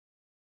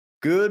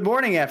Good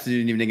morning,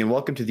 afternoon, evening, and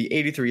welcome to the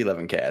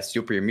 8311 Cast,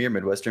 your premier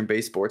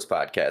Midwestern-based sports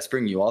podcast,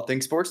 bringing you all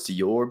things sports to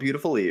your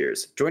beautiful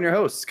ears. Join your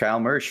hosts, Kyle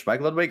Mersch, Mike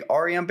Ludwig,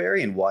 Ariane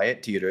Barry, and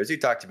Wyatt Teeter, as we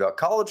talked about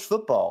college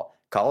football,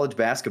 college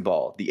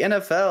basketball, the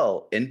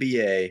NFL,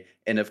 NBA,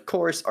 and of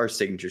course, our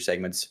signature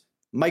segments,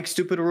 Mike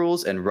Stupid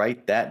Rules and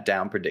Write That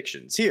Down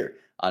Predictions, here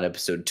on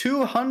episode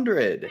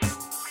 200.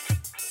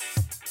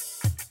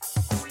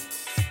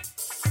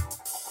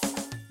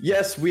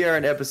 Yes, we are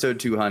in episode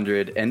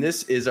 200, and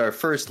this is our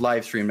first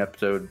live stream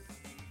episode,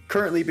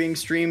 currently being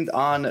streamed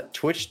on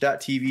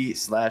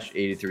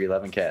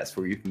twitch.tv/8311cast,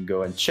 where you can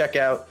go and check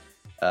out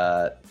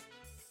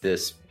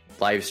this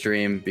live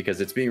stream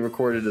because it's being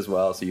recorded as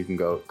well, so you can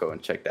go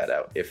and check that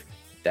out if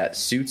that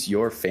suits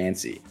your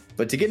fancy.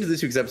 But to get into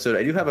this week's episode,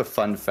 I do have a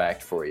fun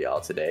fact for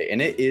y'all today,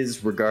 and it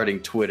is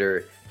regarding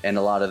Twitter and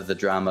a lot of the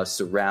drama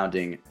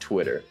surrounding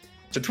Twitter.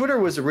 So Twitter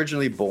was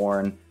originally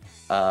born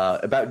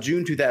about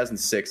June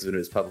 2006 when it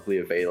was publicly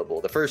available.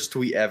 The first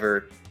tweet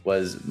ever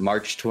was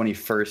March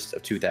 21st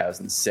of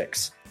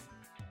 2006.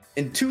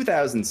 In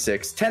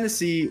 2006,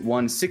 Tennessee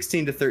won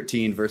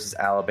 16-13 versus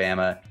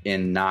Alabama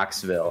in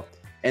Knoxville.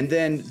 And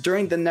then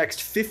during the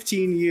next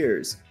 15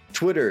 years,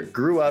 Twitter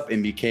grew up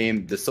and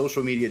became the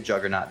social media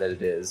juggernaut that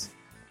it is.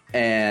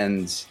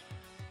 And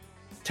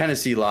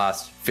Tennessee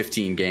lost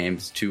 15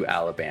 games to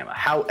Alabama.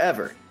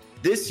 However,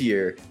 this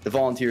year, the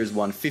Volunteers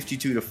won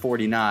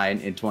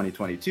 52-49 in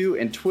 2022,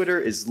 and Twitter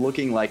is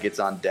looking like it's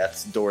on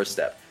death's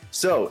doorstep.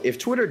 So, if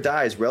Twitter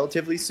dies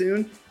relatively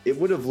soon, it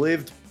would have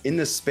lived in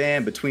the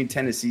span between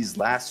Tennessee's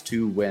last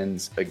two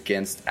wins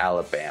against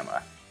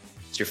Alabama.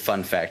 It's your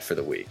fun fact for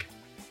the week.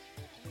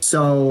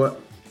 So,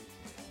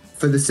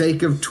 for the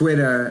sake of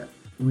Twitter,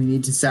 we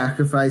need to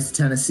sacrifice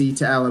Tennessee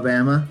to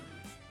Alabama?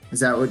 Is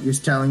that what you're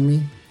telling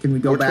me? Can we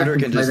go back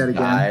Twitter and play that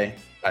again?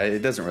 It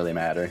doesn't really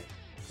matter.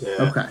 Yeah.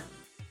 Okay.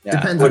 Yeah.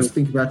 Depends what you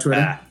think about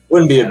Twitter.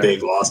 Wouldn't be a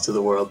big loss to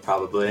the world,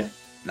 probably.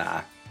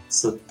 Nah.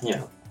 So,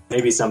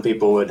 maybe some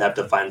people would have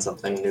to find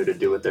something new to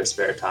do with their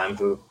spare time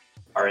who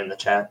are in the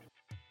chat.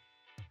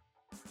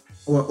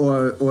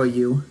 Or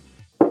you.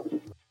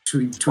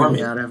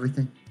 Tweeting out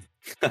everything.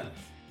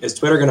 Is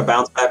Twitter going to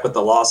bounce back with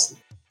the loss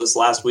this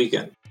last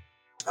weekend?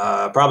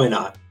 Probably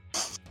not.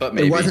 But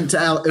maybe. It wasn't to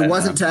Alabama.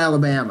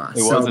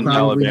 It wasn't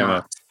Alabama.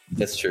 Not.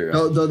 That's true.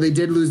 Though they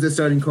did lose their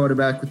starting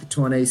quarterback with the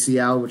torn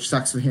ACL, which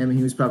sucks for him.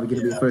 He was probably going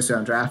to be a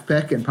first-round draft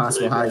pick and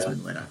possible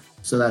Heisman winner.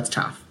 So that's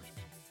tough.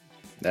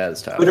 That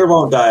is tough. Twitter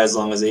won't die as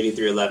long as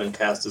 8311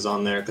 Cast is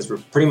on there because we're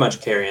pretty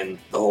much carrying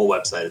the whole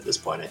website at this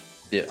point.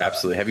 Yeah,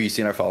 absolutely. Have you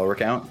seen our follower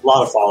count? A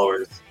lot of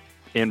followers.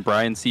 And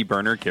Brian C.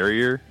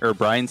 Carrier's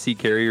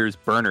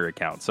burner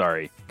account.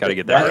 Sorry, got to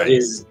get that right. That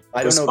is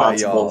I don't know about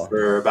responsible y'all.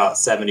 for about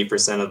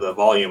 70% of the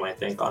volume, I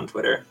think, on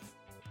Twitter.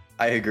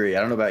 I agree. I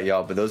don't know about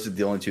y'all, but those are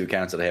the only two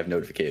accounts that I have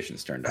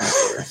notifications turned on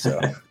for.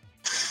 So,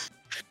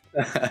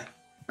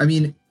 I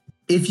mean,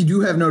 if you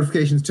do have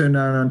notifications turned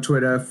on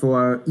Twitter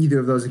for either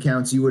of those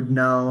accounts, you would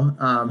know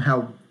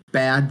how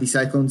bad the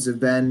Cyclones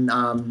have been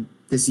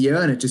this year,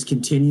 and it just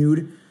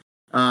continued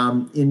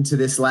into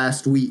this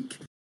last week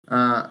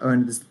or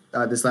in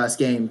this last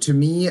game. To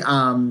me,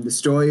 the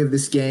story of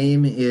this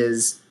game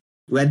is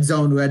red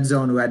zone, red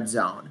zone, red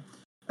zone.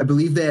 I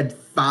believe they had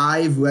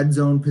 5 red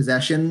zone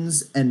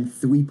possessions and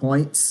 3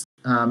 points,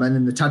 and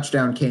then the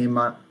touchdown came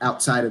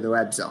outside of the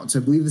red zone. So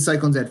I believe the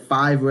Cyclones had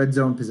 5 red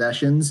zone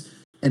possessions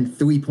and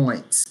 3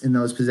 points in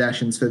those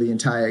possessions for the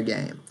entire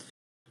game.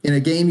 In a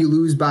game you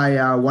lose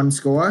by 1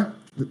 score,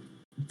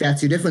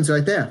 that's your difference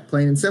right there,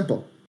 plain and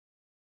simple.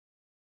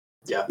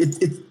 Yeah.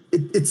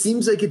 It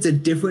seems like it's a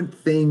different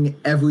thing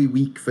every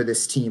week for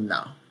this team,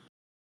 though.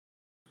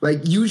 Like,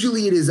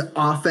 usually it is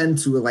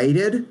offense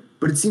related,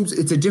 but it seems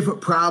it's a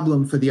different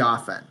problem for the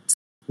offense.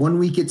 One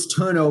week it's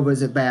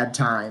turnovers at bad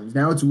times.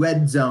 Now it's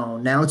red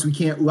zone. Now it's we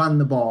can't run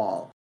the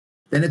ball.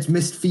 Then it's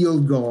missed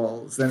field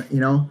goals. Then,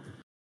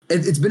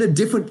 it's been a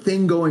different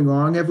thing going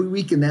on every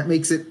week, and that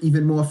makes it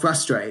even more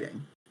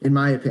frustrating, in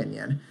my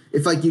opinion.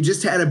 If, you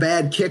just had a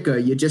bad kicker,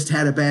 you just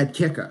had a bad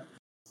kicker.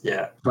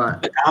 Yeah.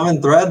 But the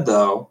common thread,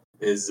 though,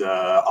 is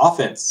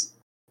offense.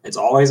 It's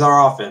always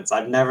our offense.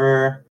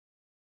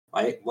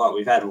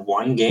 We've had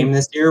one game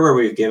this year where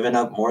we've given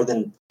up more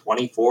than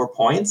 24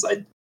 points.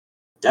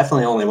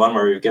 Definitely only one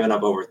where we've given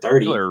up over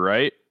 30.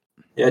 Right?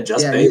 Yeah,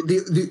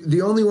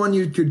 the only one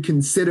you could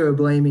consider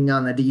blaming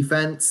on the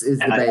defense is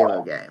the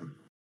Baylor game.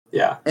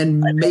 Yeah. And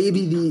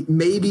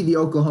maybe the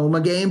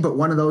Oklahoma game, but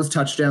one of those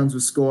touchdowns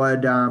was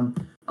scored on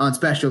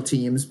special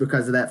teams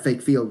because of that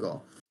fake field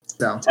goal.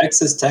 So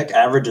Texas Tech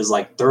averages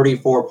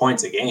 34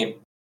 points a game.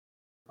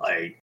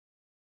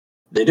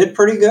 They did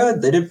pretty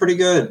good.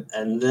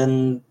 And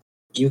then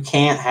you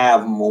can't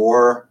have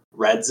more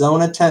red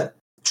zone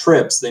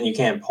trips than you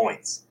can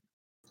points.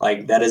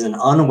 That is an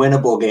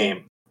unwinnable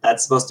game.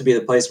 That's supposed to be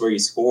the place where you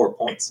score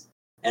points.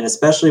 And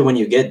especially when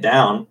you get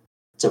down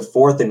to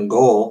 4th and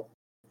goal,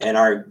 and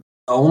our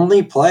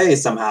only play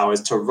somehow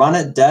is to run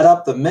it dead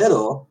up the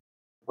middle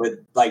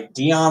with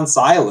Deion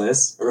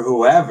Silas or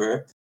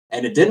whoever,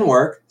 and it didn't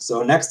work.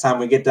 So next time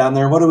we get down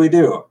there, what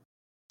do?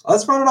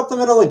 Let's run it up the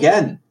middle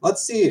again.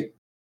 Let's see.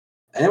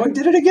 And then we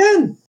did it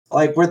again.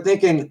 Like, we're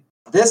thinking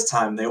this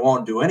time they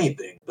won't do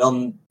anything.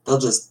 They'll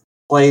just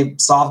play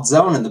soft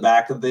zone in the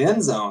back of the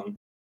end zone.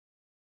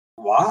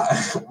 Why?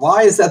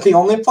 Why is that the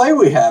only play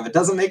we have? It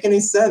doesn't make any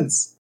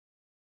sense.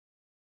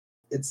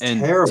 It's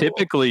terrible.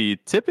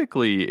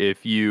 Typically,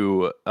 if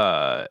you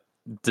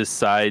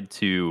decide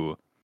to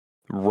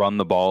run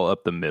the ball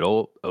up the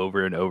middle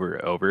over and over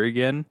and over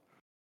again,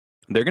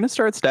 they're going to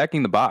start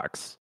stacking the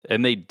box,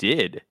 and they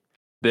did.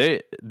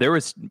 There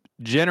was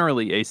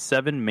generally a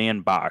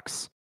 7-man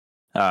box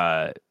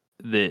that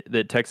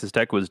Texas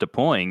Tech was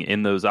deploying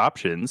in those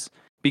options,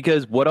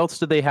 because what else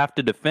do they have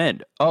to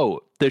defend?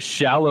 Oh, the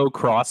shallow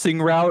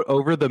crossing route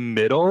over the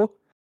middle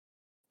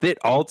that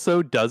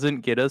also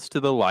doesn't get us to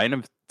the line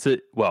of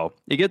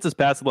it gets us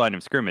past the line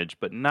of scrimmage,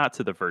 but not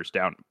to the first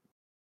down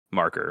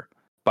marker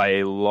by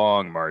a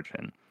long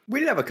margin. We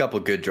did have a couple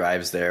good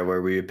drives there where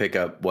we would pick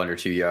up 1 or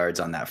 2 yards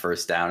on that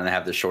first down and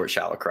have the short,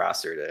 shallow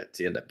crosser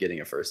to end up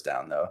getting a first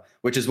down, though,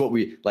 which is what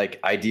we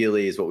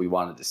ideally is what we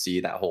wanted to see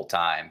that whole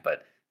time.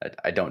 But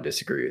I don't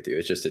disagree with you.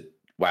 It's just it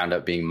wound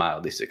up being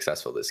mildly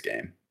successful this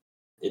game.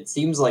 It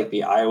seems like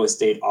the Iowa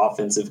State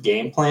offensive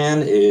game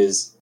plan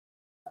is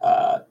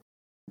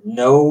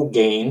no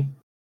gain,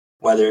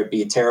 whether it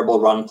be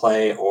terrible run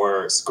play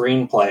or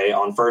screen play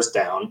on first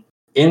down,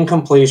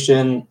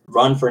 incompletion,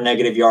 run for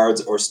negative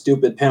yards, or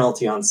stupid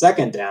penalty on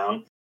second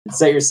down, and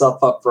set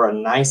yourself up for a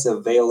nice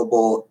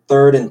available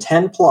 3rd and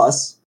 10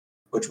 plus,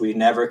 which we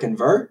never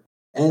convert,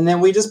 and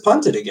then we just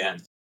punt it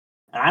again.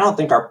 And I don't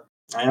think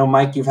I know,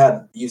 Mike, you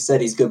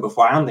said he's good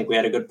before. I don't think we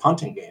had a good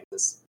punting game.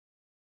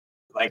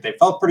 They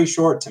felt pretty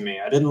short to me.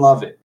 I didn't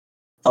love it.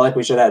 Felt like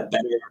we should have had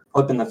better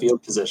flip in the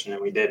field position,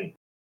 and we didn't.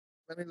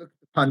 Let me look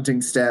at the punting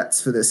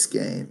stats for this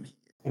game.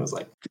 It was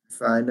like,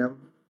 find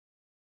them.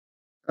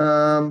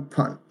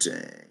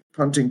 Punting.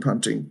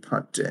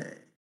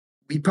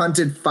 We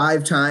punted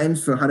 5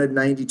 times for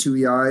 192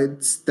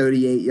 yards,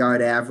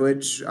 38-yard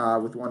average,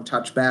 with 1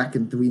 touchback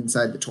and 3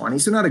 inside the 20.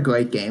 So not a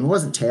great game. It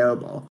wasn't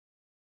terrible.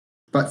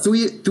 But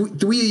three of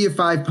your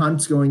 5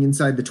 punts going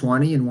inside the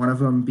 20, and one of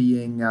them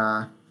being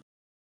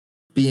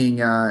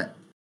in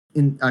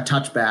a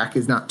touchback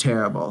is not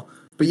terrible.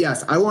 But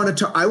yes, I want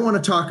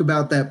to talk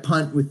about that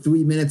punt with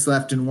 3 minutes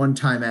left and 1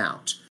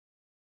 timeout.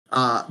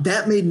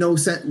 That made no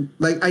sense.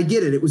 I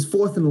get it. It was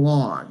 4th and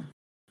long.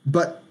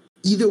 But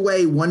either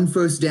way, 1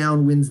 first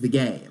down wins the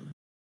game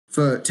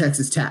for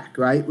Texas Tech,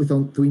 right?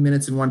 With 3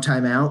 minutes and 1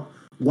 timeout.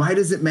 Why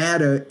does it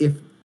matter if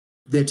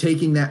they're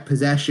taking that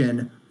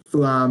possession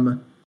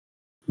from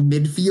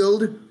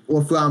midfield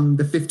or from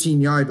the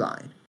 15-yard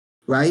line,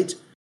 right?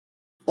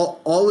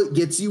 All it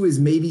gets you is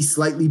maybe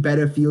slightly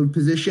better field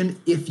position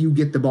if you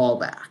get the ball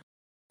back,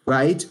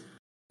 right?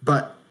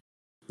 But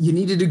you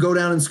needed to go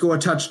down and score a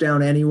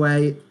touchdown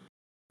anyway.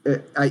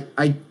 I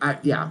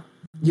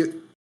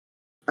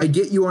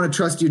get you want to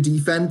trust your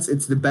defense.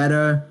 It's the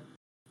better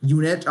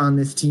unit on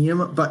this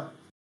team. But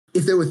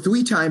if there were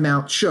 3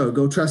 timeouts, sure,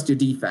 go trust your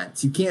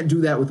defense. You can't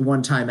do that with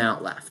 1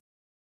 timeout left.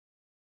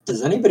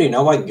 Does anybody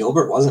know why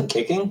Gilbert wasn't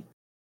kicking?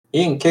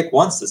 He didn't kick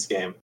once this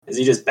game. Is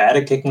he just bad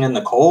at kicking in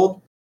the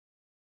cold?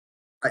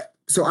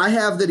 So I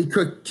have that he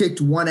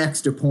kicked 1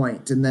 extra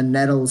point, and then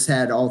Nettles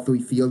had all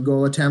 3 field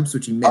goal attempts,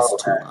 which he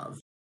missed 2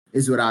 of,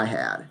 is what I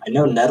had. I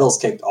know Nettles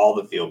kicked all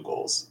the field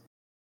goals.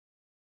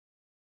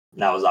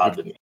 And that was odd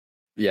to me.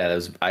 Yeah,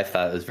 I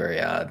thought it was very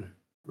odd.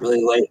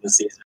 Really late in the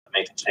season to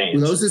make a change.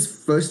 Were those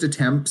his first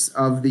attempts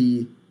of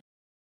the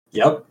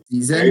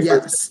season?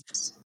 Yes.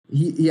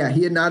 He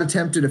had not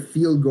attempted a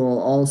field goal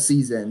all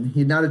season.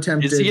 He had not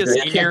attempted Is he a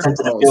senior? A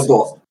field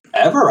goal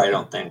ever, I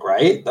don't think,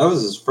 right? That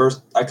was his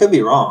first. I could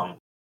be wrong.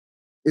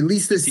 At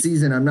least this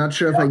season. I'm not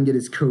sure if I can get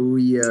his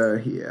career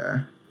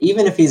here.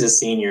 Even if he's a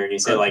senior and you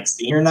say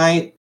senior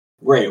night,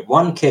 great,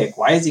 1 kick.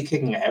 Why is he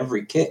kicking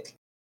every kick?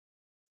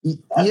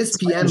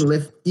 ESPN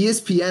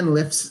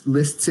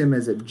lists him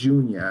as a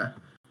junior.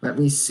 Let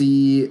me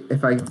see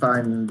if I can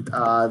find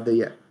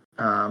the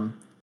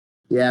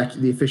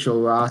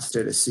official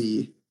roster to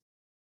see.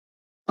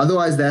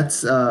 Otherwise,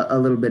 that's a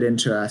little bit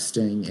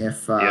interesting.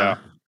 If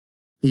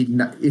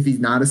he's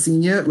not a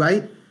senior,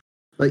 right?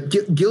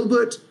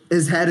 Gilbert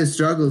has had his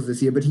struggles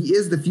this year, but he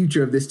is the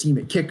future of this team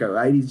at kicker,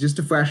 right? He's just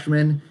a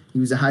freshman. He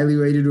was a highly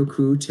rated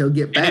recruit. He'll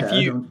get better.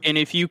 And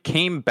if you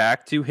came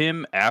back to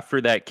him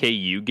after that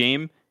KU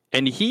game,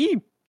 and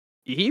he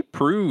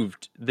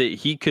proved that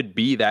he could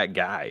be that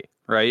guy,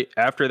 right?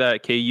 After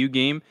that KU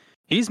game,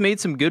 he's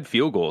made some good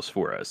field goals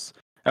for us.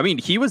 I mean,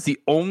 he was the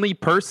only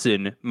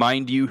person,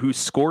 mind you, who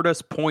scored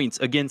us points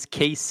against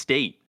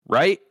K-State,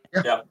 right?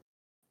 Yeah.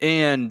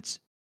 And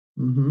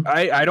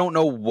I don't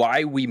know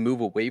why we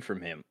move away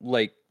from him.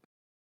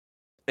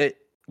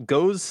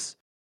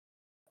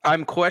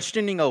 I'm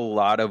questioning a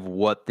lot of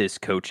what this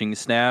coaching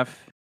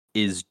staff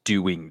is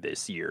doing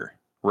this year,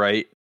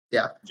 right?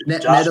 Yeah.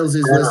 Nettles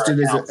is listed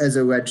as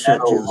a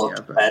redshirt junior.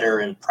 Looked better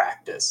in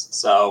practice.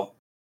 So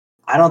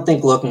I don't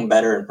think looking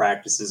better in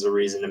practice is a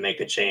reason to make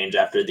a change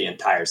after the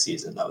entire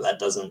season, though. That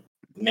doesn't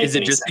make Is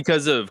it just sense.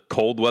 because of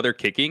cold weather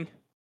kicking?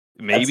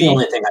 That's the maybe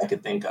only thing I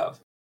could think of.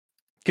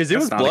 because it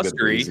was That's not a good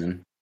blustery.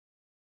 reason.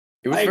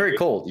 It was I very agree.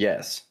 cold,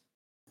 yes.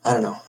 I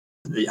don't know.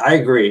 I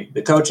agree.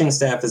 The coaching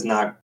staff has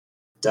not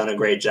done a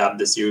great job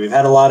this year. We've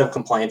had a lot of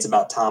complaints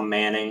about Tom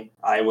Manning.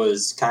 I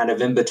was kind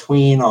of in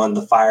between on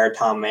the fire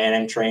Tom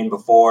Manning train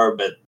before,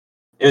 but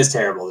it was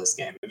terrible this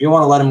game. If you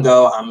want to let him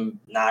go, I'm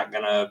not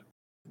going to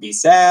be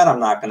sad. I'm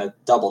not going to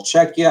double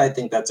check you. I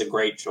think that's a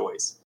great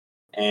choice.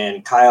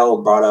 And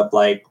Kyle brought up,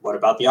 like, what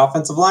about the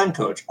offensive line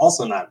coach?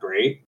 Also not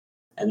great.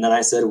 And then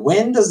I said,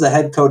 when does the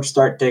head coach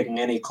start taking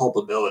any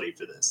culpability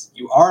for this?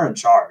 You are in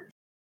charge.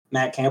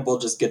 Matt Campbell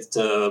just gets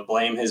to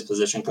blame his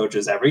position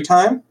coaches every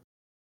time.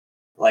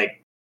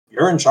 Like,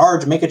 you're in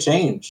charge, make a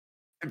change.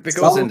 If it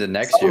goes into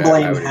next year,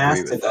 blame I would has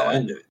agree to with go that.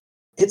 into it.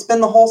 It's been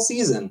the whole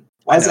season.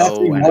 Why does it have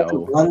to be I more than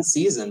know. one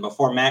season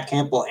before Matt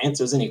Campbell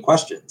answers any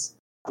questions?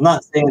 I'm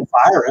not saying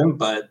fire him,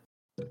 but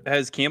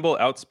Has Campbell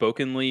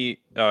outspokenly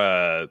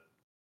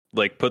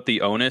like put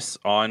the onus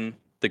on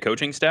the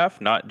coaching staff,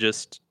 not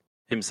just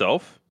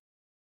himself?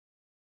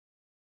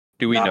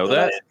 Do we not know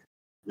that? I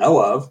know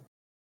of.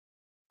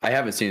 I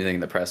haven't seen anything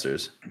in the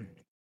pressers.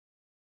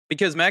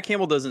 Because Matt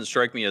Campbell doesn't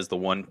strike me as the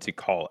one to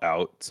call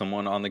out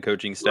someone on the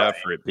coaching staff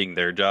Right. for it being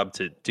their job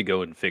to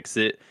go and fix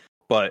it.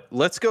 But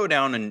let's go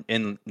down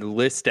and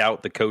list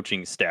out the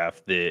coaching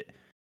staff that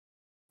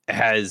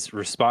has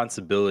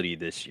responsibility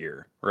this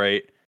year,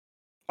 right?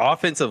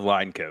 Offensive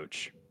line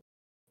coach.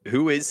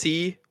 Who is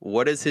he?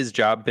 What has his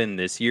job been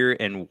this year?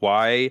 And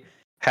why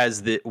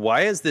has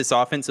this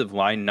offensive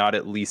line not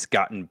at least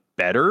gotten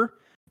better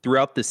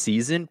throughout the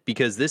season?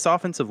 Because this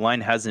offensive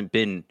line hasn't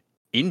been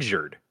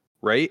injured,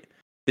 right?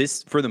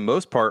 This, for the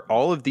most part,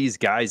 all of these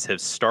guys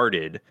have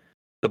started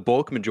the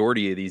bulk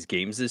majority of these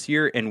games this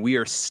year, and we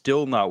are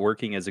still not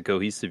working as a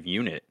cohesive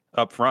unit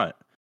up front.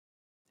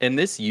 And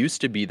this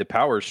used to be the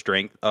power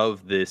strength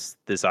of this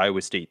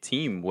Iowa State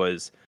team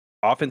was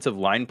offensive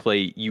line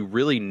play. You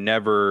really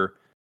never,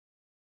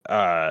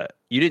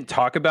 you didn't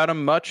talk about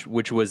them much,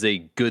 which was a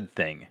good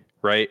thing,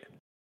 right?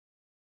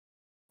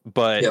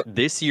 But Yep.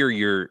 this year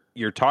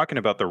you're talking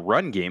about the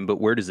run game,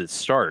 but where does it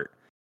start?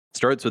 It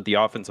starts with the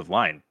offensive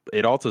line.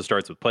 It also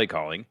starts with play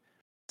calling.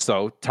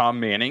 So Tom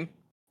Manning,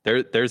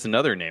 there's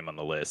another name on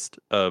the list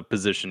of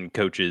position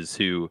coaches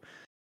who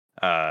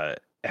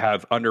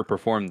have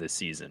underperformed this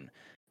season.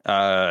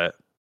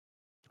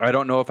 I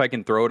don't know if I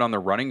can throw it on the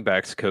running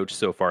backs coach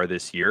so far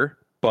this year,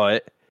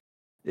 but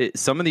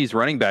some of these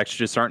running backs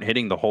just aren't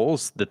hitting the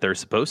holes that they're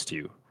supposed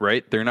to,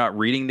 right? They're not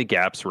reading the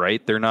gaps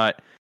right. They're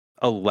not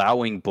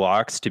allowing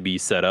blocks to be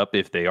set up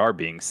if they are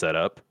being set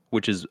up,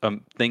 which is a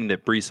thing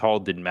that Breece Hall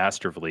did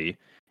masterfully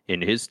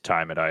in his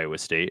time at Iowa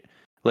State.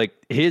 Like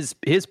his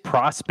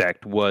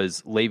prospect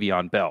was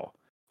Le'Veon Bell.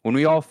 When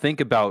we all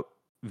think about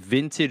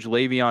vintage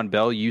Le'Veon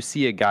Bell, you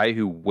see a guy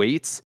who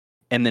waits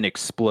and then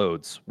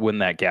explodes when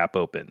that gap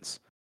opens.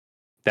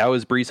 That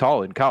was Breece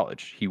Hall in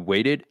college. He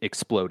waited,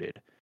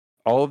 exploded.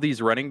 All of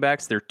these running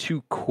backs, they're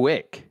too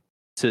quick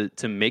to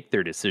make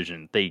their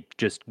decision. They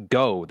just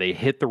go. They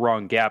hit the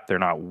wrong gap. They're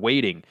not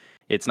waiting.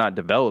 It's not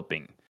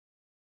developing.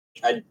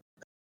 I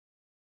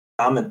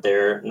comment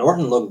there.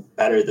 Norton looked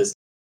better this.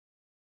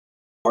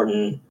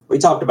 Norton, we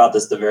talked about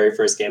this the very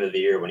first game of the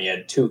year when he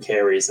had 2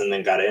 carries and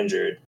then got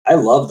injured. I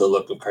love the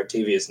look of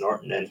Cartevious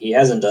Norton, and he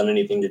hasn't done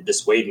anything to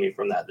dissuade me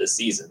from that this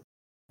season.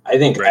 I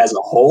think Right. as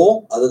a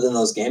whole, other than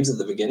those games at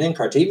the beginning,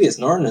 Cartevious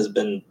Norton has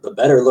been the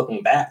better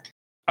looking back.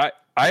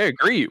 I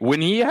agree. When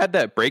he had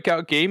that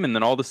breakout game and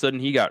then all of a sudden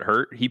he got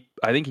hurt,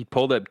 I think he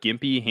pulled up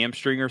gimpy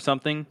hamstring or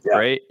something, Yeah.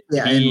 right?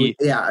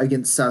 Yeah,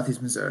 against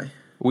Southeast Missouri.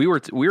 We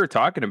were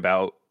talking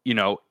about,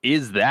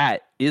 is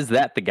that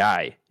the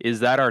guy? Is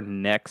that our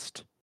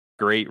next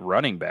great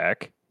running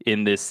back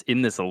in this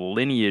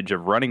lineage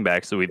of running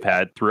backs that we've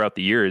had throughout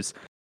the years,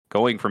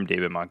 going from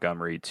David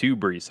Montgomery to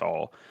Breece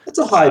Hall? It's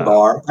a high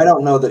bar. I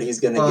don't know that he's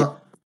going to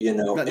Well, get,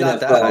 not NFL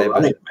that high, but-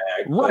 running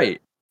back. but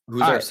Right.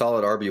 Who's our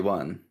solid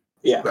RB1?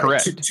 yeah.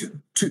 Correct.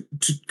 Two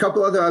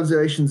couple other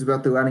observations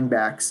about the running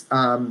backs.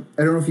 I don't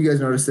know if you guys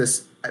noticed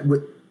this.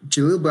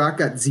 Jaleel Black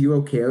got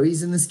 0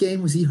 carries in this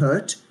game. Was he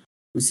hurt?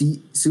 Was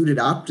he suited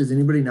up? Does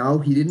anybody know?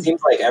 He It didn't.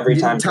 seems like every he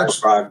time didn't touch-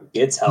 Brock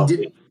gets healthy,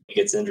 didn't- he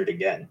gets injured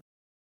again.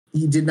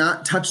 He did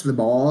not touch the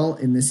ball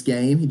in this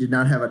game. He did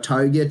not have a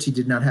target. He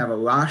did not have a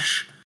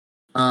rush.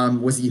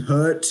 Was he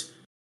hurt?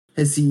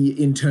 Has he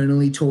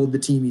internally told the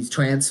team he's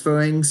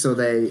transferring? So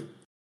they,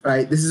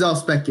 right? This is all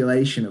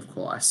speculation, of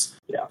course.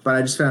 Yeah. But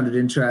I just found it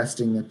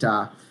interesting that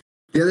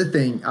the other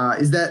thing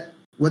is that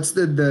what's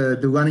the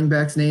running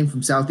back's name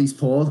from Southeast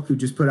Polk who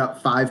just put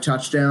up 5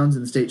 touchdowns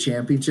in the state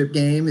championship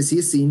game? Is he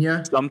a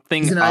senior?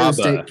 Something He's an Iowa Abba.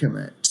 State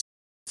commit.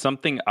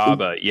 Something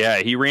Abba. Yeah,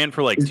 he ran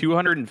for like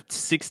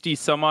 260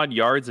 some odd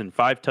yards and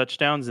 5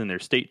 touchdowns in their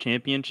state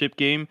championship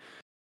game.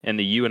 And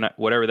the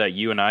whatever that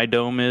UNI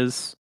dome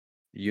is.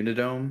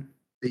 Unidome?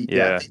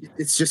 Yeah.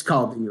 It's just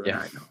called the UNI.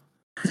 Yeah.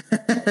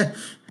 No.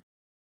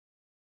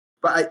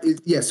 But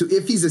so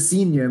if he's a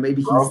senior,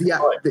 maybe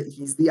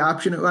he's the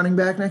option at running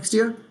back next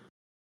year,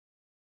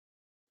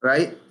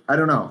 right? I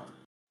don't know.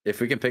 If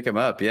we can pick him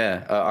up,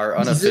 yeah. Our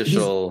He's-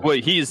 unofficial.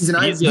 Wait, he's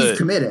he's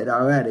committed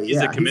already. he's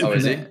a Yeah, commitment. Oh,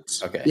 is he? committed.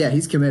 Okay. Yeah,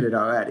 he's committed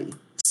already.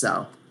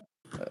 So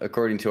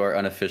According to our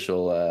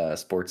unofficial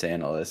sports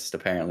analyst,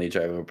 apparently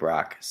Trevor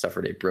Brock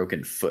suffered a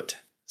broken foot.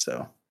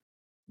 So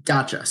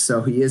gotcha.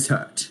 So he is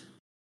hurt.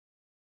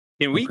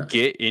 Can we Okay.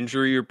 get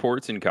injury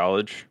reports in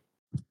college?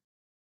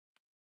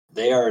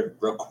 They are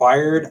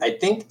required. I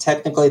think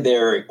technically they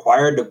are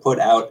required to put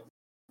out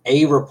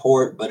a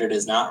report, but it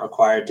is not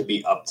required to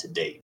be up to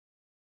date.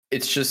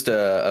 it's just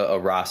a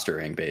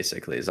rostering,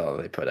 basically, is all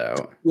they put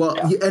out. Well,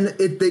 Yeah. and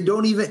it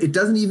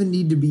doesn't even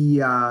need to be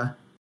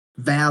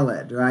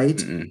valid, right?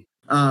 Mm-mm.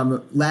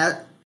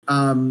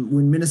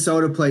 When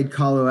Minnesota played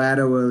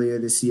Colorado earlier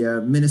this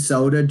year,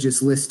 Minnesota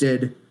just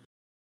listed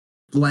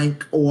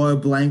blank or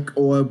blank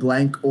or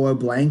blank or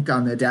blank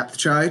on their depth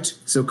chart.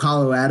 So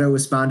Colorado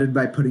responded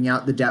by putting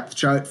out the depth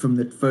chart from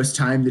the first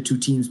time the two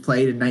teams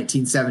played in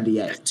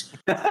 1978.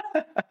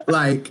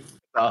 Like,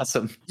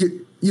 Awesome.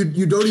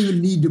 you don't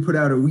even need to put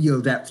out a real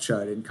depth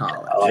chart in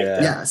college. I like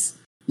Yeah. that.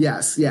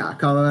 Yes.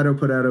 Colorado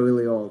put out a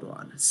really old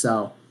one.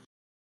 So,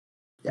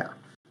 yeah.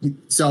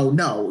 So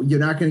no, you're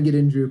not going to get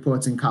injury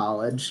reports in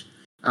college,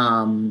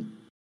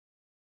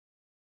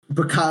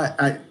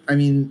 because I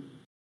mean,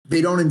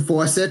 they don't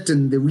enforce it,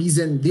 and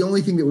the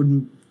only thing that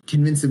would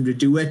convince them to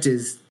do it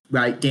is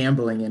right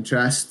gambling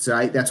interests.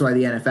 Right, that's why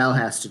the NFL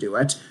has to do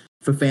it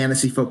for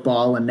fantasy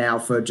football, and now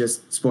for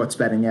just sports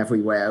betting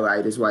everywhere.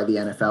 Right, is why the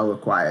NFL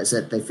requires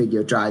it. They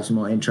figure it drives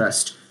more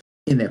interest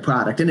in their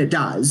product, and it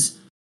does.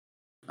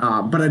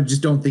 But I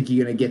just don't think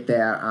you're going to get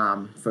there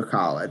for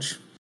college.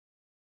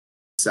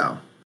 So.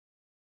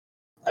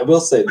 I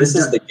will say this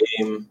is the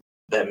game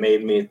that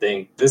made me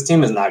think this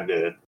team is not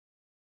good.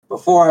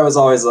 Before I was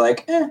always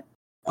like,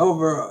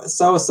 over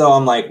so.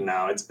 I'm like,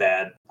 no, it's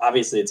bad.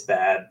 Obviously, it's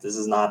bad. This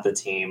is not the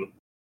team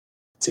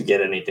to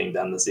get anything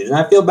done this season.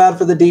 I feel bad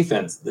for the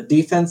defense. The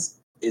defense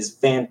is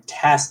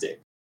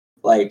fantastic.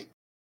 Like,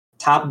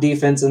 top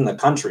defense in the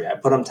country. I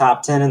put them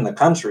top 10 in the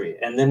country.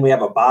 And then we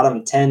have a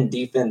bottom 10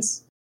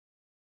 defense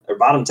or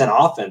bottom 10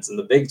 offense in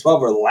the Big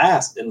 12 or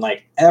last in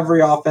like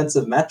every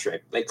offensive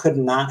metric. They could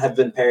not have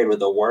been paired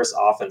with a worse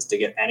offense to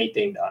get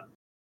anything done.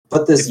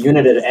 Put this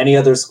unit at any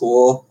other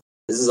school,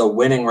 this is a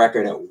winning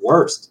record at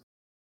worst.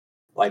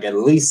 Like at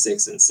least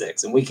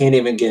 6-6. And we can't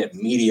even get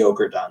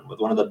mediocre done with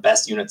one of the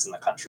best units in the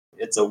country.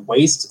 It's a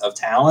waste of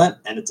talent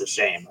and it's a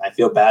shame. I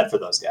feel bad for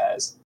those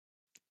guys.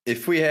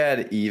 If we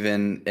had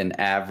even an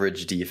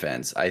average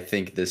defense, I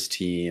think this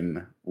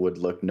team would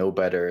look no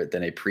better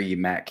than a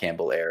pre-Matt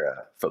Campbell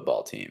era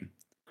football team.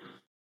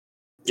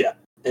 Yeah,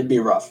 it'd be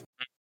rough.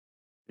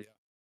 I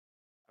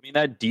mean,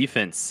 that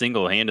defense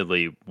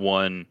single-handedly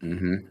won.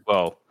 Mm-hmm.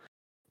 Well,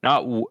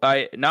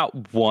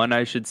 not won,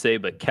 I should say,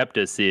 but kept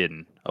us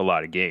in a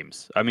lot of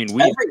games. I mean,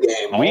 Every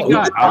game. we Oh,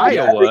 got every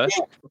Iowa.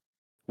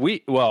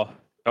 game.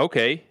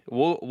 Okay,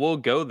 we'll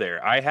go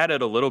there. I had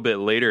it a little bit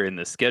later in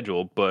the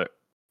schedule, but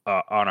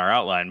on our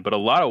outline. But a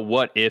lot of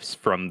what ifs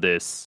from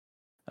this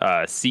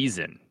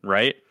season,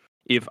 right?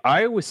 If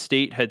Iowa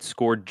State had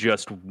scored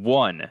just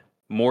one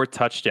more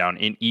touchdown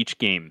in each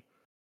game,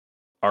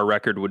 our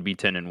record would be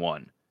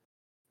 10-1,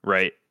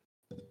 right?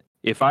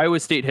 If Iowa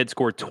State had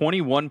scored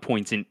 21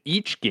 points in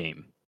each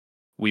game,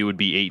 we would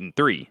be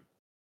 8-3.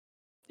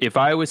 If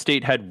Iowa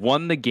State had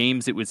won the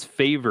games it was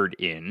favored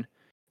in,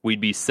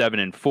 we'd be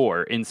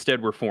 7-4.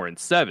 Instead, we're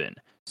 4-7.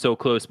 So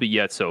close, but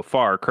yet so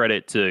far.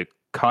 Credit to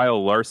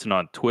Kyle Larson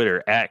on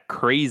Twitter at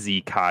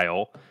Crazy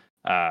Kyle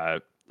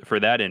for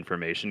that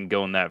information,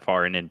 going that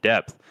far and in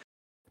depth.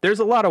 There's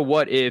a lot of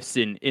what ifs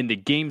in the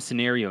game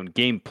scenario and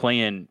game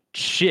plan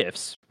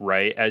shifts,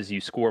 right? As you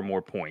score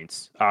more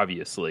points,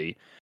 obviously.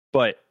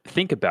 But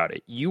think about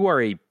it. You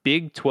are a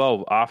Big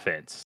 12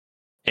 offense,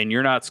 and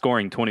you're not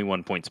scoring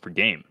 21 points per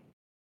game.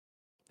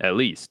 At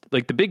least.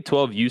 Like, the Big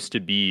 12 used to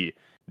be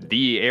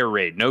the air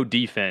raid, no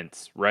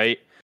defense, right?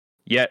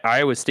 Yet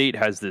Iowa State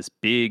has this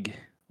big,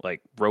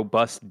 like,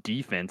 robust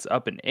defense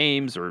up in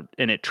Ames,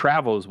 and it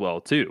travels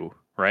well, too,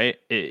 right?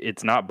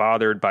 It's not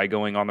bothered by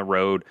going on the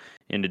road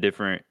into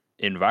different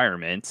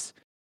environments,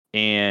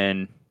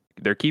 and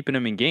they're keeping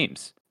them in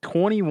games.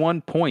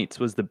 21 points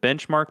was the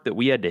benchmark that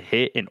we had to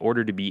hit in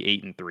order to be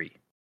 8-3.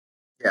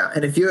 Yeah,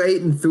 and if you're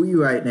 8-3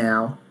 right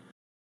now,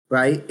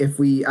 right?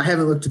 I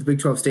haven't looked at the Big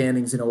 12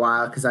 standings in a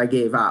while because I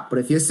gave up. But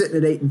if you're sitting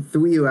at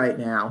 8-3 right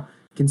now,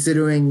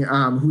 considering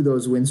who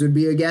those wins would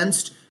be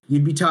against,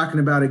 you'd be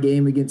talking about a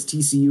game against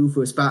TCU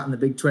for a spot in the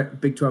Big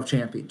 12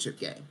 championship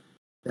game.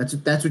 That's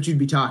what you'd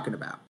be talking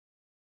about,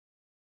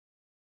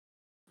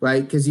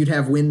 right? Because you'd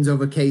have wins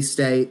over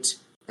K-State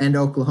and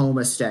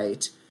Oklahoma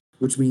State,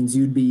 which means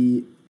you'd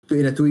be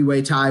in a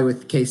three-way tie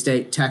with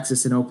K-State,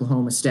 Texas, and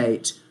Oklahoma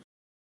State.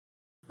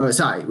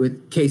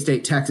 With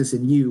K-State, Texas,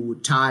 and you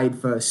tied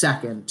for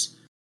second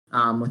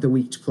with a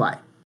week to play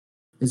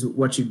is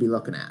what you'd be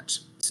looking at.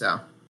 So,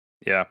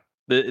 yeah,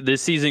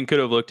 this season could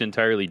have looked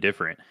entirely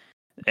different.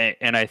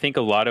 And I think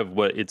a lot of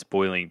what it's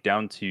boiling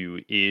down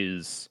to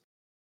is,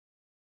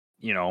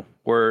 we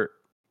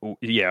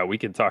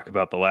can talk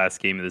about the last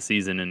game of the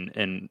season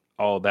and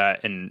all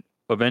that. And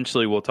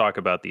eventually we'll talk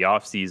about the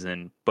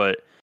offseason, but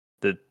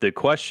the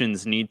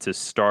questions need to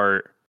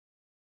start.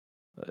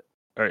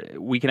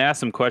 We can ask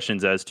some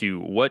questions as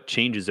to what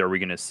changes are we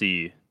going to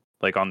see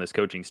like on this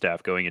coaching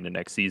staff going into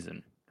next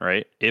season,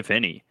 right? If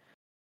any.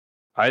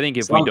 I think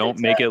if we don't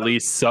make at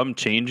least some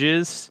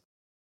changes,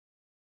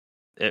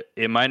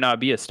 it might not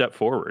be a step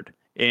forward.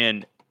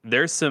 And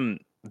there's some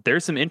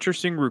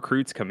interesting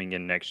recruits coming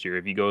in next year.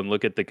 If you go and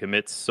look at the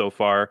commits so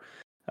far,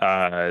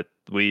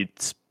 we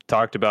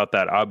talked about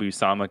that Abu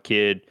Sama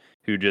kid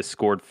who just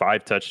scored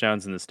 5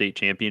 touchdowns in the state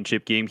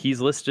championship game. He's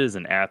listed as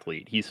an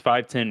athlete. He's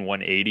 5'10",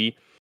 180.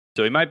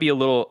 So he might be a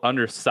little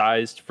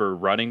undersized for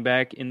running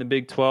back in the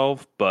Big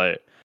 12,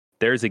 but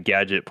there's a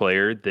gadget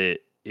player that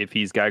if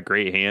he's got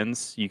great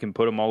hands, you can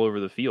put him all over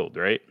the field,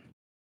 right?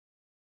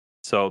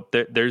 So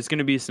there's going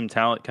to be some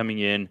talent coming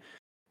in.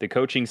 The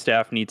coaching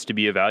staff needs to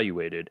be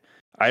evaluated.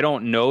 I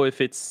don't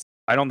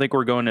think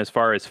we're going as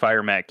far as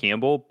fire Matt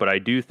Campbell, but I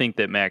do think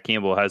that Matt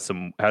Campbell has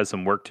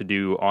some work to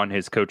do on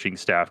his coaching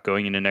staff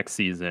going into next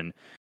season.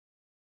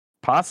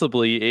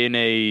 Possibly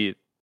in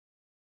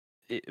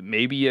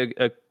maybe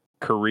a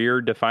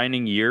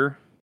career-defining year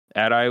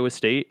at Iowa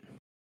State?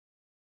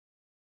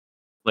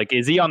 Like,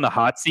 is he on the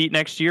hot seat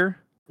next year?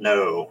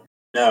 No.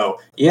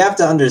 You have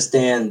to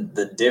understand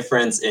the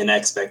difference in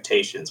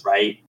expectations,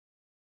 right?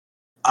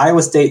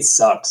 Iowa State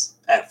sucks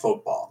at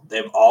football.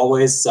 They've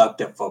always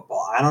sucked at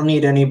football. I don't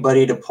need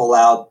anybody to pull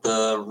out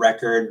the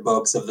record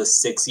books of the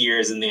 6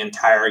 years in the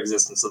entire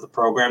existence of the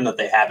program that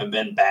they haven't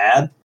been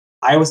bad.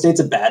 Iowa State's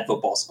a bad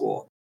football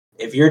school.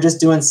 If you're just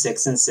doing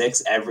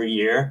 6-6 every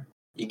year,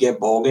 you get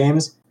bowl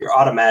games, you're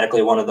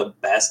automatically one of the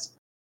best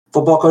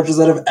football coaches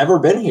that have ever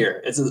been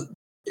here.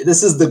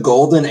 This is the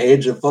golden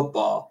age of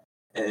football.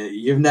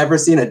 You've never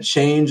seen a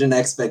change in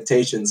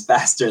expectations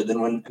faster than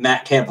when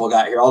Matt Campbell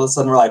got here. All of a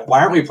sudden, we're like,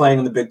 why aren't we playing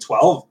in the Big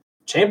 12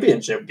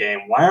 championship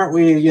game? Why aren't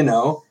we,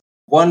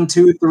 1,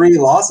 2, 3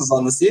 losses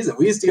on the season?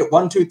 We used to get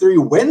 1, 2, 3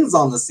 wins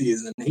on the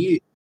season.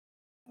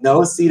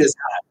 No seat is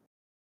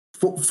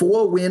hot.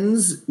 4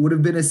 wins would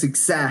have been a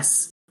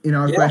success in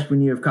our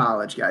freshman year of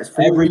college, guys.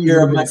 4 Every wins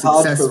year would of have been my a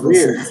college successful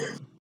career. season.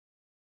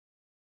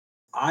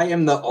 I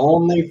am the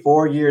only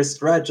 4-year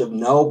stretch of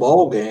no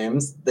bowl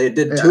games. They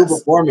did 2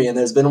 before me, and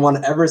there's been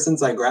one ever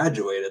since I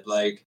graduated.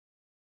 Like,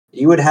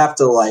 you would have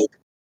to,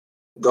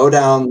 go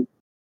down.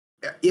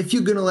 If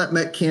you're going to let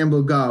Matt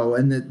Campbell go,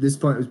 and this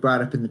point was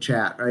brought up in the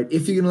chat, right?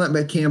 If you're going to let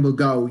Matt Campbell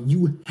go,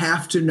 you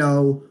have to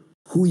know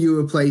who your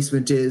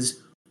replacement is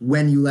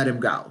when you let him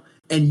go.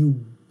 And you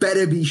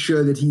better be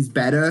sure that he's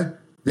better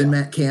than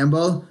Matt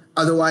Campbell.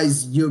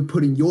 Otherwise, you're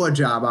putting your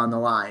job on the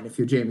line if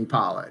you're Jamie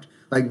Pollard.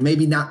 Like,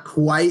 maybe not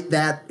quite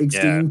that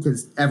extreme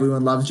because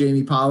everyone loves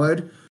Jamie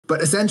Pollard.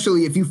 But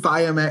essentially, if you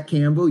fire Matt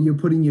Campbell, you're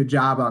putting your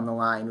job on the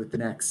line with the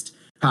next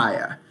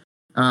hire.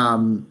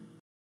 Sam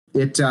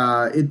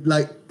said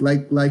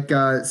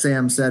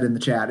in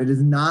the chat, it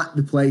is not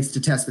the place to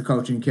test the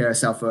coaching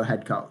carousel for a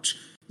head coach.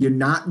 You're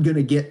not going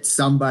to get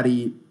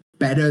somebody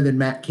better than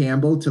Matt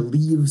Campbell to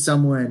leave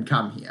somewhere and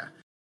come here.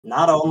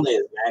 Not only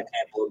is Matt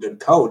Campbell a good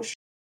coach,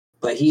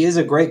 but he is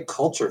a great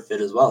culture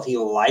fit as well. He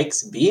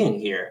likes being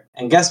here.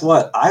 And guess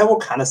what? Iowa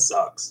kind of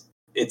sucks.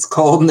 It's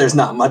cold and there's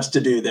not much to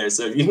do there.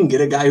 So if you can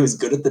get a guy who's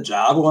good at the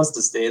job who wants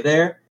to stay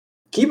there,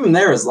 keep him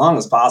there as long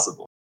as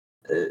possible.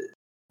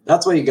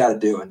 That's what you got to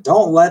do. And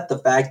don't let the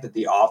fact that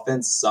the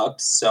offense sucked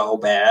so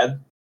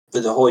bad for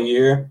the whole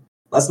year.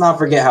 Let's not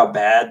forget how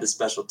bad the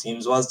special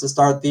teams was to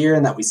start the year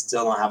and that we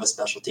still don't have a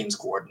special teams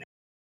coordinator.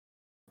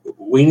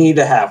 We need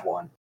to have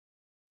one.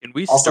 Can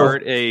we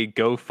start a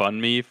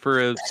GoFundMe for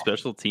a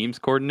special teams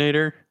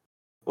coordinator?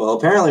 Well,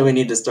 apparently we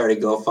need to start a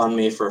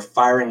GoFundMe for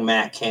firing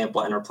Matt Campbell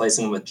and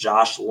replacing him with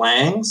Josh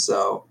Lang.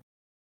 So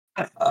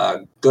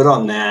good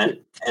on that.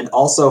 And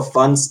also,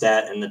 fun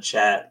stat in the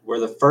chat.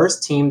 We're the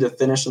first team to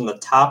finish in the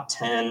top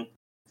 10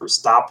 for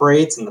stop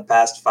rates in the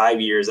past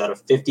 5 years out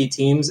of 50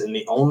 teams and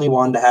the only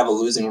one to have a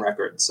losing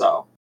record.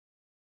 So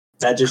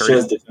that just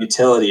shows the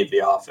utility of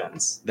the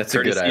offense. That's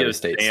a good Iowa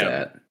State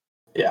stat.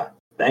 Yeah.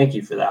 Thank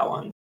you for that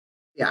one.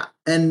 Yeah,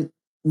 and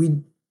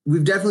we've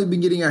definitely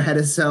been getting ahead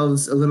of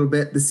ourselves a little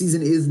bit. The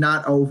season is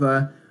not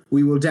over.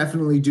 We will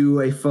definitely do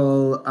a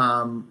full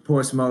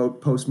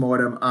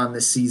post-mortem on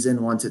this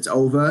season once it's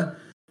over.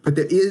 But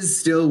there is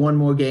still one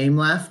more game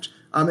left.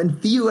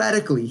 And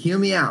theoretically, hear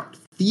me out,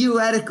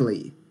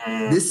 theoretically,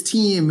 this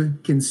team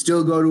can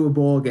still go to a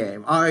bowl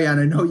game. Ariane,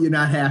 I know you're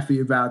not happy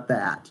about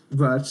that,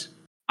 but...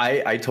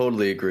 I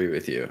totally agree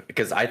with you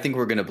because I think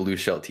we're going to blue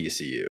shell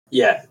TCU.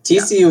 Yeah,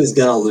 TCU is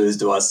going to lose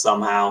to us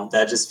somehow.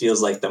 That just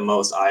feels like the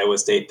most Iowa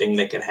State thing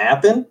that can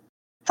happen.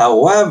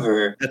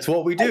 However... That's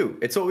what we do.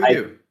 It's what we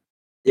do.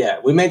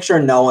 Yeah, we make sure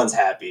no one's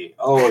happy.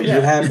 Oh, are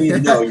you happy?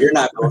 No, you're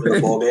not going to the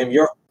bowl game.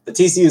 The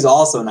TCU is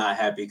also not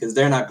happy because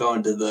they're not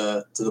going to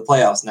the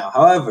playoffs now.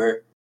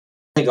 However,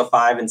 I think a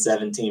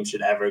 5-7 team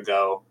should ever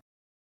go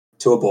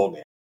to a bowl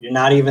game. You're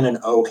not even an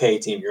okay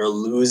team. You're a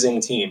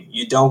losing team.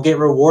 You don't get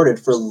rewarded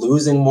for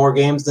losing more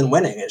games than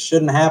winning. It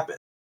shouldn't happen.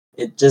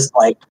 It just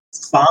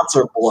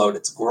sponsor bloat.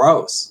 It's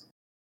gross.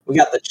 We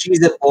got the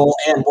Cheez-It Bowl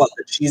and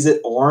the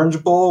Cheez-It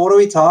Orange Bowl? What are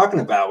we talking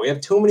about? We have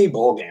too many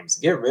bowl games.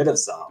 Get rid of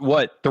some.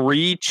 What,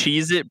 3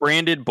 Cheez-It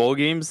branded bowl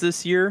games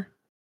this year?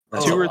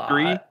 That's 2 a or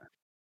 3? lot.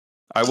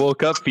 I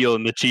woke up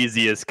feeling the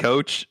cheesiest,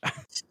 coach.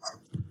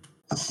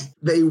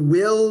 They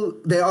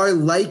are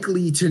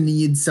likely to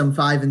need some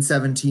 5 and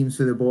 7 teams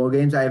for the bowl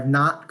games. I have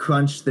not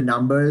crunched the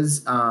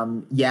numbers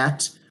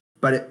yet,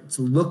 but it's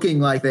looking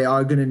like they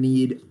are going to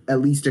need at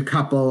least a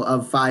couple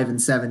of 5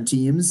 and 7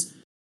 teams.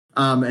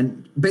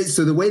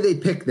 So the way they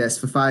pick this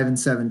for 5 and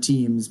 7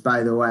 teams,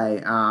 by the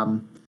way,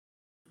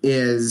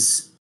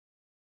 is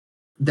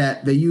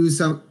that they use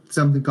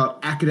something called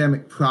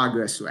academic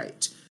progress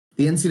rate.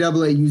 The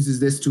NCAA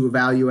uses this to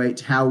evaluate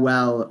how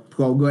well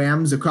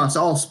programs across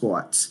all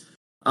sports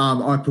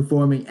are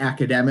performing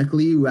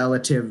academically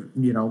relative,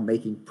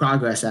 making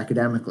progress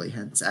academically,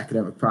 hence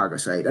academic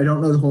progress rate. I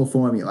don't know the whole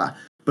formula,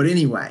 but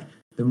anyway,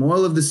 the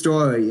moral of the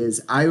story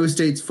is Iowa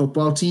State's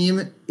football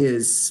team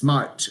is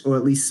smart, or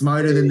at least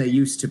smarter than they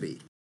used to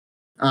be.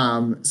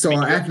 So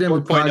our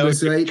academic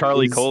progress rate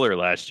Charlie Kohler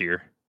last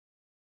year.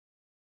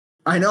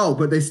 I know,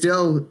 but they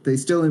still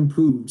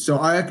improved. So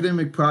our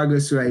academic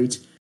progress rate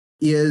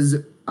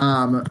is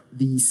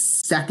the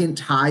second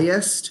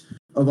highest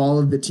of all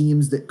of the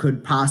teams that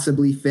could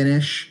possibly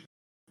finish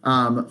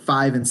 5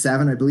 and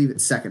 7. I believe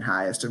it's second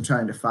highest. I'm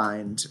trying to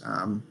find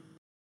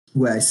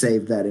where I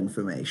saved that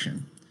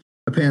information.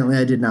 Apparently,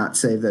 I did not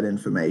save that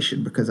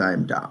information because I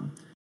am dumb.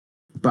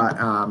 But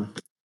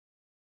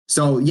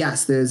so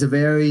yes, there's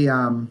very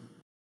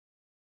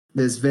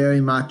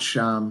much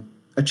a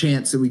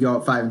chance that we go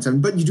at 5 and 7.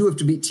 But you do have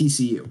to beat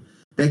TCU.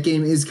 That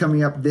game is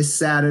coming up this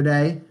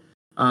Saturday.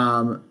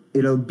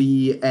 It'll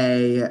be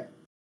a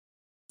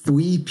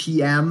 3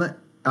 p.m.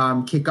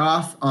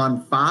 Kickoff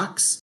on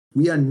Fox.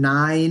 We are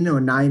 9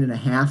 or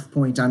 9.5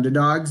 point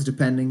underdogs,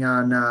 depending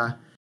on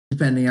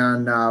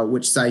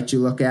which site you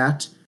look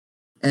at.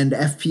 And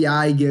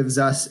FPI gives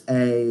us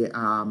a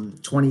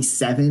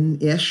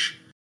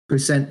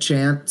 27-ish%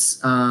 chance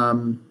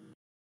to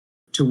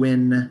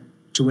win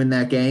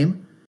that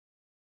game.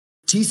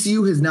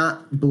 TCU has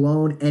not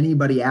blown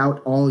anybody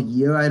out all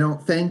year, I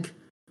don't think.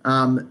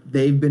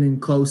 They've been in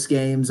close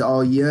games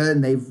all year,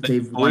 and they've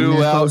won blew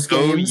their out close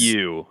games.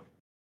 OU.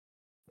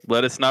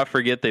 Let us not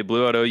forget they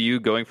blew out OU,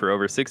 going for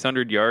over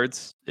 600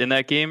 yards in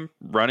that game,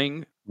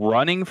 running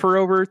for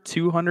over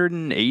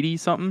 280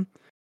 something.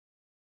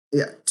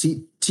 Yeah,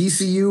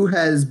 TCU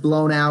has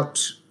blown out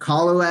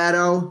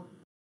Colorado,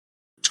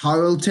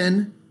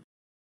 Tarleton,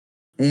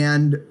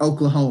 and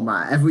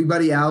Oklahoma.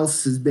 Everybody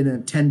else has been a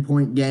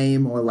 10-point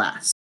game or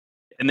less.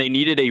 And they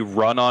needed a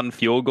run-on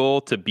field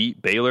goal to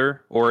beat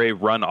Baylor, or a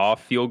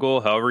run-off field goal,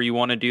 however you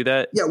want to do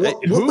that. Yeah, what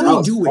were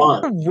they doing?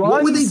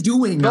 What were they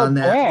doing on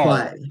that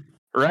play?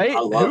 Right?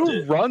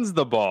 Who runs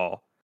the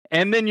ball?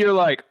 And then you're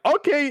like,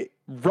 okay,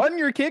 run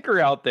your kicker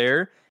out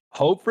there,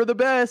 hope for the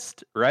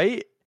best,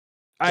 right?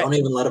 Don't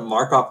even let him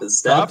mark off his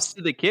steps. Props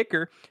to the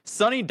kicker.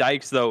 Sonny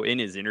Dykes, though, in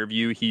his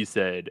interview, he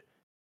said,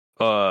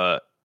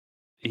 our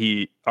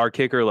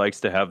kicker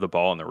likes to have the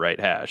ball in the right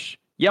hash.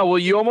 Yeah, well,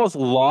 you almost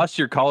lost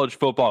your college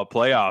football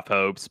playoff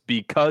hopes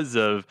because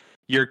of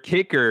your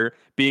kicker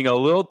being a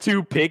little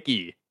too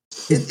picky.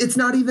 It's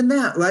not even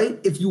that, right?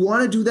 If you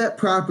want to do that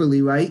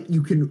properly, right,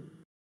 you can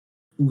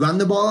run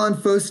the ball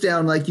on first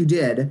down like you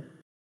did,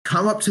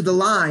 come up to the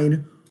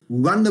line,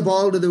 run the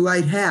ball to the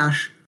right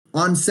hash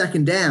on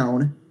second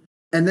down,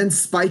 and then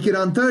spike it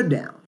on third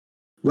down,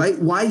 right?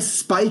 Why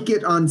spike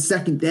it on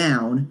second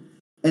down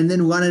and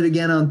then run it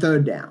again on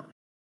third down?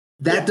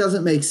 That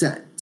doesn't make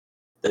sense.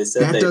 They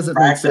said they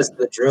practice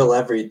the drill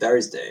every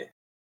Thursday.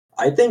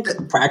 I think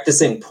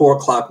practicing poor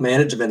clock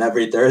management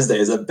every Thursday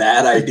is a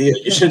bad idea.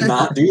 You should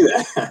not do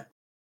that.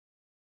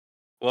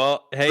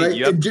 Well, hey,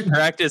 you have to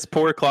practice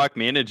poor clock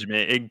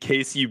management in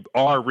case you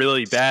are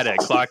really bad at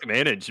clock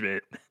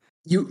management.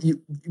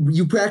 You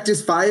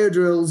practice fire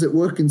drills at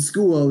work and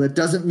school. That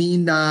doesn't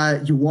mean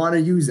you want to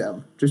use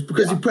them. Just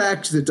because you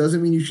practice it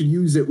doesn't mean you should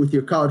use it with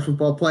your college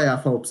football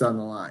playoff hopes on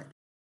the line.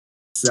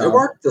 So, it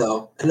worked,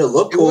 though, and it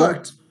looked cool. It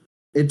worked.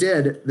 It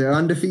did. They're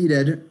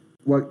undefeated.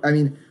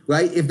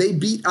 Right? If they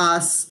beat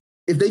us,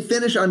 if they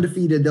finish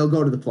undefeated, they'll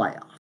go to the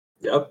playoff.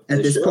 Yep.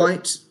 At this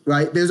point,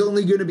 right? There's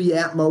only going to be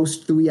at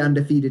most 3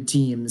 undefeated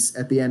teams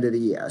at the end of the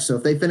year. So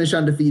if they finish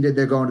undefeated,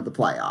 they're going to the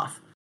playoff.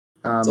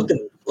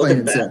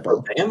 Looking bad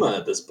for Bama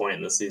at this point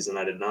in the season.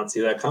 I did not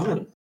see that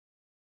coming.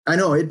 I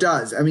know it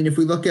does. I mean, if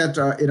we look at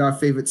our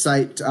favorite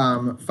site,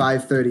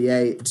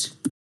 538,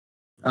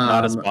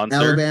 not a sponsor.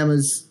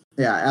 Alabama's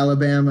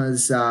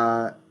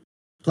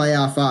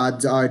playoff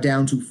odds are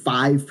down to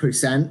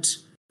 5%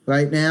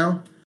 right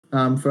now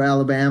for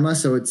Alabama,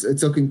 so it's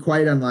looking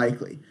quite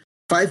unlikely.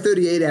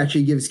 538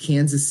 actually gives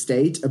Kansas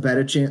State a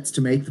better chance to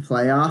make the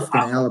playoff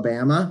than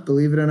Alabama,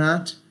 believe it or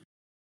not.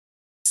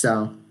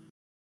 So,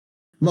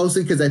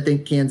 mostly because I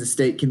think Kansas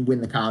State can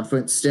win the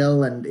conference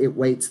still, and it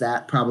weights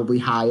that probably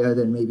higher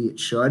than maybe it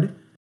should.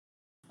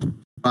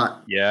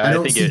 But yeah, I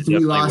think it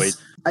definitely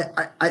weights.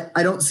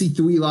 I don't see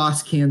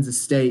 3-loss Kansas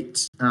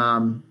State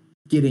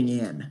getting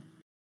in.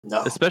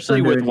 No. Especially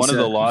Under with any one of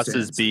the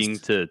losses circumstances. being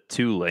to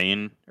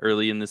Tulane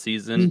early in the I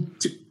season. mean,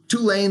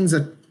 Tulane's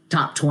a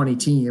top 20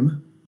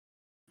 team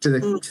to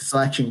the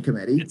selection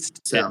committee. It's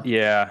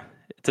a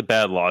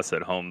bad loss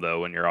at home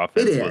though when your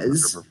offense was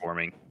is.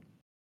 underperforming.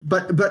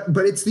 But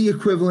it's the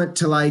equivalent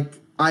to like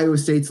Iowa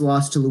State's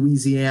loss to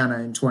Louisiana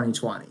in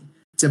 2020.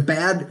 It's a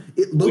bad.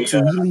 It looks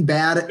really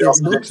bad. It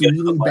looks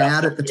really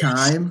bad at the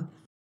time.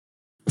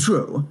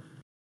 True,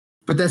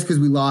 but that's because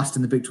we lost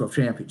in the Big 12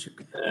 championship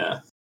game.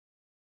 Yeah.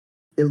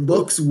 It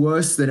looks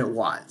worse than it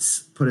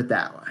was. Put it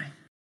that way.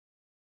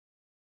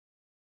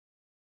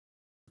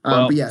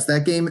 But yes,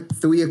 that game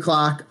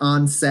 3:00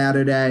 on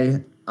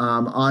Saturday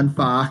on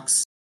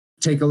Fox.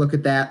 Take a look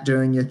at that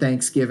during your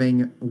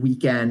Thanksgiving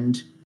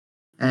weekend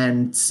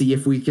and see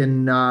if we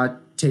can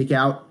take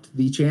out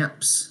the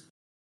champs.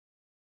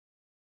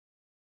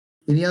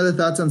 Any other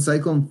thoughts on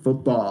Cyclone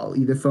football,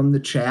 either from the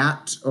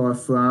chat or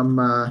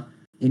from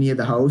any of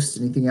the hosts?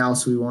 Anything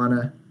else we want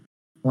to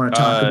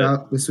talk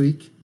about this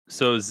week?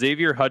 So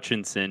Xavier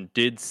Hutchinson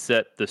did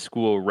set the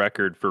school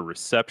record for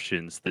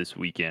receptions this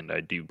weekend,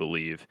 I do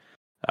believe.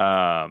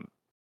 I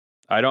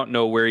don't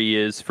know where he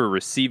is for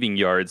receiving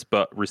yards,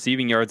 but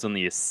receiving yards on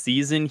the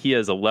season, he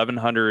has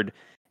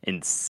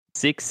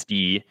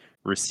 1,160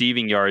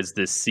 receiving yards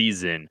this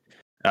season.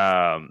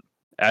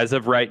 As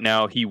of right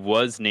now, he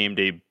was named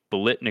a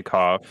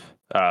Biletnikoff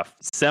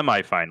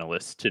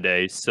semifinalist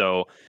today.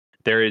 So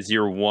there is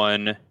your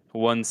one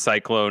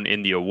Cyclone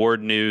in the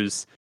award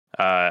news.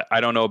 I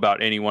don't know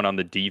about anyone on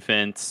the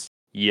defense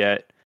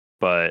yet,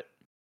 but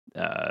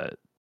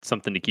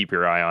something to keep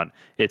your eye on.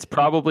 It's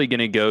probably going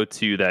to go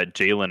to that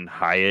Jalen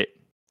Hyatt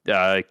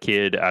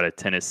kid out of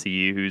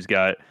Tennessee who's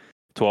got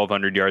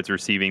 1,200 yards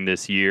receiving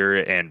this year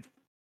and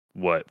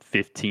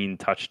 15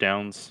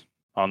 touchdowns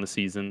on the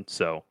season.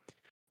 So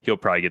he'll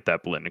probably get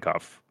that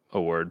Biletnikoff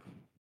award.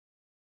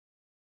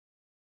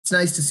 It's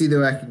nice to see the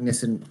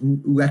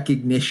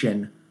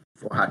recognition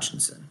for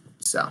Hutchinson.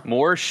 So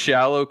more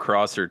shallow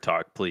crosser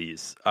talk,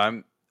 please.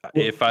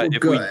 If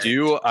we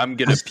do, I'm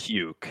gonna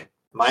puke.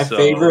 My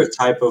favorite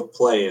type of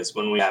play is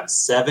when we have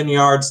 7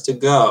 yards to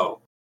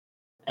go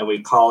and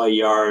we call a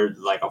yard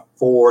like a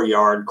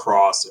 4-yard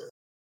crosser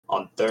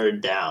on 3rd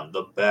down.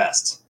 The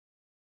best.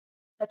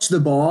 Catch the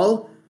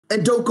ball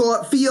and don't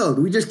go upfield.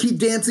 We just keep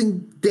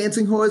dancing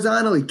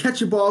horizontally.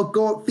 Catch a ball,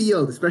 go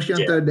upfield, especially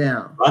on 3rd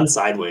down. Run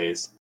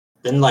sideways.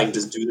 Then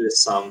just do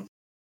this some.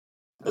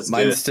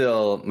 Mine's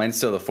still the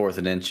 4th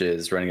and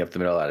inches running up the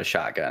middle out of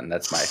shotgun.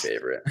 That's my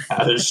favorite.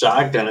 Out of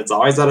shotgun. It's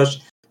always out of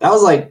that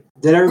was like,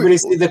 did everybody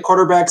see the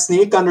quarterback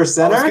sneak under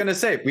center? I was going to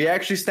say, we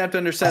actually snapped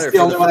under center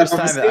for the first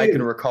time that I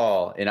can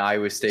recall in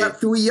Iowa State. Got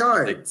 3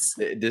 yards.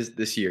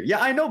 This year. Yeah,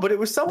 I know, but it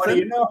was something. What do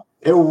you know?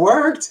 It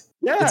worked.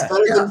 Yeah. It's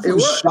better than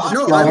shotgun.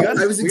 No,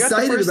 I was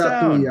excited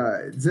about 3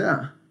 yards.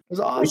 Yeah. It was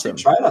awesome. We should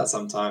try that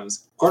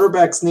sometimes.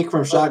 Quarterback sneak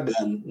from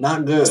shotgun,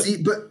 not good. See,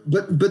 but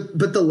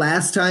the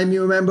last time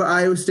you remember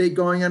Iowa State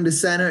going under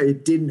center,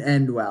 it didn't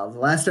end well. The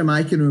last time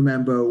I can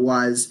remember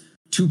was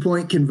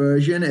 2-point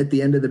conversion at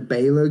the end of the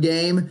Baylor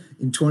game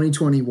in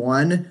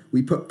 2021.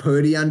 We put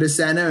Purdy under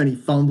center and he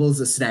fumbles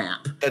a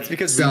snap. That's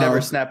because we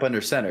never snap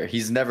under center.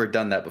 He's never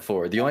done that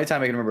before. The only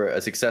time I can remember a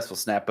successful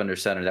snap under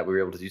center that we were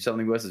able to do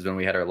something with is when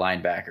we had our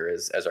linebacker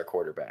as our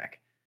quarterback.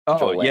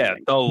 Oh, yeah.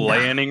 The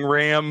Lanning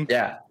Ram.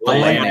 Yeah. The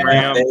Lanning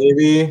Ram,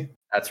 baby.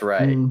 That's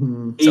right.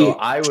 Mm-hmm. So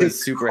I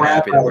was super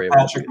happy that we're able to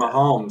Patrick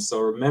Mahomes. So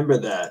remember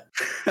that.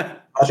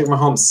 Patrick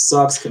Mahomes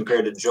sucks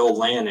compared to Joe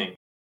Lanning.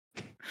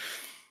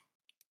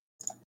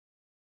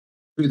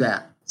 Do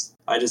that.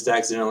 I just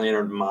accidentally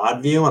entered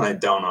mod view and I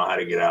don't know how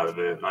to get out of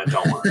it. And I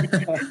don't want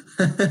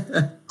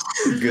to.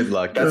 Good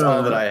luck. That's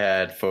all that I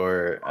had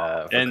for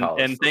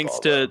and thanks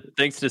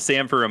to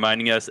Sam for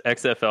reminding us,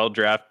 XFL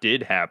draft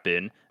did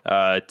happen.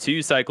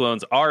 2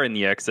 Cyclones are in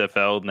the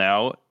XFL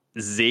now.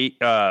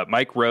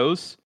 Mike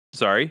Rose,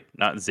 sorry,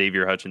 not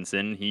Xavier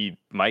Hutchinson. He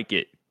might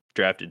get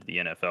drafted to the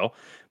NFL.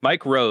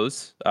 Mike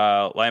Rose,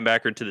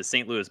 linebacker to the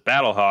St. Louis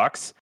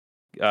Battlehawks,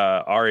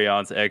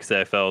 Ariane's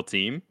XFL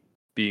team,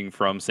 being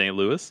from St.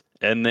 Louis.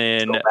 And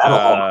then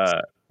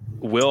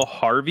Will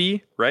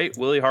Harvey, right?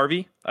 Willie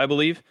Harvey, I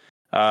believe.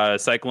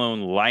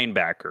 Cyclone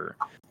linebacker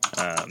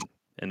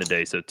in the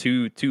day. So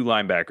two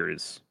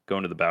linebackers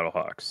going to the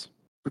Battlehawks.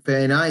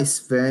 Very nice.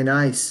 Very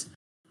nice.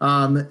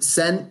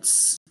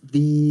 Since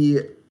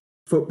the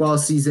football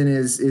season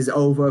is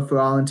over for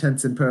all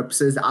intents and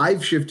purposes,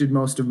 I've shifted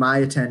most of my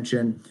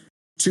attention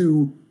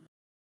to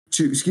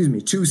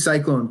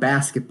Cyclone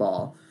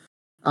basketball.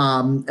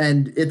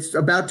 And it's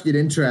about to get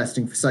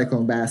interesting for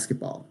Cyclone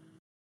basketball.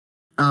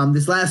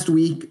 This last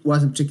week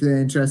wasn't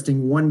particularly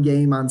interesting. One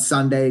game on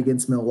Sunday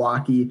against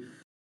Milwaukee.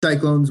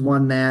 Cyclones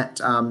won that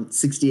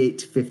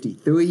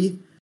 68-53.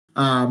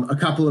 A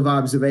couple of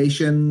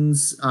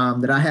observations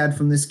that I had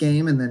from this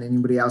game, and then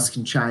anybody else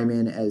can chime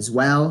in as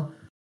well.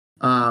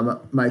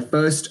 My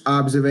first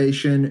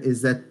observation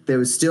is that there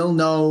was still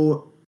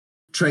no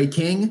Trey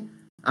King.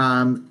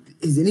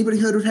 Has anybody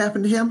heard what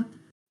happened to him?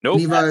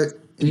 Nope.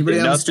 Anybody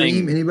on the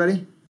stream?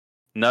 Anybody?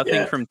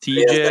 Nothing from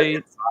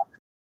TJ.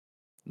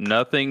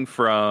 Nothing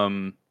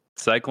from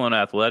Cyclone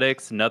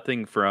Athletics,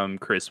 nothing from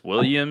Chris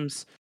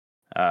Williams.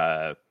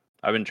 I've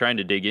been trying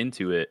to dig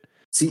into it.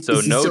 So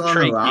is he no still on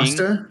Trey the King.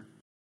 roster?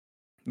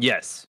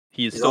 Yes,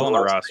 he's He's still on the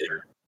website.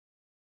 roster.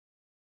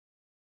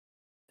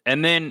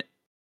 And then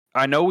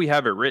I know we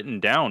have it written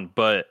down,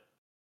 but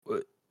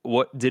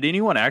what did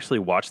anyone actually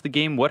watch the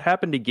game? What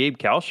happened to Gabe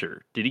Kalsher?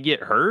 Did he get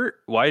hurt?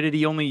 Why did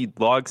he only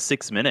log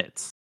 6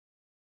 minutes?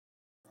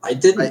 I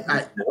didn't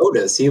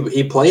notice.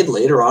 He played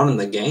later on in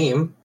the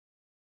game.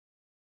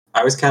 I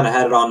always kind of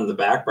had it on in the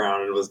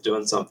background and was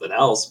doing something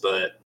else,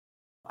 but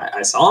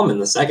I saw him in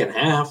the second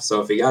half,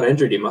 so if he got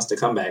injured, he must have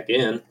come back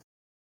in.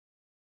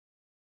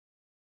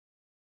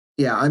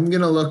 Yeah, I'm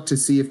going to look to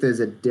see if there's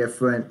a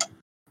different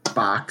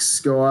box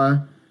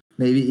score.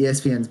 Maybe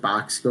ESPN's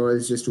box score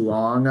is just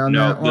wrong on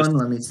that one.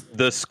 Let me.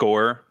 The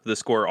score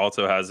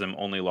also has him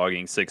only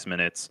logging 6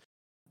 minutes.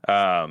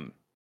 And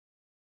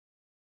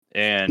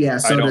yeah,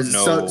 so I don't does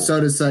know.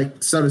 so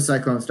does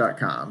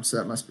Cyclones.com. So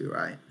that must be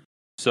right.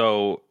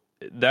 So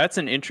that's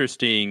an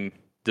interesting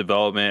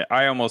development.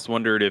 I almost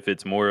wondered if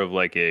it's more of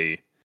like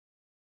a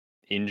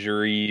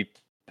injury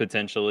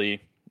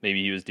potentially.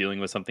 Maybe he was dealing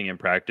with something in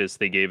practice.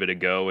 They gave it a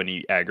go and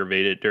he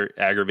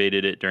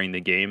aggravated it during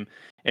the game.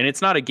 And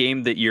it's not a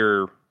game that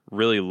you're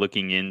really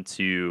looking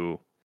into.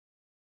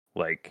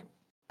 Like,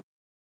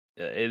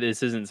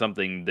 this isn't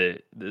something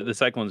that the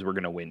Cyclones were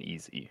going to win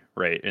easy,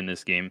 right? In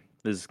this game,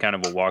 this is kind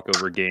of a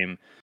walkover game,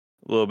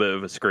 a little bit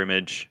of a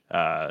scrimmage,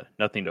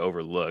 nothing to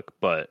overlook.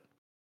 But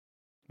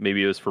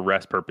maybe it was for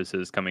rest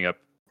purposes coming up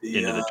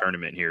into the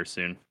tournament here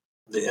soon.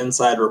 The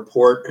inside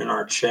report in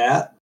our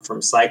chat from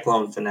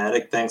Cyclone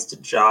Fanatic, thanks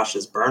to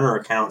Josh's burner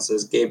account,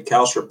 says Gabe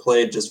Kalsher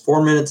played just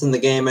 4 minutes in the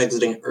game,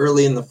 exiting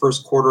early in the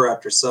first quarter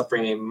after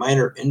suffering a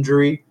minor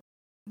injury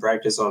in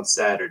practice on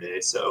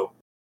Saturday. So,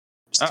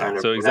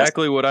 so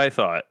exactly what I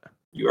thought.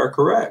 You are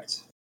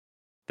correct.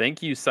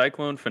 Thank you,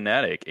 Cyclone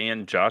Fanatic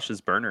and Josh's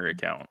burner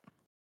account.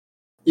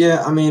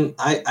 Yeah, I mean,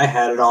 I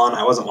had it on.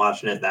 I wasn't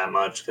watching it that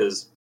much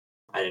because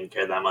I didn't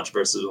care that much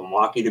versus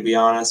Milwaukee, to be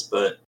honest.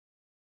 But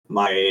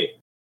my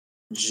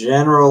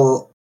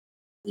general,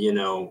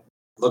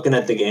 looking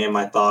at the game,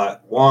 I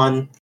thought,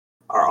 one,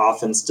 our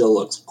offense still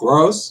looks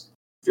gross.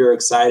 If you're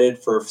excited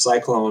for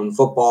Cyclone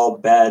football,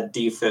 bad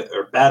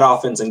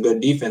offense and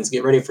good defense,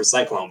 get ready for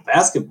Cyclone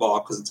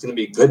basketball because it's going to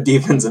be good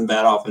defense and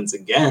bad offense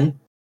again.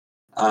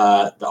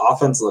 The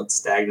offense looked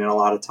stagnant a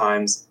lot of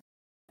times,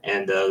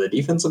 and the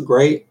defense looked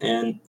great.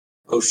 And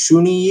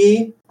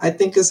Oshuniyi, I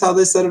think is how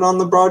they said it on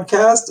the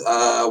broadcast.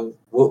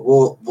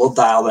 We'll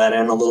dial that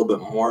in a little bit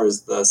more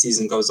as the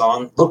season goes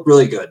on. Looked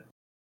really good.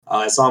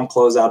 I saw him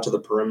close out to the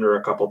perimeter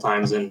a couple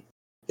times, and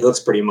he looks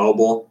pretty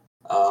mobile.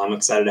 I'm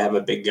excited to have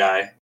a big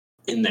guy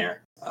in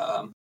there.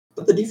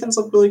 But the defense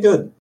looked really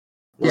good.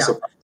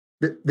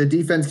 The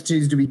defense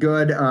continues to be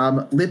good.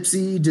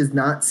 Lipsy does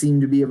not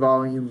seem to be a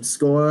volume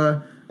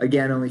scorer.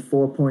 Again, only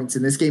 4 points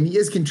in this game. He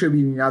is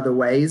contributing in other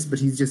ways, but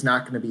he's just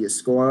not going to be a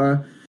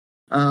scorer.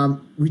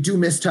 We do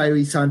miss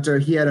Tyrese Hunter.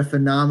 He had a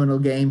phenomenal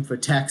game for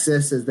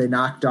Texas as they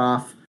knocked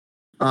off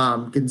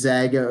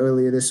Gonzaga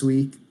earlier this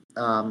week.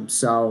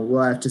 So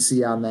we'll have to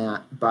see on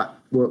that, but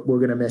we're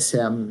going to miss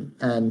him,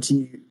 and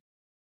he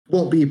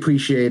won't be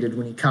appreciated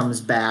when he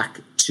comes back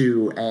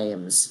to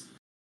Ames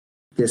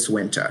this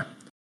winter.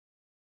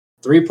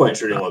 3-point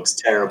shooting looks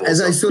terrible.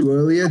 As I said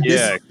earlier,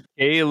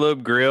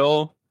 Caleb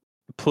Grill,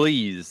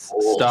 please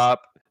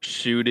stop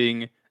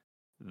shooting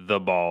the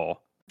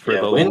ball for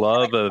the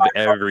love of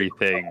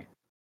everything.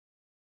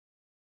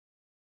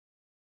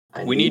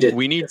 We need a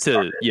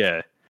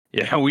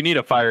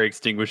fire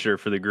extinguisher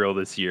for the Grill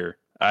this year.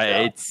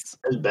 It's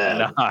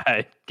bad.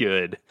 Not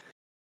good.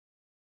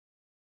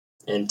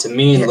 And to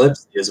me,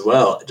 Lipsy as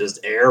well,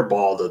 just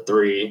airballed a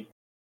three.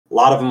 A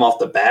lot of them off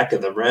the back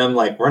of the rim.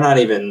 Like, we're not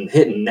even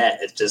hitting net.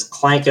 It's just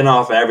clanking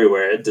off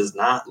everywhere. It does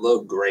not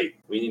look great.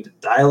 We need to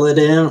dial it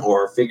in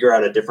or figure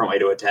out a different way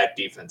to attack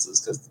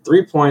defenses because the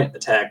 3-point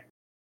attack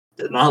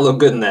did not look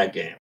good in that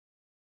game.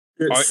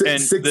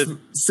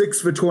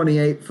 Six for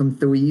 28 from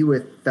three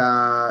with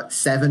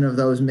 7 of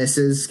those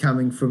misses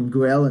coming from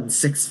Grill and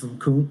 6 from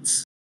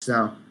Kuntz.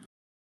 So,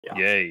 yeah.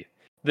 Yay.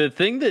 The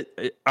thing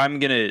that I'm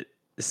going to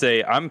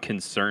say I'm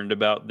concerned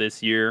about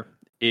this year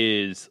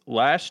is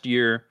last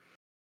year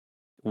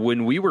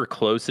when we were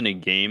close in a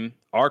game,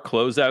 our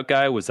closeout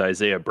guy was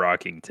Isaiah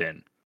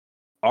Brockington.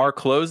 Our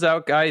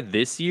closeout guy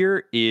this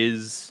year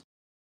is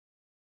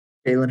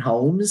Jalen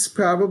Holmes,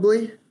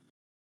 probably.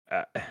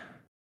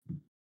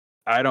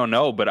 I don't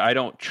know, but I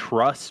don't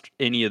trust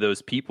any of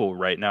those people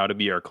right now to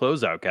be our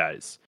closeout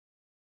guys.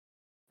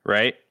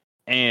 Right?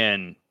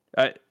 And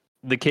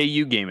the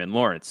KU game in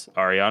Lawrence,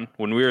 Ariane,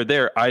 when we were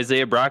there,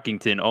 Isaiah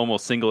Brockington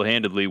almost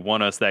single-handedly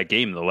won us that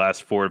game in the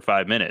last 4 or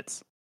 5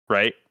 minutes,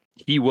 right?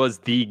 He was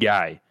the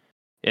guy.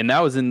 And that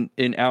was in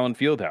Allen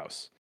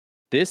Fieldhouse.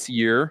 This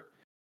year,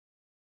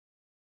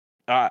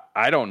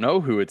 I don't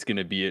know who it's going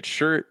to be. It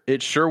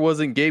sure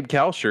wasn't Gabe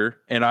Kalsher,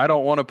 and I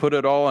don't want to put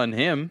it all on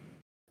him.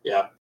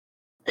 Yeah.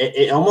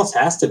 It almost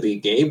has to be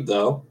Gabe,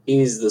 though.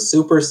 He's the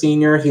super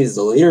senior. He's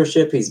the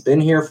leadership. He's been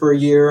here for a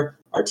year.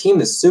 our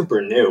team is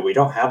super new. We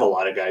don't have a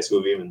lot of guys who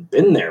have even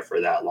been there for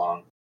that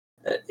long.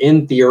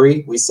 In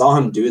theory, we saw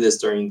him do this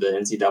during the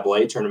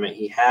NCAA tournament.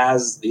 He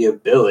has the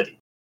ability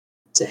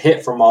to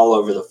hit from all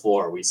over the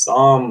floor. We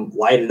saw him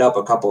light it up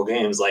a couple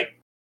games. Like,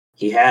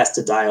 he has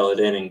to dial it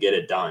in and get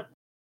it done.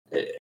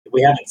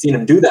 We haven't seen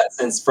him do that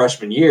since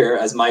freshman year,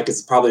 as Mike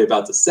is probably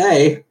about to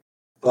say,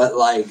 but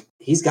like,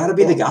 he's got to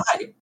be the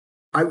guy.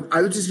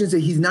 I was just gonna say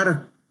he's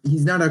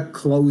not a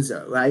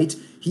closer, right?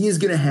 He is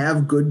gonna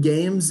have good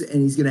games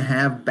and he's gonna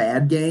have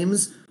bad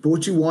games. But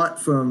what you want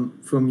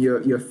from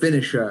your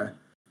finisher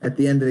at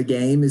the end of the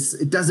game is,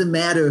 it doesn't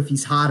matter if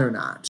he's hot or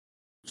not.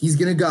 He's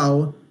gonna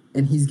go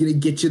and he's gonna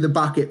get you the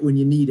bucket when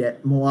you need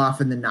it more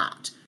often than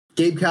not.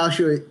 Gabe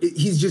Kalscheur,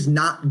 he's just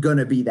not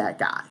gonna be that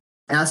guy.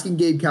 Asking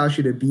Gabe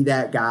Kalscheur to be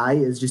that guy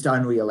is just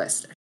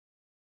unrealistic.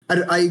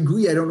 I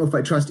agree. I don't know if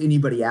I trust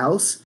anybody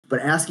else, but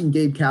asking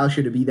Gabe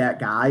Kalscheur to be that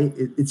guy,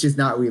 it's just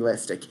not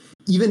realistic.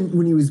 Even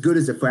when he was good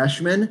as a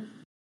freshman,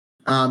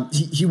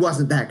 he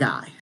wasn't that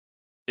guy.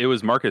 It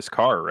was Marcus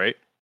Carr, right?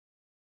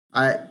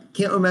 I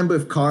can't remember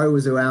if Carr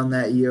was around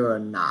that year or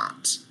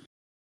not.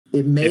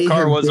 It may if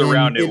Carr have was been,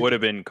 around, it would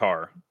have been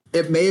Carr.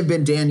 It may have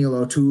been Daniel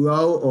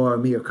Oturo or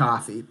Amir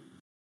Coffey,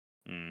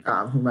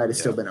 who might have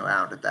still been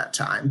around at that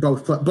time.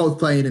 Both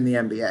playing in the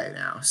NBA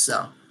now.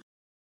 So,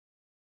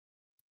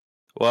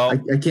 well,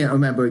 I can't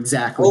remember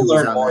exactly who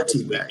was on that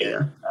team that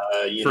year.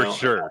 For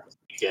sure.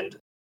 Weekend,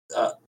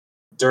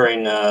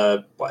 during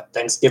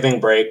Thanksgiving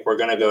break, we're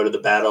going to go to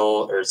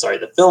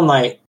the Phil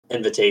Knight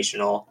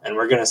Invitational, and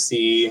we're going to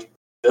see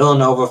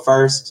Villanova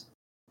first,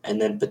 and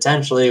then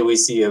potentially we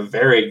see a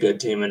very good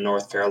team in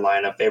North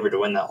Carolina favored to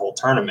win that whole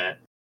tournament.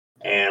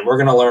 And we're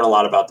going to learn a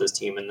lot about this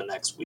team in the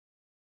next week.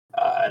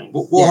 And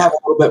we'll have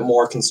a little bit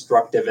more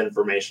constructive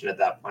information at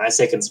that point. I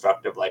say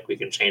constructive, like we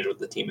can change what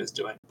the team is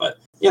doing, but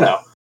a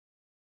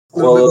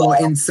little bit more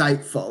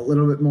insightful, a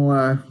little bit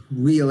more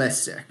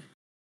realistic.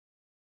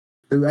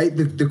 Right?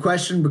 The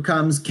question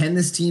becomes, can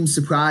this team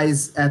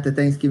surprise at the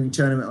Thanksgiving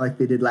tournament like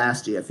they did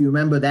last year? If you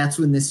remember, that's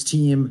when this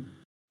team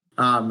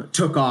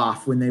took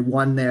off, when they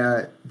won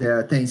their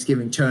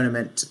Thanksgiving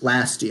tournament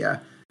last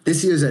year.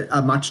 This year's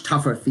a much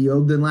tougher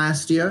field than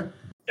last year.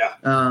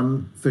 Yeah.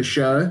 For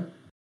sure.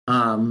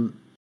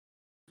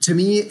 To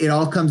me, it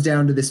all comes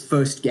down to this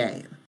first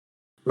game,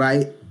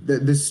 right?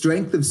 The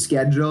strength of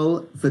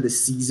schedule for the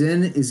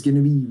season is going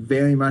to be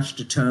very much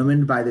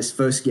determined by this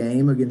first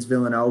game against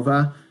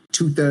Villanova,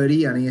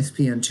 2:30 on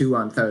ESPN2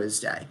 on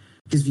Thursday.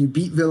 Because if you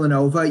beat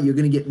Villanova, you're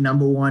going to get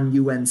number 1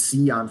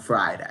 UNC on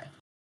Friday.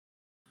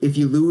 If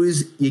you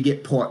lose, you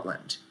get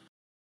Portland,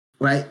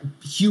 right?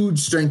 Huge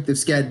strength of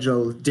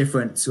schedule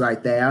difference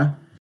right there.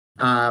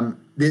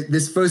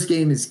 This first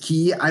game is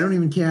key. I don't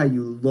even care how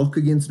you look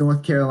against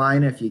North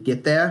Carolina. If you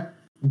get there,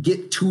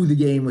 get to the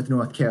game with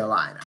North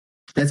Carolina.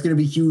 That's going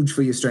to be huge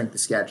for your strength of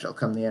schedule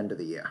come the end of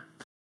the year.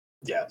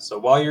 Yeah, so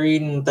while you're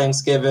eating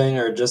Thanksgiving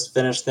or just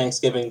finished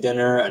Thanksgiving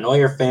dinner, annoy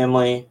your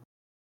family,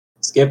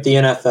 skip the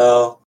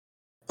NFL,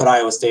 put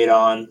Iowa State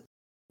on,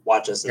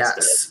 watch us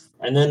instead.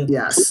 And then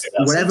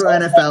whatever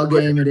NFL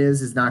game it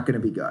is not going to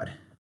be good.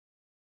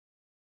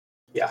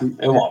 Yeah,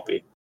 it won't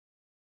be.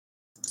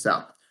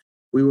 So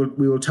we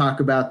will talk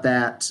about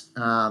that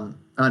on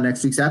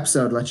next week's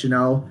episode. Let you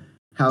know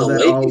how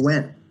all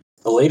went.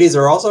 The ladies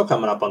are also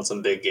coming up on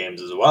some big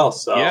games as well.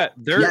 So yeah,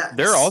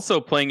 they're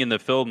also playing in the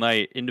Phil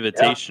Knight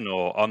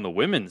Invitational on the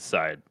women's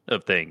side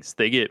of things.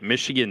 They get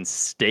Michigan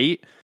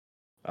State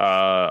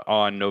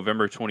on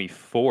November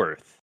 24th.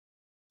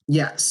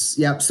 Yes,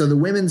 yep. So the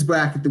women's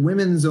bracket, the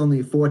women's only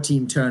a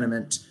 4-team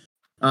tournament.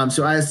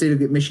 So Iowa State will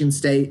get Michigan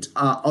State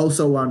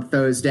also on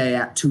Thursday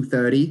at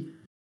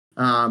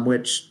 2:30,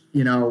 which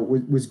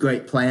was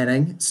great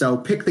planning. So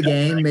pick the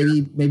game,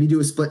 maybe do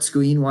a split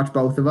screen, watch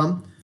both of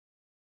them.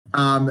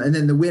 And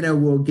then the winner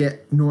will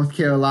get North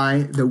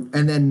Carolina,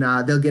 and then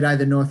they'll get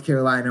either North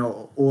Carolina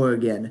or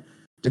Oregon,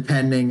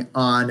 depending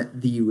on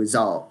the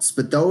results.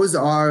 But those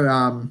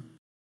are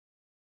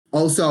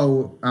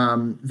also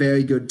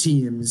very good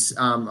teams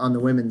on the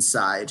women's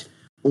side.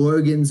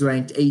 Oregon's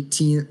ranked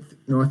 18th.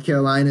 North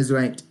Carolina's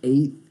ranked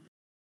 8th.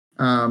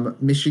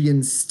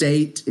 Michigan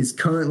State is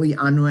currently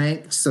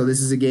unranked, so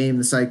this is a game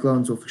the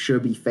Cyclones will for sure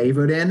be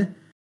favored in.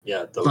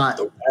 Yeah,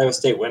 the Iowa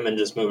State women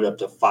just moved up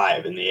to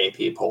 5 in the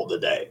AP poll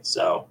today,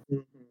 so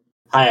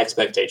high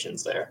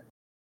expectations there.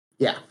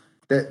 Yeah,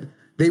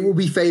 they will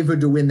be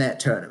favored to win that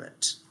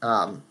tournament.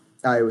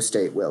 Iowa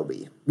State will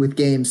be, with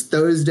games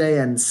Thursday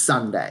and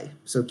Sunday,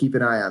 so keep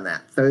an eye on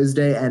that.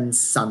 Thursday and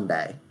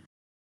Sunday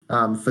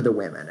for the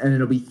women, and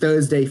it'll be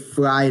Thursday,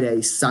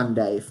 Friday,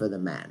 Sunday for the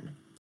men,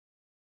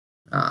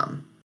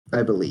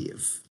 I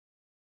believe.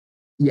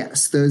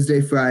 Yes,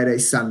 Thursday, Friday,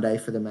 Sunday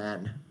for the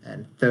men,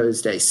 and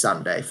Thursday,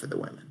 Sunday for the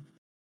women.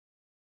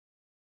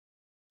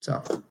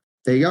 So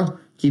there you go.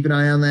 Keep an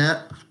eye on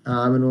that,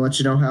 and we'll let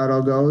you know how it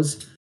all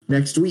goes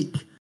next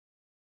week.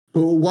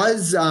 But what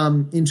was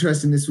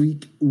interesting this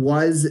week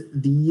was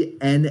the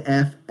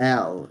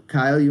NFL.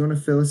 Kyle, you want to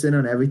fill us in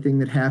on everything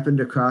that happened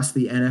across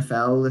the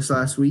NFL this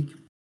last week?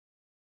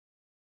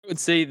 I would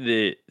say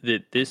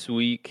that this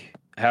week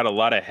had a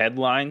lot of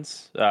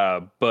headlines,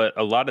 but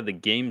a lot of the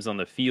games on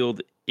the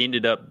field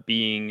ended up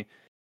being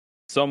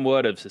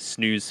somewhat of a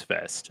snooze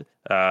fest.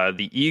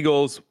 The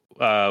Eagles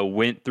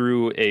went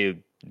through a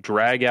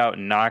drag-out,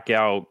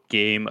 knockout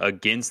game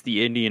against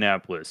the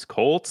Indianapolis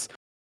Colts.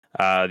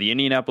 The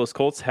Indianapolis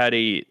Colts had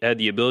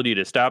the ability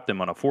to stop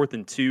them on a 4th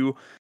and 2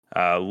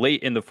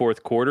 late in the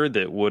fourth quarter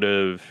that would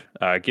have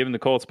given the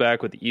Colts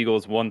back with the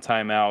Eagles one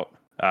timeout,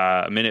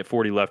 a minute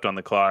 40 left on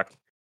the clock,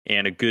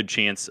 and a good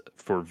chance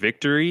for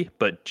victory.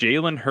 But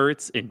Jalen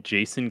Hurts and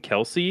Jason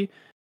Kelce,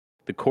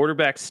 the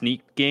quarterback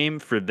sneak game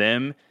for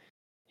them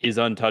is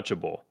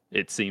untouchable,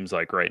 it seems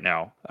like right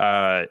now.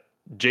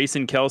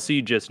 Jason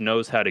Kelce just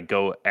knows how to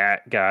go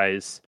at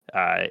guys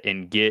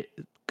and get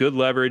good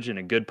leverage and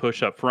a good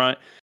push up front.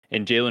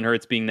 And Jalen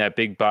Hurts, being that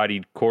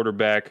big-bodied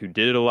quarterback who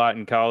did it a lot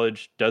in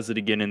college, does it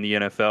again in the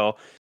NFL.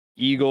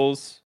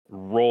 Eagles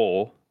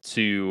roll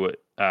to,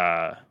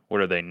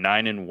 what are they,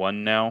 9-1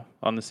 now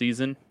on the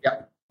season?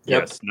 Yep.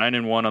 Yes,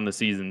 9-1 on the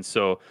season.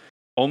 So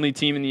only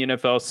team in the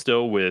NFL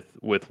still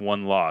with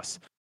one loss.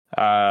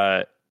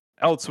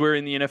 Elsewhere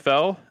in the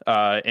NFL,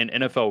 an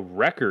NFL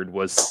record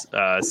was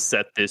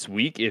set this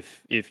week.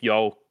 If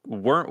y'all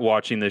weren't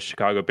watching the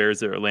Chicago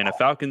Bears or Atlanta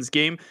Falcons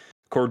game,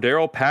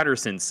 Cordero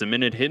Patterson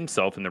cemented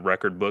himself in the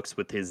record books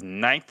with his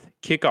 9th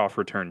kickoff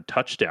return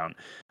touchdown.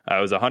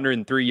 It was a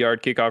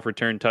 103-yard kickoff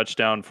return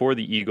touchdown for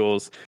the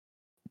Eagles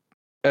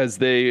as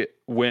they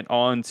went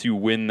on to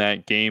win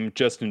that game.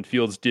 Justin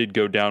Fields did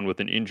go down with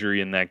an injury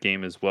in that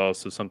game as well,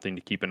 so something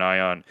to keep an eye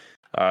on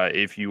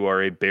if you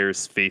are a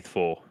Bears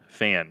faithful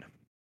fan.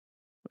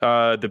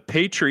 The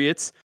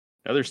Patriots,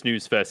 another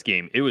snooze fest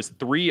game. It was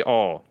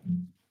 3-3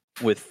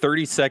 with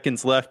 30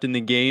 seconds left in the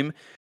game.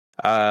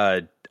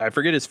 I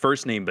forget his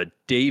first name, but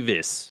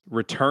Davis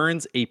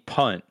returns a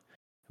punt,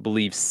 I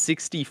believe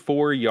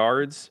 64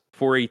 yards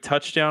for a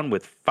touchdown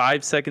with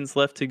 5 seconds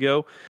left to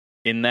go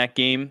in that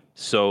game.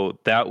 So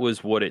that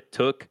was what it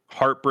took.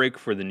 Heartbreak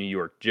for the New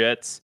York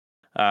Jets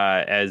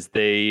as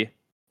they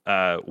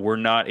were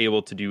not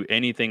able to do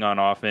anything on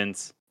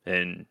offense,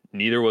 and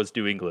neither was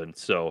New England.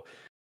 So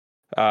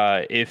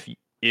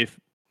if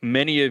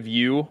many of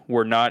you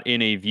were not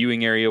in a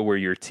viewing area where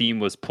your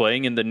team was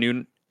playing in the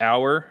noon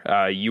hour,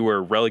 you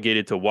were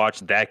relegated to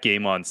watch that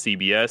game on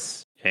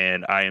CBS,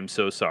 and I am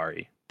so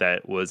sorry.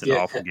 That was an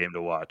awful game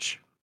to watch.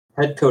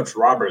 Head coach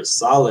Robert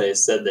Saleh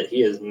said that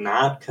he is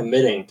not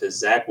committing to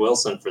Zach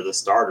Wilson for the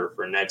starter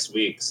for next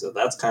week, so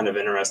that's kind of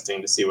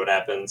interesting to see what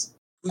happens.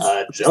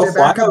 Joe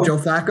Flacco. Joe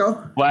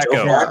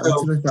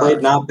Flacco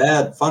Played not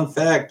bad. Fun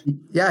fact.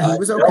 Yeah, he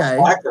was okay.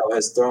 Joe Flacco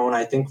has thrown,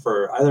 I think,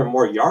 for either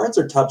more yards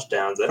or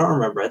touchdowns. I don't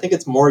remember. I think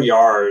it's more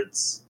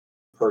yards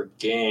per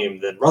game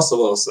than Russell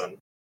Wilson.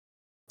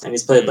 And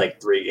he's played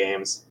like 3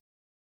 games.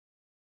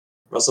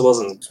 Russell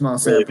Wilson's small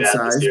really sample bad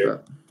size, this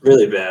year. but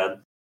Really bad.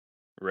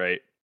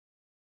 Right.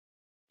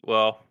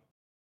 Well,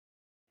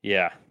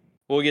 yeah,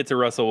 we'll get to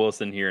Russell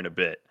Wilson here in a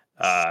bit.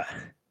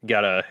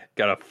 Got a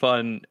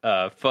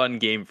fun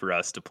game for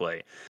us to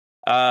play.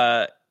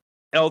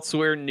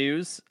 Elsewhere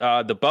news,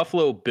 the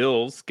Buffalo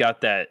Bills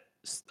got that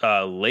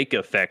lake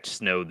effect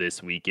snow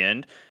this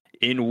weekend,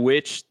 in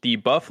which the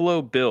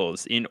Buffalo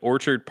Bills in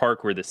Orchard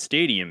Park, where the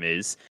stadium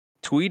is,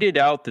 tweeted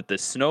out that the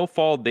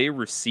snowfall they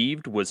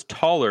received was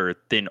taller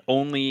than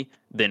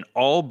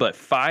all but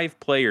 5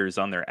 players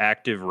on their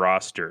active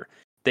roster.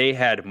 They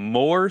had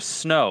more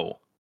snow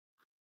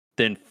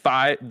than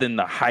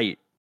the height,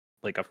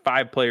 like, of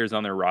 5 players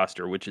on their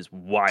roster, which is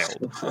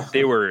wild.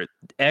 They were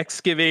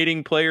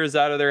excavating players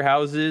out of their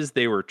houses.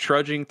 They were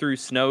trudging through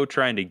snow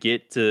trying to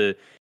get to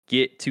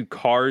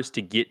cars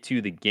to get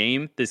to the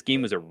game. This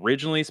game was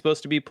originally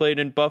supposed to be played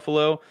in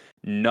Buffalo.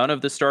 None of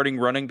the starting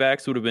running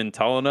backs would have been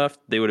tall enough.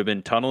 They would have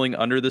been tunneling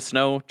under the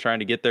snow, trying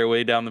to get their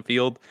way down the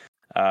field.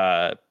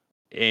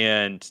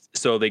 And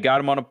so they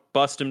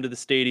bussed him to the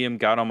stadium,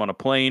 got him on a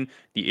plane.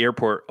 The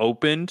airport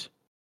opened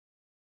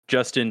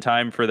just in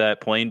time for that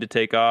plane to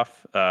take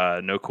off.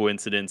 No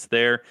coincidence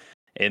there.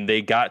 And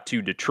they got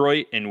to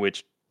Detroit, in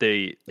which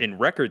they, in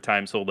record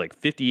time, sold like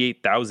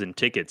 58,000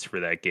 tickets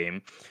for that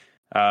game.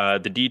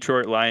 The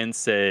Detroit Lions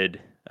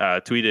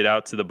tweeted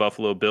out to the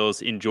Buffalo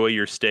Bills, "Enjoy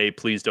your stay.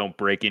 Please don't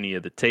break any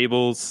of the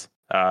tables."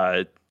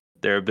 There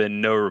have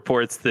been no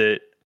reports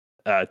that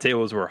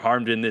tables were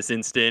harmed in this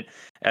incident,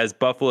 as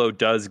Buffalo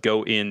does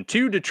go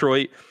into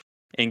Detroit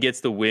and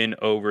gets the win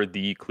over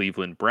the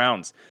Cleveland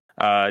Browns.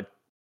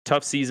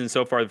 Tough season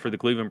so far for the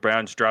Cleveland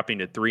Browns, dropping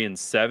to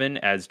 3-7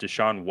 as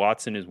Deshaun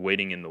Watson is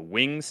waiting in the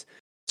wings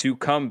to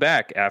come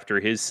back after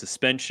his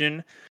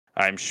suspension.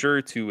 I'm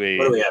sure to a...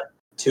 What do we have?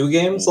 2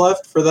 games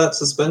left for that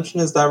suspension,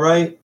 is that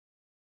right?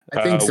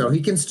 I think so.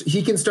 He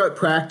can start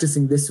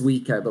practicing this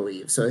week, I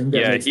believe. So I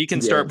think he can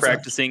start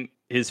practicing.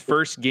 His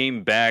first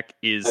game back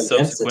is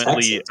against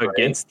subsequently the Texans, right?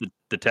 against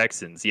the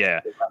Texans. Yeah.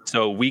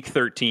 So week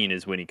 13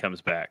 is when he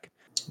comes back.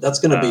 That's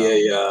going to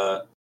be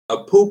a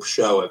poop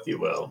show, if you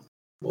will.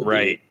 We'll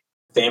right.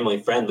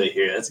 Family friendly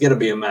here. It's going to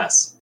be a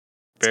mess.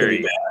 It's very gonna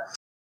be bad.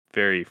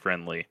 Very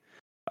friendly.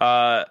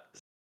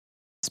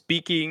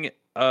 Speaking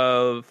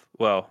of,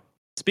 well,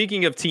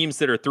 speaking of teams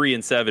that are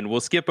 3-7,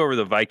 we'll skip over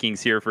the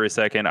Vikings here for a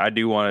second. I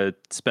do want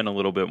to spend a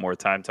little bit more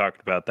time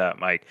talking about that,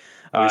 Mike.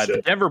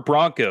 The Denver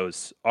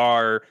Broncos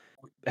have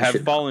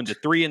fallen to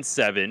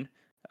 3-7.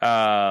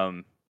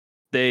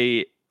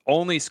 They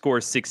only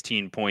score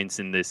 16 points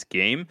in this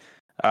game.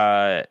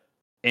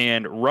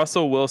 And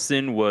Russell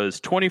Wilson was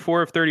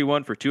 24 of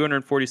 31 for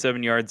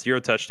 247 yards,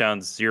 0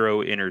 touchdowns,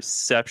 0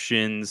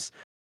 interceptions.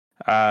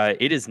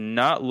 It is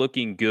not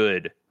looking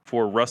good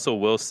for Russell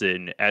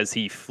Wilson as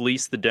he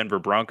fleeced the Denver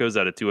Broncos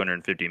out of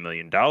 $250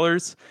 million.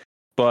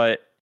 But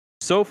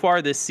so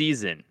far this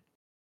season,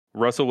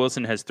 Russell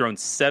Wilson has thrown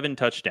 7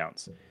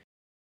 touchdowns.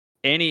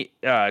 Any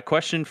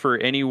question for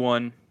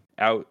anyone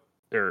out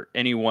or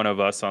any one of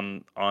us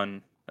on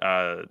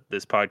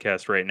this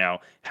podcast right now?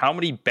 How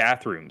many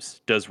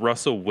bathrooms does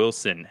Russell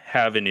Wilson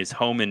have in his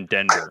home in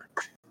Denver?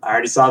 I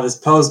already saw this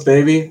post,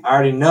 baby. I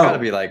already know. Gotta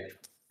be like,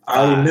 I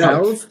already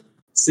know. 12?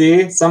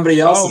 See, somebody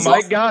else. Oh,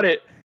 Mike got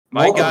it.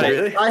 Mike got it.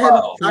 Really? I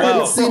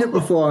hadn't seen it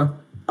before.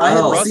 I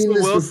hadn't Russell seen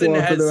this Wilson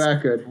before, for the has-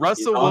 record.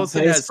 Russell On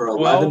Wilson pace has for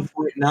 12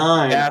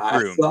 11.9.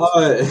 bathrooms. I saw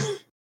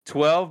it.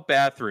 12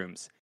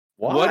 bathrooms.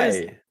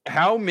 why?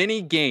 How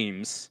many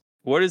games?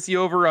 What is the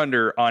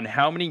over-under on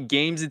how many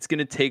games it's going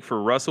to take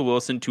for Russell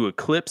Wilson to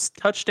eclipse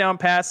touchdown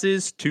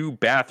passes to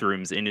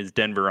bathrooms in his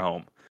Denver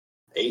home?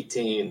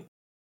 18.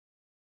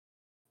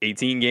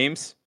 18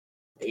 games?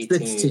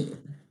 16.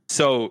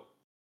 So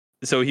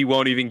he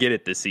won't even get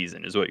it this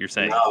season, is what you're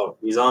saying? No,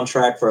 he's on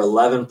track for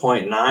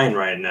 11.9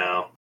 right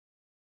now.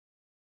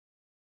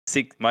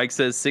 Mike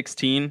says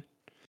 16.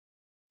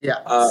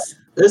 Yeah.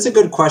 There's a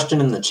good question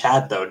in the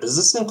chat, though. Does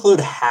this include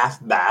half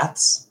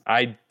baths?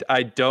 I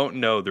don't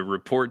know. The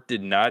report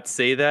did not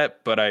say that,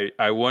 but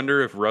I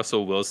wonder if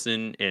Russell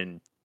Wilson and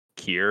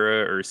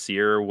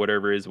Sierra,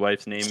 whatever his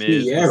wife's name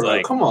is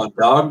Sierra, come on,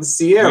 dog.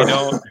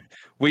 Sierra.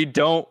 we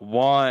don't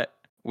want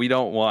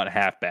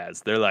half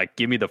baths. They're like,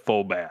 give me the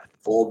full bath.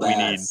 Full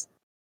baths.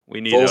 We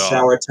need full it all.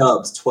 shower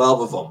tubs,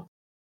 12 of them.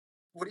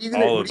 What do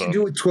you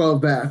do with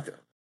 12 bath?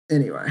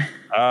 Anyway.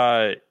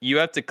 You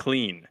have to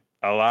clean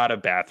a lot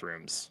of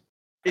bathrooms.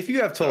 If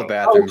you have 12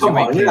 bathrooms, you come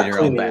might on, clean you're not your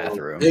own cleaning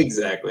bathroom.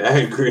 Exactly, I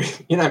agree.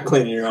 You're not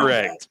cleaning your own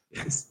Correct.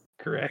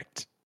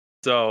 Correct.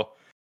 So,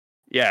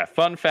 yeah,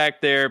 fun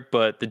fact there.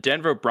 But the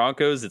Denver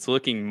Broncos, it's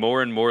looking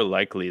more and more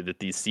likely that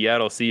the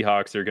Seattle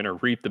Seahawks are going to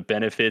reap the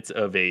benefits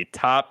of a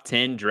top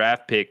 10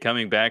 draft pick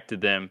coming back to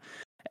them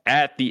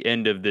at the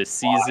end of this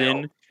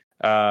season.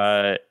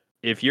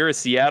 If you're a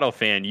Seattle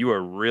fan, you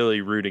are really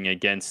rooting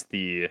against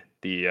the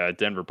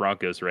Denver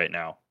Broncos right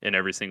now in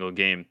every single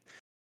game.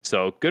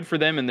 So good for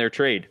them in their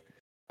trade.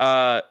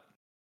 We'll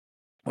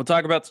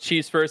talk about the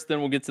Chiefs first,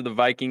 then we'll get to the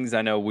Vikings.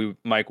 I know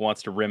Mike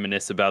wants to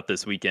reminisce about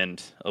this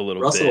weekend a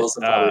little bit. Russell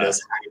Wilson probably does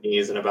high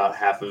knees in about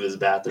half of his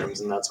bathrooms,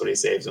 and that's what he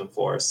saves them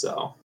for.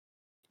 So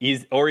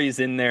he's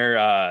in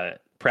there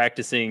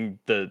practicing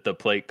the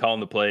play, calling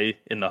the play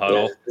in the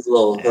huddle. Yeah, his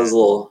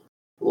little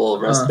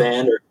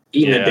wristband or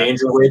eating a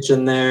danger witch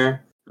in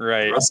there.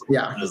 Right. Russell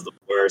Wilson is the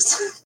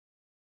worst.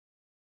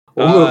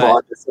 We'll move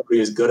on to somebody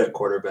who's good at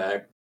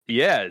quarterback.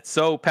 Yeah,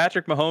 so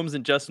Patrick Mahomes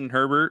and Justin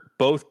Herbert,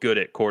 both good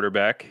at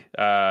quarterback.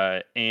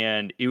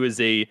 And it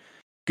was a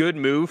good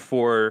move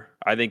for,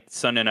 I think,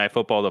 Sunday Night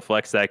Football to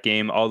flex that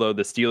game, although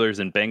the Steelers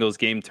and Bengals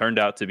game turned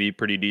out to be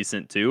pretty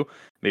decent too.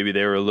 Maybe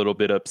they were a little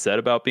bit upset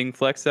about being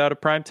flexed out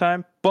of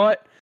primetime,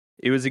 but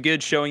it was a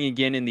good showing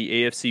again in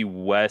the AFC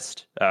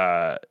West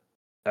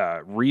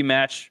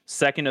rematch,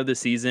 second of the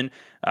season.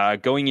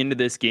 Going into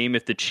this game,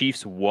 if the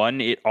Chiefs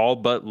won, it all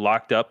but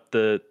locked up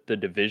the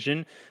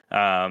division.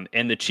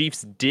 And the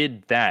Chiefs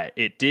did that.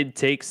 It did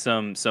take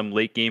some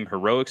late game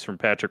heroics from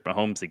Patrick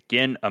Mahomes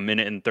again. 1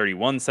 minute and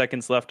 31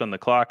 seconds left on the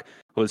clock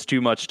was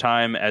too much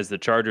time as the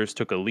Chargers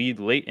took a lead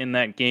late in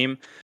that game.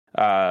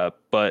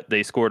 But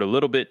they scored a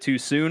little bit too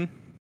soon.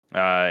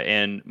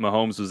 And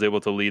Mahomes was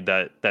able to lead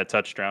that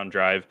touchdown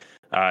drive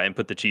and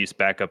put the Chiefs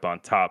back up on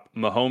top.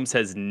 Mahomes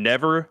has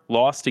never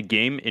lost a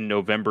game in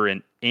November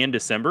and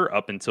December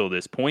up until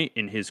this point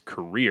in his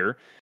career.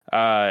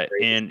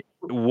 And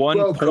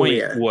one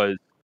point was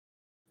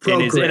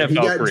in his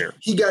NFL career.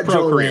 He got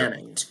Joel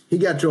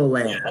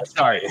Lanning. Yeah,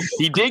 sorry,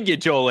 he did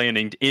get Joel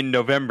Lanning in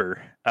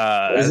November.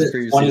 Is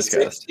it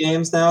 26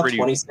 games now?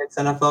 26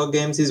 NFL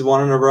games he's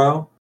won in a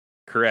row?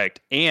 Correct.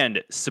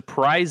 And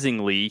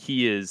surprisingly,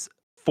 he is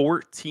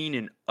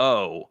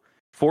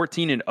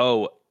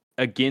 14-0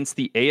 against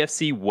the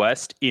AFC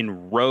West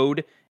in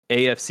road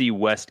AFC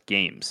West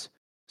games.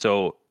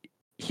 So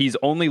he's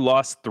only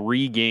lost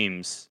 3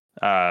 games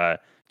to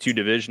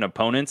division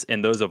opponents,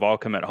 and those have all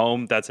come at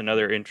home. That's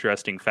another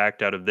interesting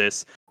fact out of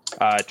this.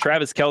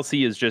 Travis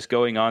Kelce is just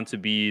going on to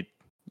be,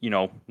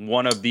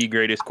 one of the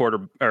greatest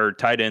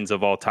tight ends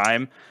of all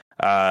time.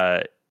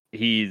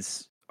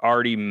 He's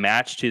already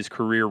matched his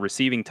career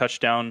receiving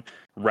touchdown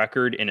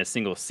record in a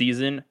single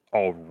season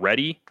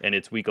already, and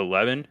it's week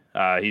 11.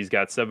 He's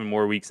got 7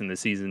 more weeks in the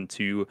season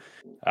to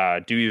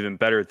do even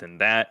better than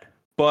that.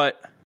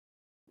 But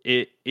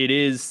it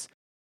is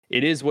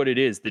it is what it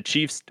is. The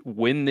Chiefs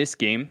win this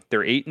game.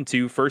 They're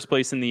 8-2, first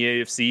place in the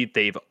AFC.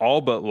 They've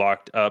all but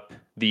locked up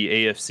the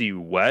AFC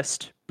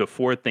West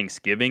before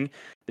Thanksgiving.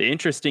 The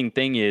interesting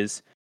thing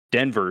is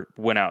Denver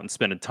went out and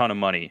spent a ton of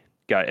money.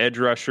 Got edge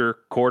rusher,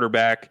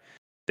 quarterback.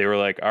 They were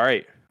like, all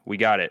right, we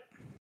got it.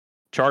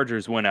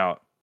 Chargers went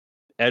out.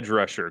 Edge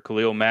rusher,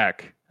 Khalil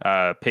Mack,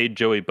 paid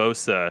Joey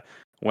Bosa,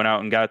 went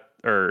out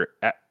and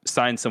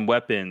signed some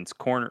weapons,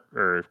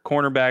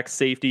 cornerbacks,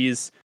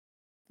 safeties.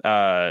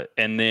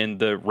 And then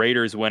the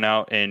Raiders went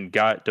out and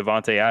got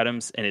Devontae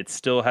Adams, and it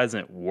still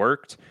hasn't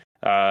worked.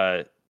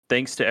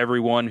 Thanks to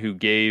everyone who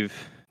gave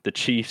the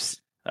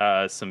Chiefs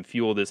some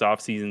fuel this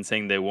offseason,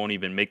 saying they won't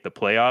even make the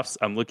playoffs.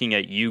 I'm looking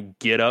at you,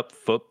 Get Up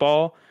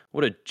Football.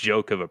 What a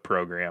joke of a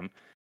program.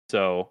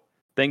 So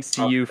thanks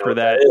to you for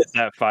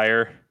that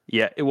fire.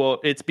 Yeah, well,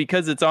 it's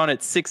because it's on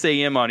at 6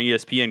 a.m. on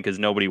ESPN because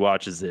nobody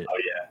watches it. Oh,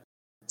 yeah.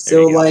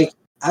 So, like,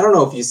 I don't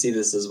know if you see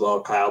this as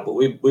well, Kyle, but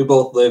we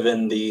both live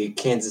in the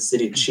Kansas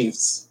City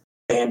Chiefs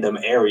fandom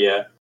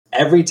area.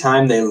 Every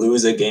time they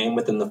lose a game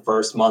within the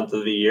first month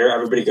of the year,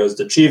 everybody goes,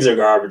 the Chiefs are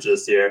garbage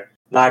this year.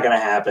 Not going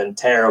to happen.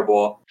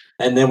 Terrible.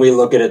 And then we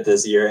look at it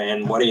this year,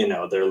 and what do you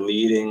know? They're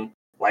leading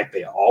like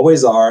they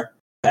always are.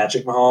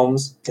 Patrick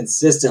Mahomes,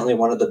 consistently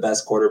one of the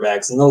best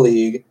quarterbacks in the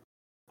league.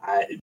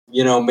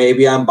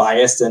 Maybe I'm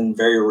biased and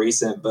very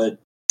recent, but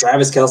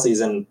Travis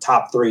Kelce's in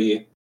top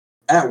 3,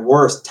 at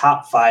worst,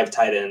 top 5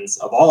 tight ends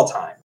of all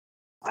time.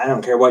 I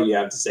don't care what you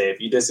have to say.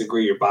 If you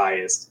disagree, you're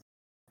biased.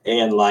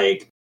 And,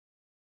 like,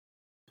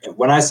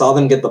 when I saw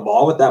them get the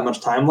ball with that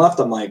much time left,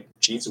 I'm like,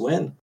 Chiefs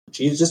win.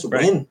 Chiefs just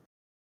win.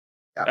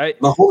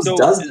 Mahomes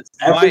does this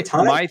every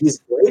time. He's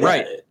great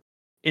at it.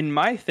 And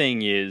my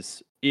thing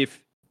is,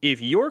 if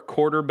your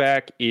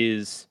quarterback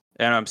is,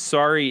 and I'm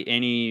sorry,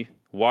 any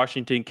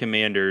Washington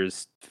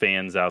Commanders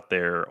fans out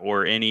there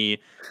or any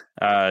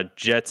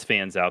Jets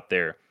fans out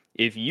there,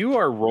 if you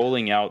are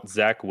rolling out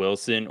Zach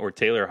Wilson or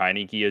Taylor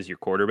Heineke as your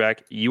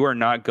quarterback, you are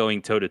not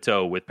going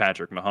toe-to-toe with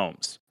Patrick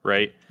Mahomes,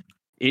 right?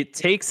 It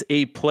takes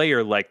a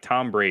player like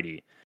Tom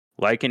Brady,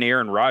 like an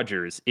Aaron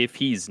Rodgers, if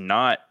he's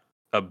not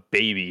a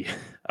baby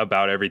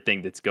about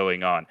everything that's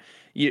going on.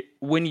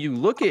 When you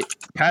look at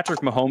Patrick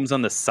Mahomes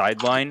on the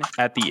sideline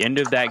at the end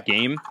of that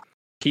game,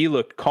 he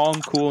looked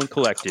calm, cool, and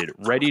collected,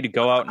 ready to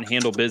go out and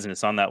handle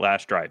business on that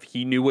last drive.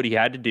 He knew what he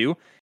had to do.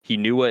 He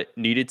knew what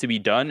needed to be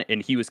done,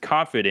 and he was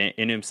confident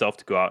in himself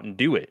to go out and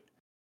do it.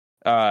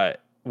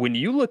 When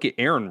you look at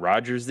Aaron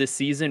Rodgers this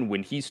season,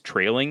 when he's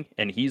trailing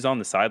and he's on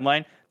the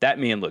sideline, that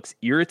man looks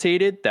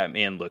irritated. That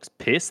man looks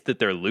pissed that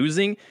they're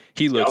losing.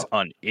 He looks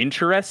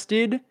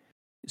uninterested.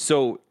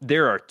 So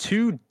there are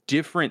two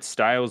different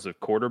styles of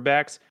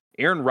quarterbacks.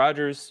 Aaron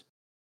Rodgers,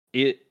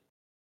 it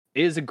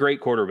is a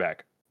great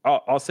quarterback.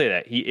 I'll say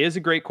that. He is a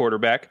great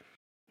quarterback.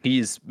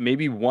 He's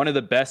maybe one of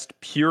the best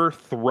pure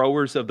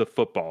throwers of the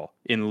football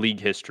in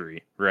league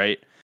history, right?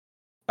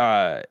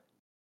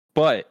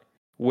 But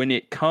when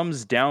it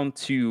comes down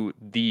to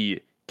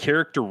the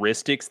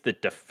characteristics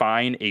that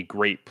define a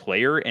great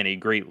player and a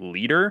great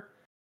leader,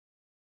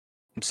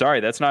 I'm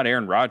sorry, that's not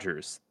Aaron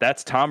Rodgers.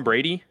 That's Tom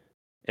Brady,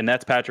 and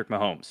that's Patrick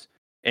Mahomes.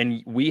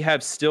 And we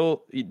have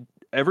still,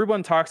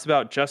 everyone talks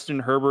about Justin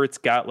Herbert's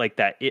got like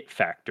that it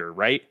factor,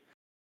 right?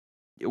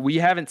 We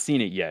haven't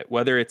seen it yet,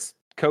 whether it's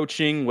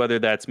coaching, whether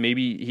that's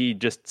maybe he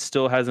just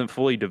still hasn't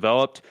fully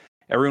developed.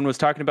 Everyone was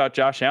talking about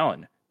Josh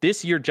Allen.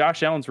 This year,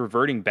 Josh Allen's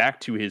reverting back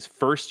to his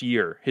first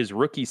year, his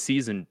rookie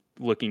season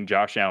looking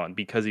Josh Allen,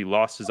 because he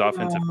lost his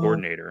offensive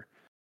coordinator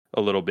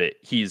a little bit.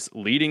 He's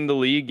leading the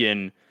league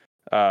in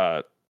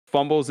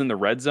fumbles in the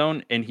red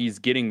zone, and he's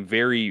getting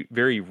very,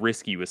 very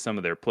risky with some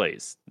of their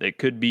plays. It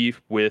could be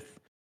with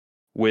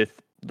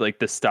like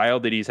the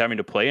style that he's having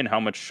to play and how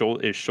much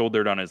is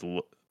shouldered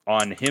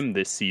on him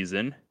this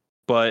season,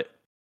 but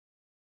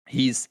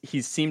he's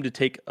seemed to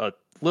take a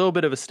little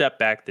bit of a step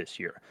back this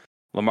year.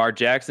 Lamar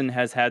Jackson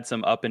has had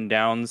some up and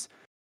downs,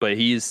 but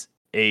he's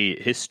a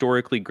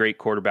historically great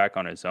quarterback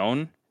on his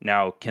own.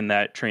 Now, can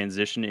that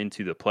transition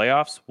into the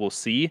playoffs? We'll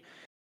see.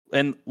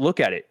 And look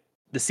at it.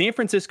 The San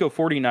Francisco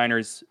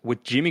 49ers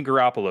with Jimmy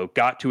Garoppolo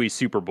got to a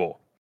Super Bowl.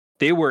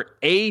 They were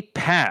a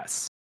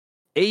pass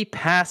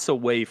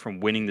away from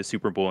winning the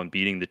Super Bowl and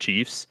beating the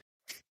Chiefs.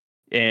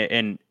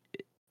 And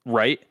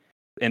right?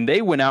 And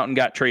they went out and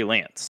got Trey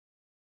Lance.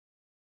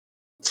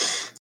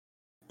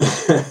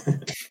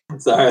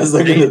 Sorry, I was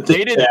looking at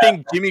they didn't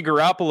think Jimmy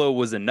Garoppolo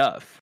was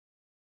enough.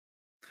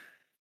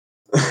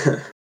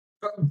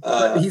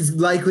 He's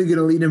likely going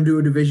to lead him to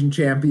a division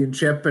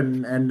championship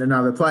and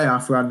another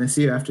playoff run this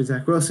year after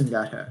Zach Wilson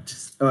got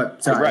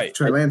hurt.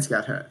 Trey Lance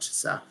got hurt.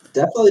 So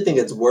definitely think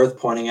it's worth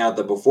pointing out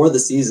that before the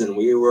season,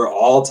 we were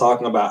all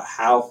talking about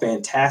how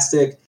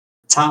fantastic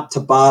top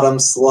to bottom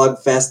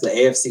slugfest the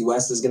AFC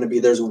West is going to be.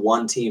 There's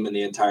one team in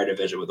the entire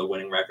division with a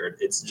winning record.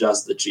 It's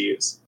just the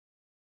Chiefs.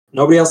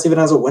 Nobody else even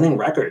has a winning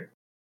record.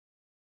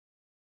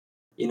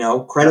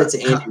 Credit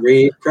to Andy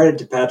Reid, credit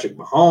to Patrick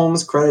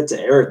Mahomes, credit to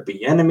Eric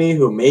Bieniemy,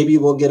 who maybe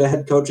will get a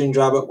head coaching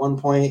job at one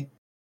point.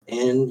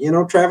 And,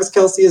 Travis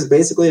Kelce is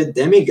basically a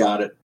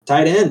demigod at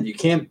tight end. You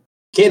can't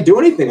Can't do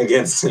anything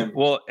against him.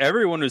 Well,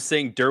 everyone was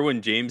saying Derwin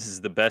James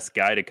is the best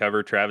guy to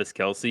cover Travis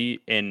Kelce,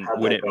 and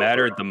How'd when that it go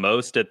mattered for the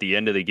most at the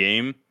end of the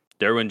game,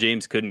 Derwin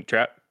James couldn't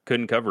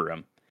cover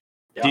him.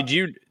 Yeah.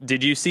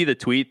 Did you see the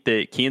tweet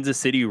that Kansas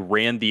City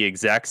ran the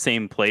exact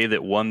same play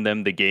that won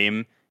them the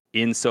game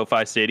in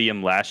SoFi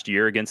Stadium last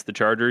year against the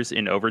Chargers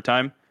in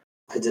overtime?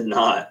 I did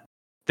not.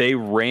 They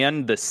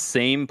ran the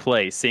same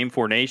play, same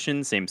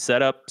formation, same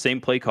setup, same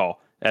play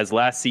call as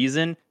last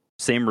season,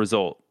 same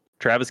result.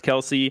 Travis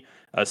Kelce,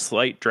 a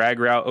slight drag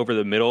route over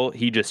the middle,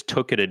 he just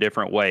took it a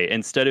different way.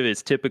 Instead of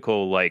his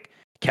typical, like,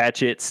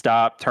 catch it,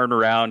 stop, turn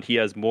around, he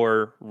has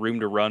more room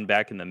to run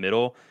back in the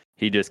middle.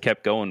 He just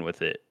kept going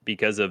with it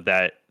because of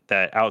that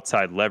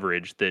outside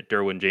leverage that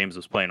Derwin James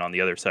was playing on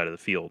the other side of the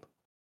field.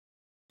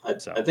 I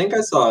think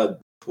I saw a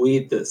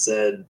tweet that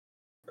said,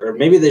 or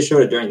maybe they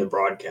showed it during the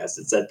broadcast.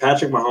 It said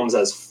Patrick Mahomes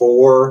has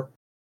 4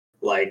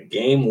 like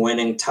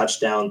game-winning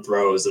touchdown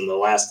throws in the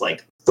last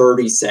like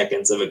 30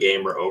 seconds of a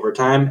game or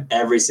overtime.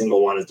 Every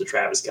single one is to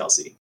Travis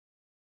Kelce.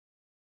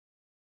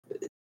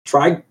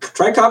 Try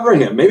covering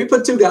him. Maybe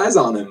put 2 guys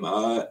on him.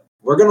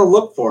 We're gonna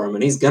look for him,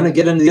 and he's gonna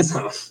get into the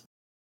zone.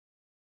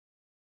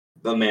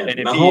 But man, And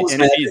Mahomes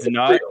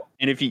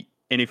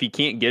if he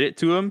can't get it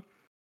to him,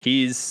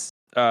 he's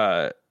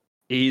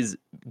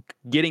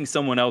getting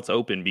someone else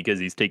open because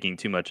he's taking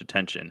too much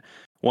attention.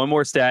 One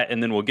more stat,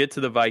 and then we'll get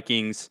to the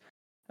Vikings.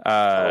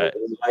 I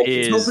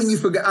was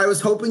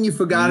hoping you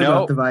forgot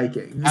about the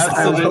Vikings.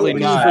 Absolutely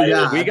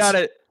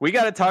not. We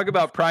gotta talk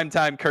about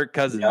primetime Kirk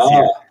Cousins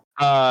here.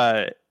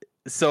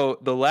 So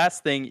the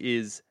last thing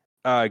is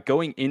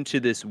going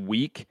into this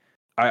week.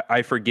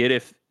 I forget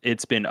if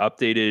it's been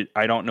updated.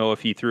 I don't know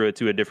if he threw it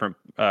to a different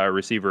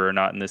receiver or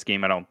not in this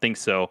game. I don't think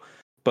so.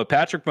 But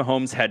Patrick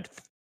Mahomes had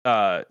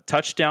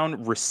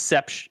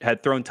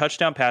thrown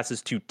touchdown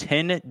passes to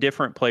 10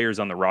 different players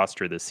on the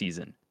roster this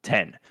season.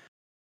 10.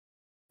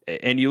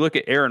 And you look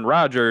at Aaron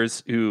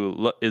Rodgers,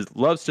 who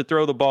loves to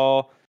throw the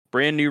ball,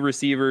 brand new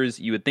receivers.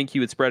 You would think he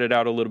would spread it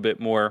out a little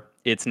bit more.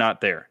 It's not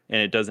there, and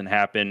it doesn't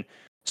happen.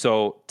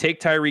 So take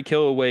Tyreek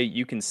Hill away.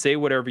 You can say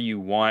whatever you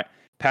want.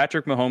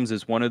 Patrick Mahomes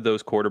is one of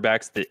those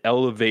quarterbacks that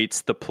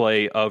elevates the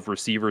play of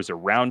receivers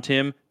around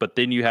him, but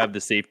then you have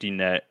the safety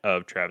net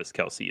of Travis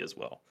Kelce as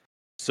well.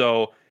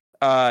 So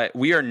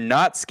we are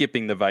not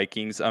skipping the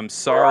Vikings. I'm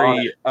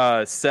sorry,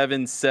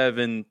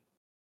 7-7-7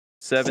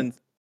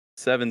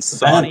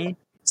 Sonny.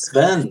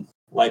 Sven,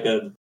 like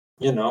a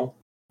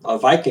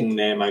Viking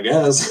name, I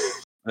guess.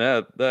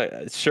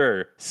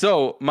 Sure.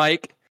 So,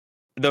 Mike,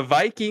 the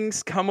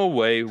Vikings come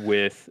away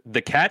with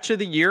the catch of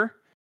the year,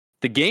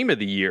 the game of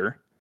the year,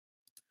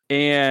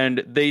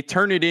 and they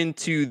turn it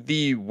into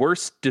the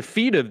worst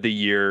defeat of the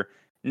year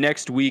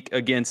next week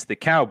against the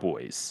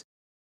Cowboys.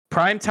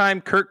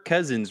 Primetime Kirk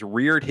Cousins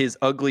reared his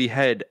ugly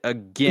head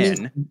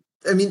again.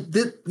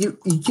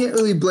 You can't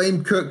really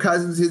blame Kirk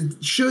Cousins.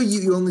 Sure,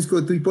 you only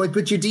scored 3 points,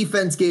 but your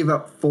defense gave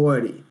up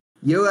 40.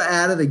 You were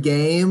out of the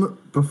game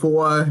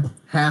before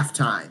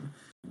halftime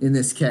in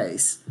this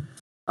case.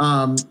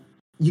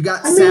 You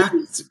got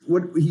sacked.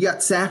 He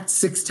got sacked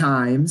 6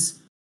 times.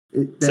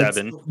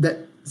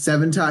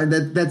 7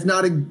 times. That's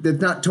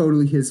not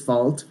totally his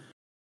fault.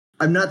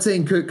 I'm not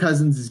saying Kirk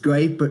Cousins is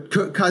great, but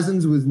Kirk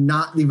Cousins was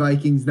not the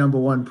Vikings' number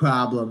 1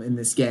 problem in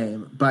this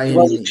game by any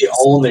means. It wasn't the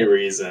only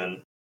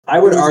reason. I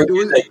would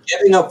argue that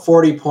giving up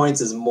 40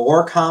 points is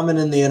more common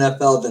in the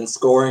NFL than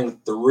scoring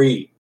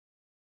 3.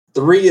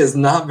 3 is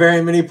not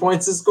very many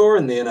points to score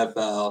in the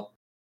NFL.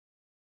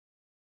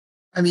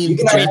 I mean,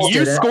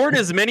 you scored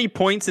as many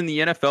points in the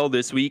NFL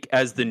this week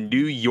as the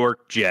New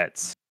York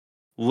Jets.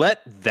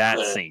 Let that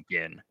sink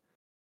in.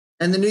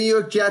 And the New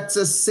York Jets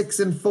are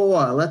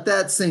 6-4. Let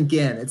that sink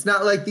in. It's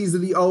not like these are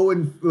the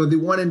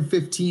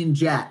 1-15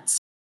 Jets.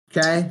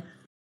 Okay.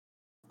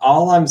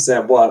 All I'm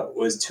saying,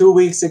 was 2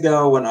 weeks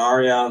ago when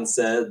Ariane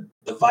said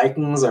the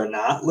Vikings are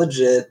not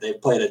legit. They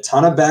played a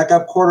ton of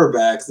backup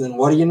quarterbacks. And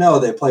what do you know?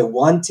 They play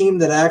one team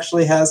that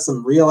actually has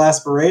some real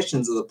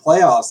aspirations of the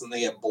playoffs, and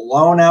they get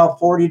blown out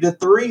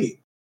 40-3.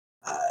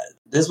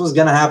 This was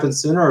going to happen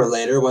sooner or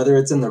later, whether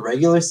it's in the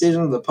regular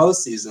season or the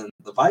postseason.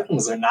 The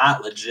Vikings are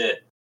not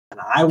legit,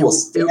 and I will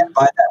stand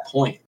by that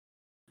point.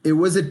 It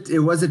was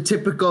a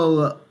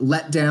typical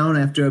letdown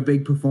after a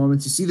big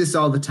performance. You see this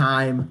all the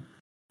time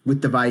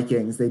with the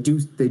Vikings. They do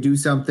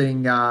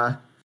something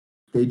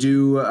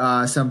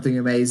something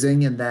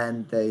amazing, and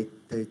then they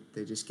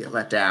just get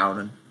let down,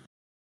 and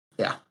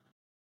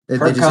they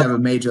just have a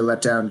major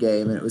letdown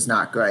game, and it was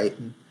not great.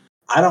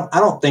 I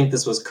don't think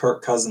this was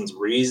Kirk Cousins'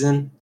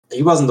 reason.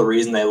 He wasn't the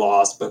reason they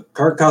lost, but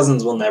Kirk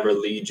Cousins will never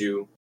lead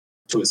you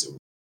to a Super Bowl.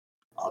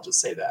 I'll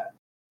just say that.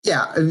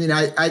 Yeah, I mean,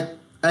 I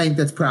think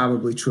that's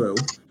probably true,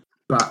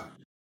 but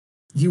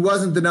he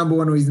wasn't the number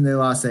 1 reason they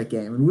lost that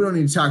game, and we don't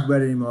need to talk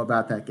about it anymore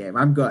about that game.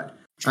 I'm good.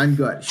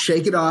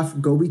 Shake it off.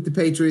 Go beat the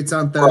Patriots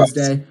on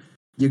Thursday. Right.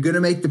 You're going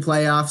to make the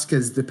playoffs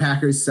because the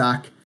Packers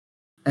suck,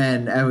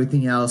 and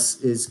everything else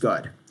is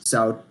good.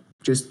 So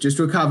just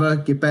recover,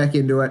 get back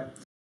into it,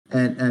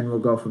 and we'll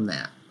go from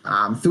there.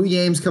 3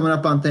 games coming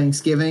up on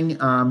Thanksgiving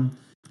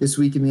this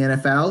week in the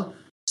NFL.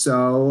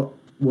 So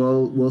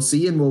we'll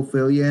see, and we'll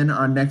fill you in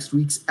on next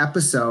week's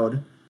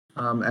episode.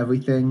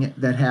 Everything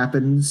that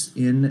happens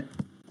in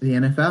the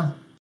NFL.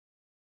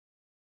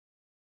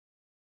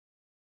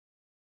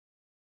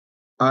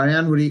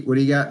 Ariane, what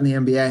do you got in the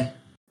NBA?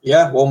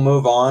 Yeah, we'll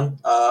move on.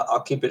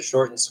 I'll keep it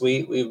short and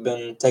sweet. We've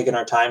been taking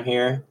our time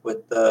here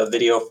with the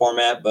video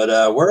format,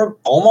 but we're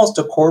almost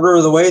a quarter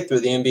of the way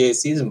through the NBA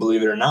season,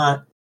 believe it or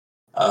not.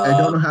 I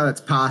don't know how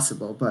that's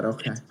possible, but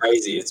okay. It's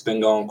crazy. It's been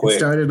going quick. It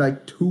started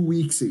like 2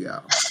 weeks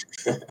ago.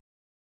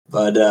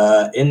 But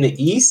in the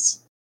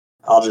East,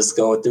 I'll just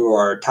go through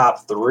our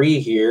top three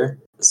here.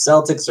 The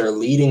Celtics are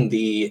leading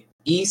the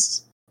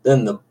East,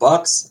 then the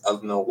Bucks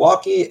of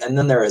Milwaukee, and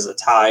then there is a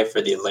tie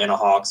for the Atlanta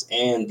Hawks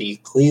and the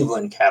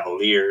Cleveland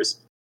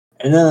Cavaliers.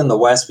 And then in the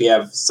West, we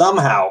have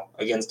somehow,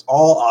 against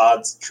all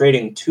odds,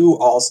 trading 2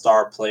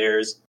 all-star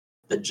players.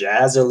 The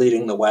Jazz are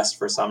leading the West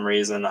for some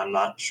reason. I'm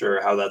not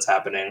sure how that's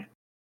happening.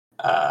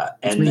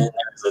 And then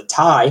there's a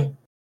tie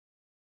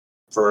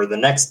for the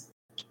next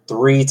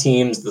 3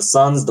 teams. The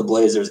Suns, the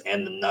Blazers,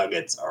 and the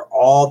Nuggets are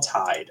all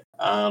tied.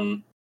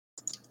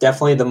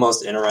 Definitely the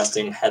most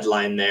interesting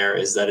headline there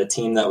is that a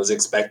team that was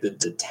expected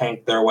to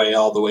tank their way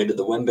all the way to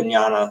the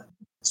Wembanyama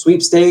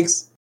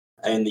sweepstakes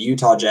and the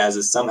Utah Jazz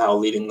is somehow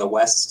leading the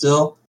West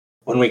still.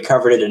 When we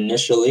covered it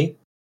initially,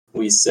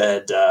 we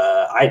said,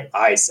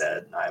 I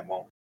said, I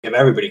won't give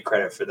everybody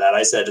credit for that.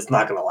 I said it's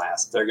not going to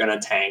last. They're going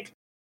to tank.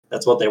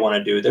 That's what they want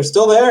to do. They're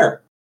still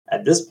there.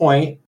 At this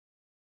point,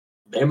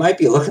 they might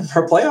be looking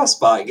for a playoff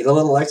spot, get a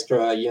little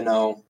extra,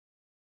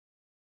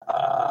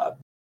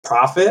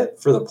 profit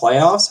for the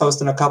playoffs,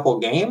 hosting a couple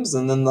games,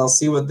 and then they'll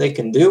see what they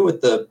can do with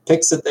the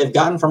picks that they've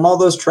gotten from all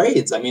those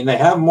trades. I mean, they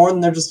have more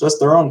than they're just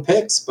their own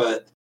picks,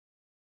 but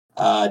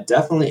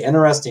definitely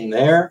interesting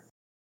there.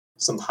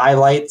 Some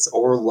highlights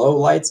or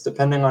lowlights,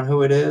 depending on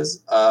who it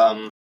is.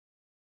 The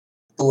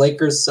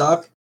Lakers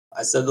suck.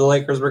 I said the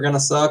Lakers were going to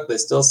suck. They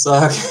still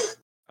suck.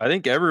 I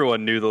think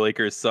everyone knew the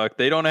Lakers suck.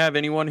 They don't have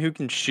anyone who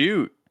can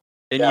shoot.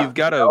 And Yeah. you've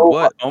got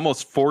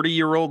almost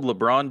 40-year-old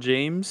LeBron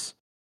James?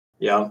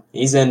 Yeah,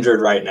 he's injured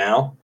right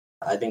now.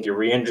 I think he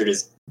re-injured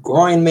his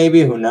groin,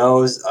 maybe. Who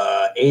knows?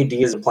 AD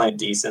isn't playing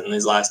decent in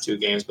these last 2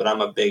 games, but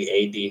I'm a big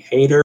AD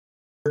hater,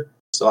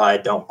 so I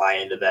don't buy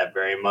into that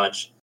very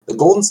much. The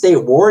Golden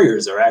State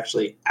Warriors are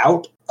actually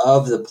out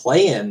of the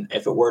play-in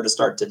if it were to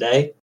start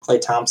today. Klay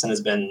Thompson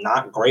has been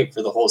not great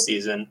for the whole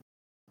season,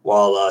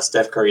 while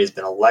Steph Curry has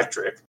been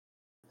electric.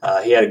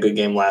 He had a good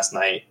game last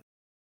night.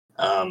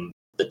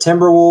 The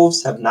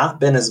Timberwolves have not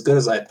been as good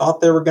as I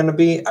thought they were going to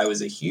be. I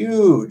was a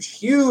huge,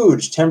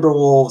 huge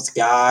Timberwolves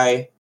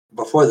guy.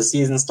 Before the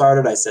season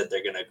started, I said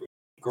they're going to be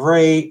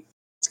great.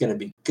 It's going to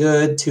be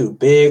good. 2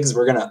 bigs.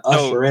 We're going to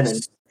usher in an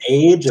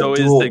age of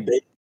dual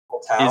big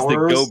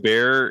towers.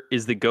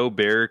 Is the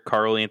Gobert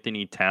Karl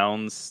Anthony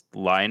Towns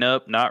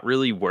lineup not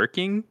really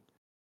working?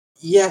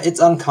 Yeah,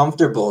 it's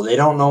uncomfortable. They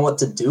don't know what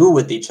to do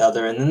with each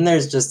other. And then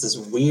there's just this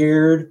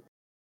weird,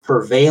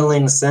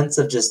 prevailing sense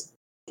of just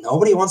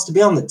nobody wants to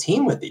be on the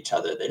team with each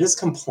other. They're just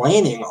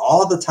complaining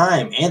all the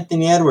time.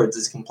 Anthony Edwards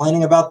is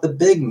complaining about the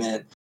big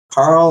men.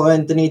 Karl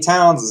Anthony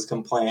Towns is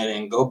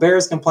complaining. Gobert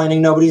is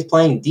complaining nobody's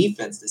playing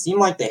defense. They seem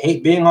like they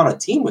hate being on a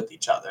team with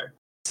each other.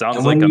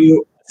 Sounds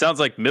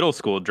like middle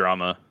school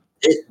drama.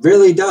 It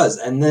really does.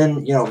 And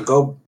then,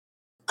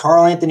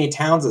 Karl Anthony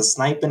Towns is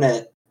sniping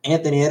at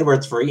Anthony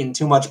Edwards for eating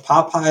too much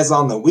Popeyes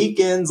on the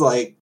weekends.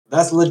 Like,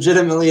 that's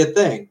legitimately a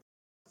thing.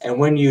 And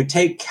when you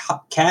take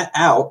Cat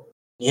out,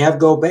 you have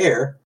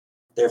Gobert.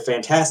 They're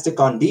fantastic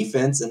on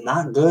defense and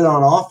not good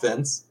on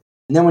offense.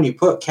 And then when you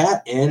put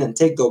Cat in and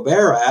take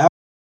Gobert out,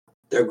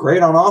 they're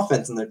great on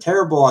offense and they're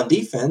terrible on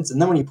defense.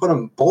 And then when you put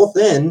them both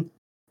in,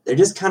 they're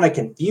just kind of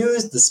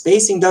confused. The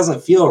spacing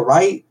doesn't feel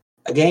right.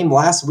 A game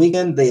last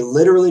weekend, they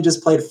literally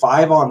just played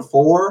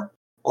 5-on-4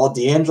 while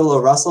D'Angelo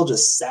Russell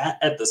just sat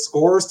at the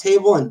scorer's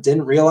table and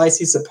didn't realize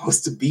he's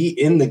supposed to be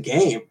in the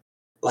game.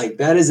 Like,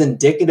 that is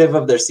indicative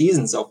of their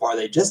season so far.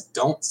 They just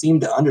don't seem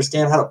to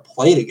understand how to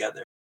play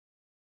together.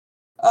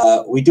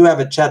 We do have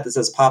a chat that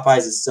says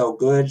Popeyes is so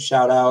good.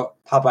 Shout out.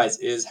 Popeyes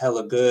is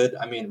hella good.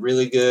 I mean,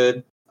 really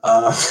good.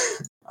 I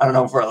don't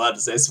know if we're allowed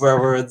to say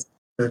swear words.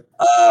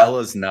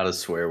 Hella's not a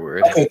swear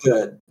word. Okay,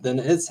 good. Then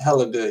it's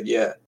hella good,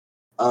 yeah.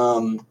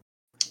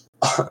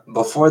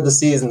 Before the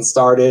season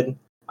started,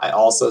 I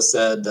also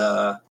said,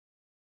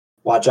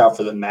 watch out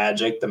for the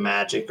Magic. The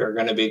Magic are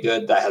going to be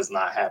good. That has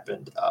not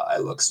happened. I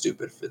look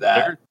stupid for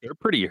that. They're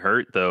pretty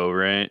hurt, though,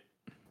 right?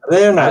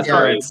 They're not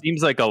sorry. It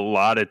seems like a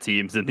lot of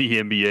teams in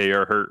the NBA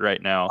are hurt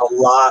right now. A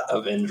lot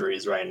of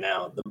injuries right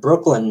now. The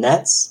Brooklyn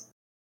Nets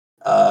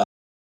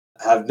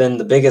have been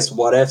the biggest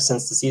what if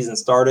since the season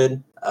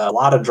started. A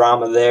lot of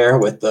drama there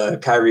with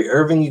Kyrie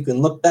Irving. You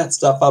can look that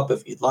stuff up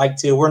if you'd like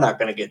to. We're not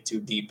going to get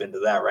too deep into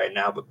that right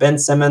now. But Ben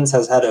Simmons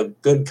has had a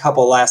good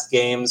couple last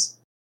games.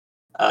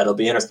 It'll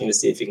be interesting to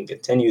see if he can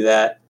continue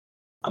that.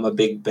 I'm a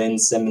big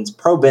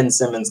pro Ben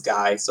Simmons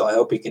guy, so I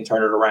hope he can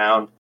turn it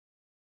around.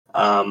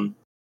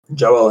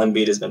 Joel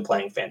Embiid has been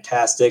playing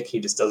fantastic. He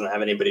just doesn't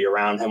have anybody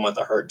around him with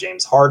a hurt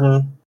James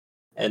Harden.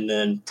 And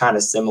then kind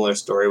of similar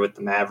story with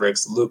the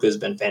Mavericks. Luka's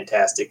been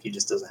fantastic. He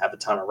just doesn't have a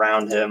ton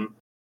around him.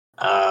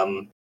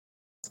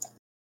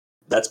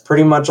 That's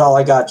pretty much all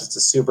I got. Just a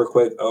super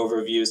quick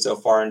overview so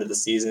far into the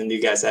season. Do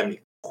you guys have any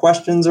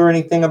questions or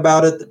anything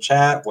about it? The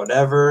chat,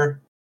 whatever.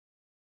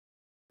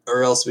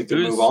 Or else we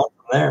can move on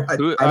from there.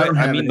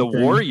 I mean, the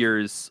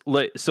Warriors.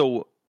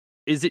 So,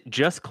 is it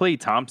just Klay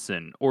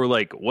Thompson, or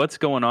like what's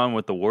going on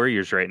with the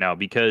Warriors right now?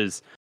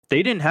 Because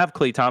they didn't have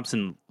Klay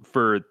Thompson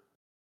for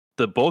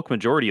the bulk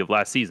majority of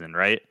last season,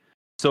 right?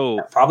 So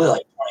yeah, probably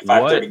like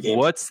 25, 30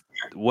 games.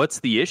 What's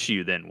the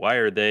issue then? Why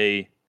are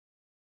they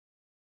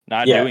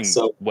not doing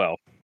well?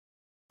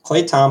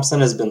 Klay Thompson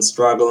has been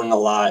struggling a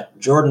lot.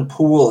 Jordan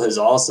Poole has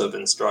also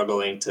been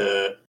struggling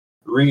to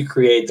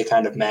recreate the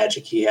kind of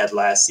magic he had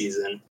last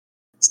season.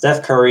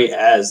 Steph Curry,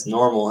 as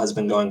normal, has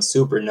been going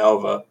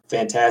supernova.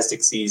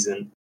 Fantastic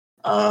season.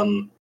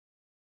 And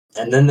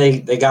then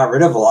they got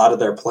rid of a lot of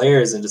their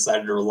players and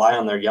decided to rely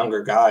on their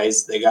younger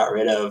guys. They got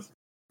rid of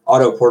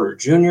Otto Porter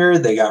Jr.,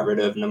 they got rid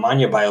of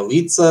Nemanja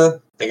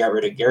Bjelica, they got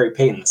rid of Gary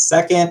Payton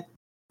II,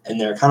 and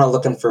they're kind of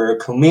looking for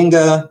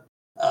Kuminga,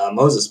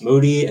 Moses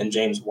Moody, and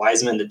James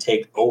Wiseman to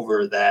take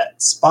over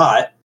that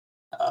spot.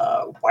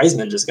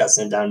 Wiseman just got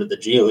sent down to the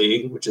G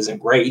League, which isn't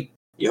great.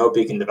 You hope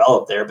he can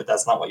develop there, but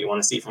that's not what you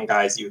want to see from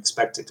guys you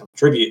expect to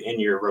contribute in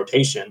your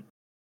rotation.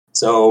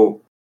 So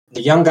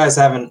the young guys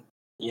haven't,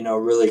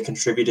 really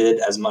contributed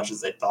as much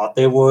as they thought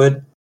they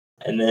would.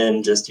 And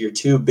then just your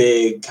two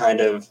big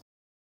kind of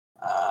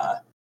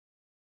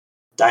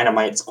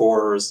dynamite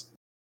scorers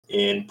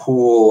in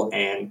Poole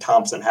and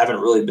Thompson haven't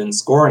really been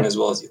scoring as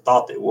well as you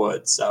thought they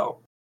would. So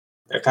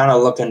they're kind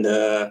of looking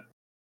to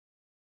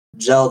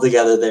gel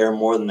together there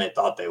more than they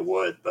thought they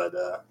would. But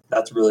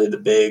that's really the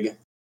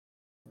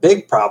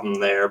big problem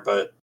there.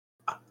 But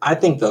I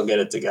think they'll get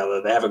it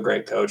together. They have a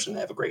great coach and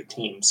they have a great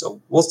team.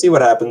 So we'll see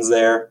what happens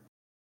there.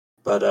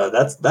 But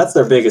that's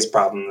their biggest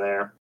problem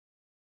there.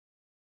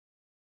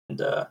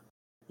 And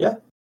yeah.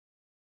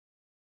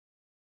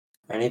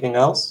 Anything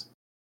else?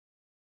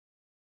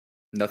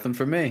 Nothing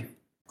for me.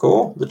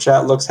 Cool. The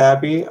chat looks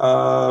happy.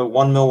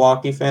 One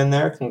Milwaukee fan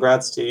there.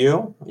 Congrats to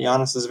you.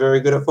 Giannis is very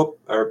good at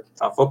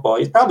football.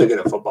 He's probably good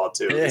at football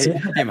too. Yeah,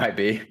 he might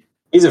be.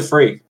 He's a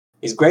freak.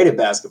 He's great at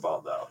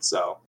basketball though.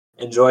 So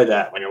enjoy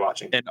that when you're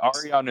watching. And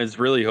Ariana is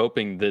really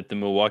hoping that the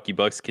Milwaukee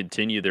Bucks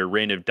continue their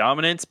reign of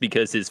dominance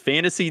because his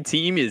fantasy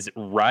team is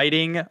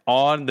riding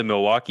on the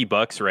Milwaukee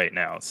Bucks right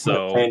now.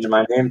 So I'm change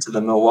my name to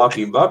the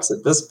Milwaukee Bucks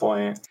at this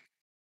point.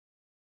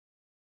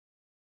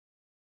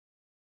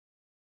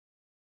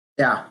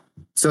 Yeah.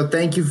 So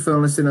thank you for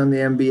listening on the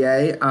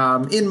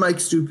NBA. In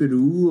Mike's Stupid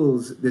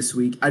Rules this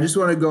week, I just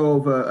want to go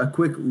over a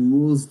quick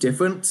rules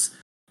difference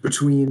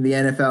between the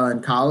NFL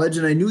and college.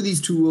 And I knew these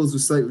two rules were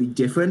slightly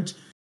different,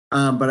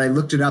 but I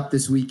looked it up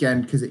this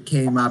weekend because it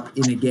came up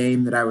in a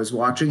game that I was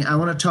watching. I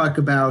want to talk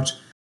about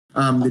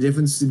the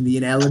difference in the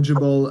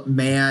ineligible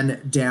man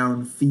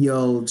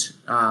downfield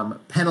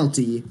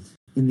penalty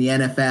in the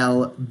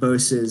NFL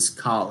versus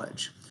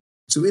college.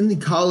 So in the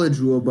college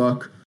rule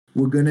book,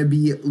 we're going to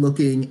be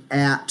looking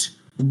at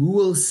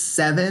Rule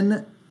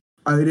 7,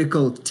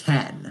 Article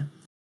 10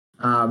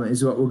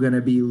 is what we're going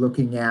to be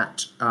looking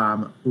at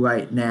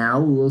right now.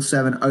 Rule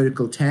 7,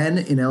 Article 10,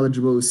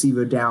 ineligible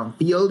receiver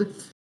downfield,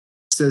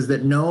 says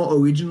that no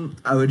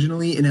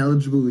originally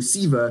ineligible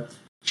receiver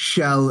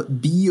shall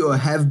be or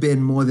have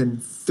been more than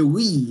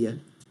 3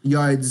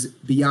 yards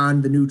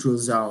beyond the neutral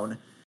zone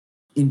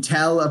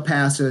until a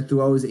passer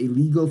throws a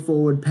legal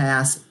forward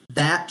pass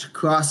that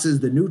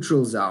crosses the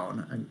neutral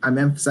zone. I'm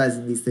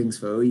emphasizing these things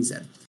for a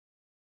reason.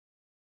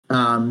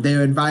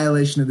 They're in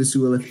violation of this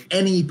rule if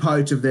any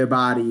part of their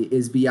body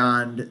is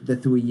beyond the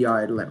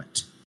 3-yard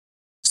limit.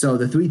 So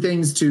the 3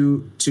 things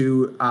to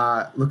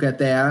look at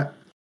there: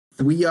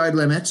 3-yard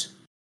limit,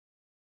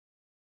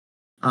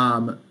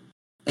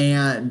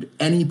 and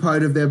any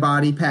part of their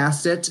body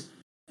past it,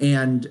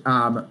 and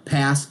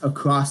pass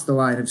across the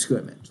line of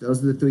scrimmage.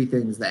 Those are the 3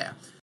 things there.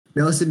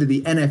 Now listen to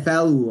the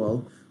NFL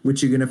rule,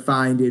 which you're going to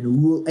find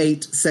in Rule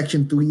 8,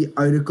 Section 3,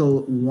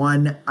 Article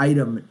 1,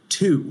 Item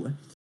 2.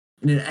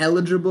 An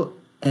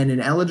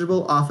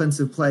ineligible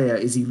offensive player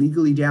is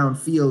illegally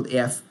downfield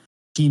if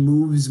he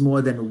moves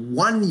more than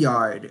 1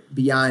 yard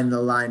beyond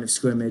the line of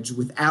scrimmage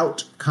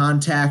without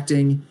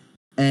contacting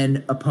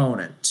an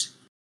opponent.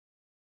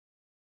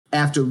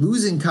 After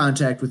losing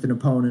contact with an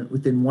opponent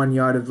within 1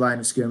 yard of the line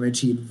of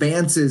scrimmage, he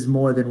advances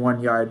more than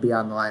 1 yard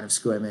beyond the line of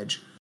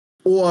scrimmage.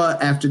 Or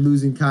after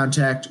losing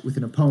contact with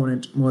an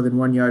opponent more than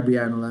 1 yard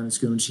beyond the line of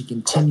scrimmage, he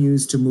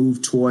continues to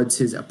move towards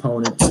his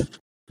opponent's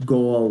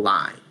goal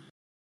line.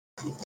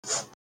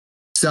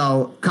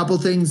 So, a couple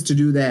things to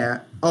do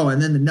there. Oh,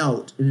 and then the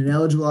note: an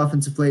ineligible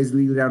offensive player is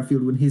legally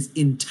downfield when his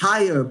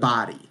entire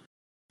body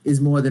is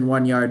more than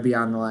 1 yard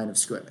beyond the line of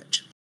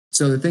scrimmage.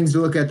 So the things to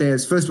look at there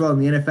is, first of all, in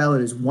the NFL,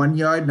 it is 1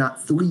 yard,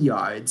 not 3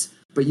 yards,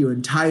 but your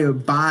entire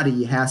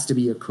body has to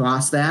be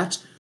across that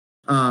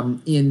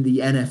in the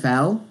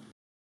NFL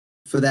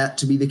for that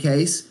to be the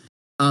case.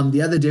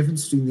 The other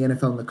difference between the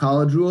NFL and the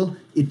college rule,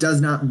 it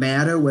does not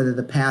matter whether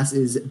the pass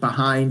is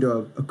behind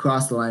or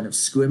across the line of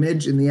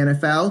scrimmage in the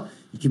NFL.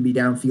 You can be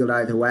downfield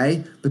either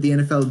way, but the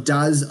NFL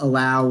does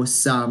allow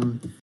some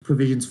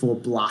provisions for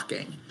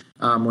blocking,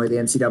 where the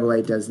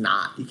NCAA does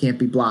not. You can't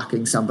be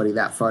blocking somebody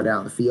that far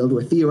down the field,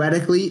 where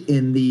theoretically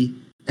in the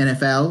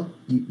NFL,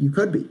 you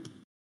could be.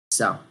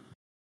 So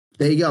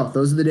there you go.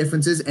 Those are the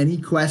differences. Any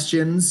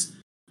questions?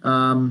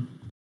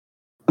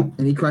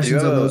 Any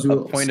questions on those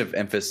rules? A point of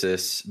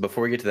emphasis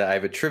before we get to that. I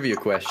have a trivia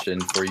question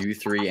for you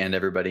three and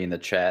everybody in the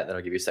chat that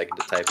I'll give you a second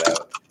to type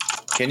out.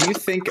 Can you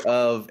think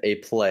of a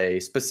play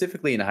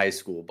specifically in high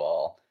school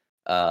ball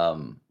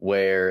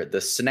where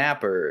the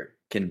snapper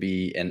can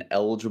be an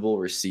eligible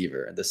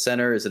receiver? The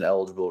center is an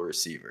eligible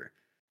receiver.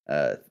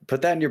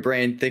 Put that in your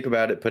brain. Think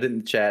about it. Put it in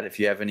the chat if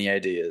you have any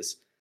ideas.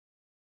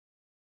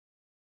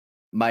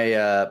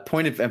 My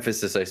point of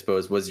emphasis, I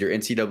suppose, was your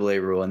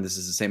NCAA rule, and this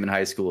is the same in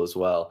high school as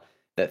well.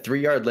 That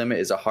 3-yard limit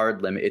is a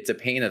hard limit. It's a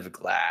pane of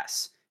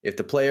glass. If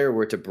the player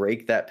were to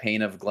break that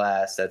pane of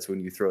glass, that's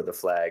when you throw the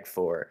flag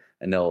for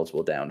an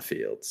eligible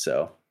downfield.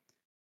 So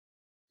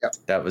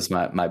That was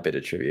my bit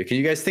of trivia. Can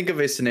you guys think of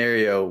a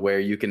scenario where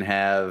you can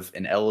have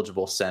an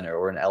eligible center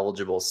or an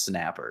eligible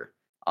snapper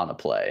on a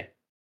play?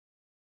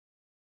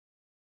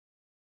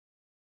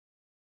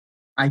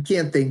 I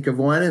can't think of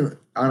one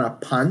on a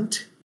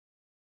punt.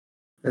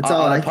 That's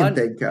all I can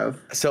think of.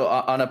 So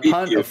on a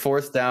punt, a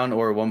fourth down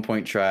or a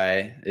 1-point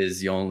try is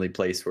the only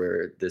place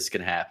where this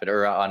can happen,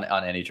 or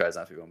on any tries,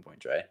 not a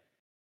 1-point try.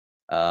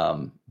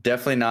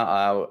 Definitely not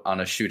out on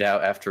a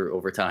shootout after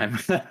overtime.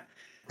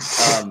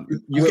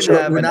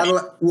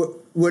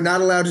 We're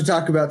not allowed to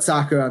talk about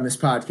soccer on this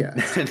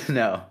podcast.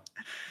 No.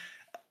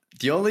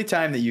 The only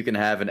time that you can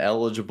have an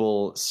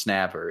eligible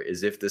snapper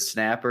is if the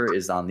snapper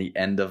is on the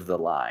end of the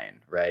line,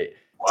 right?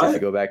 So if you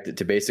go back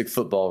to basic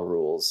football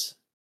rules,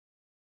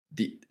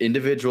 the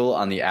individual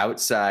on the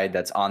outside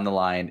that's on the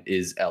line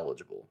is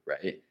eligible,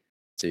 right?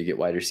 So you get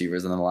wide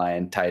receivers on the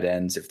line, tight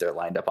ends, if they're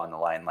lined up on the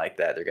line like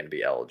that, they're going to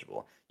be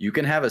eligible. You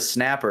can have a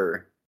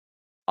snapper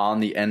on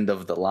the end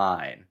of the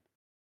line.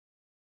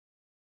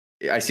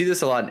 I see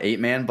this a lot in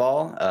 8-man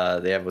ball.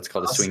 They have what's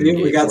called a swinging gate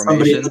formation. We got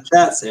somebody in the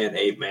chat saying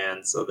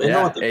 8-man, so they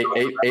know what they're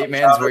talking about.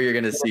 8-man's where you're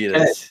going to see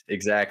this.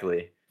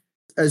 Exactly.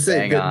 I was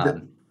saying,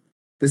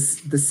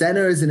 the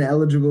center is an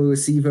eligible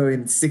receiver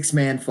in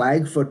 6-man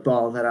flag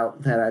football that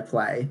I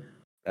play.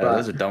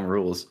 Those are dumb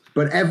rules.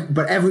 But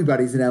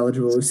everybody's an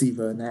eligible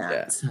receiver in that.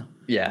 Yeah, so.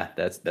 Yeah,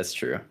 that's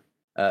true.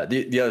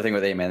 The other thing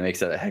with 8-man that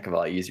makes it a heck of a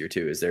lot easier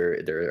too is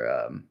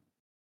their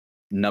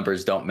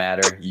numbers don't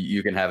matter.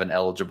 You can have an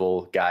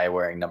eligible guy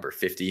wearing number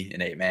 50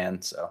 in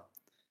 8-man. So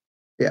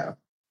yeah,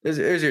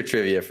 there's your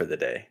trivia for the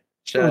day.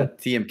 Shout out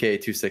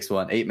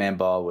TMK261. 8-man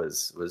ball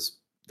was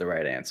the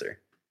right answer.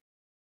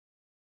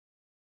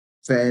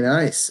 Very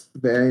nice.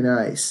 Very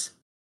nice.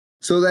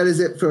 So that is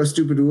it for our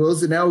stupid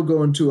rules. And now we'll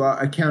go into our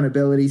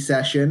accountability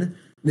session. And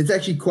it's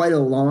actually quite a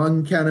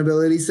long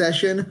accountability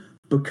session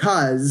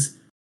because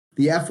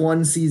the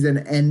F1 season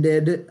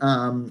ended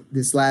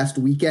this last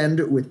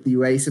weekend with the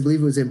race. I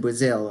believe it was in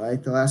Brazil,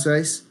 right? The last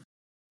race?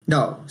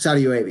 No,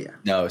 Saudi Arabia.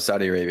 No,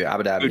 Saudi Arabia.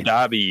 Abu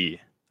Dhabi.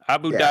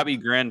 Abu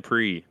Dhabi Grand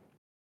Prix.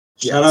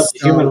 Shout out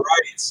to human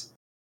rights.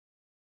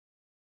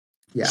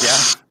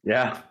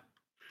 Yeah.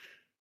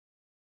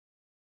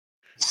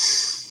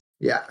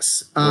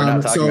 Yes. We're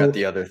not talking about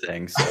the other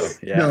thing, so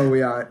yeah. No,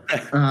 we aren't.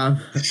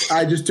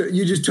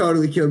 You just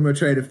totally killed my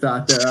train of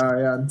thought there,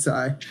 Ariane.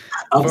 Sorry.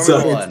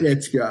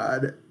 It's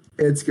God.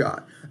 It's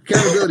God.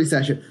 Accountability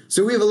session.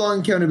 So we have a long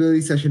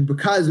accountability session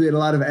because we had a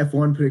lot of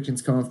F1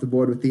 predictions come off the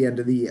board with the end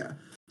of the year.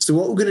 So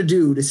what we're going to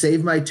do to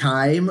save my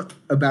time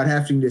about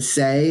having to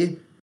say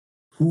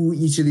who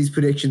each of these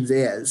predictions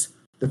is,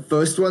 the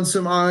first one's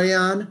from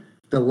Ariane,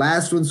 the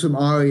last one's from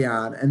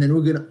Ariane, and then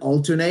we're going to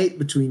alternate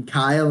between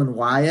Kyle and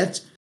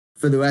Wyatt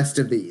for the rest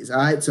of these.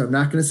 All right, so I'm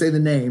not going to say the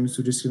names.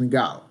 We're just going to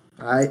go.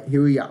 All right,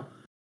 here we go.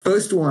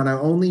 First one,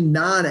 our only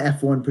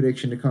non-F1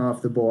 prediction to come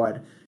off the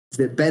board is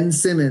that Ben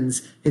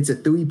Simmons hits a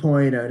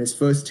 3-pointer in his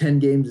first 10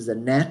 games as a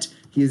net.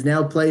 He has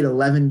now played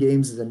 11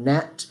 games as a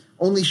net,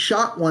 only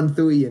shot 1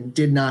 3 and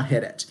did not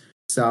hit it.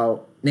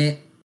 So, nah.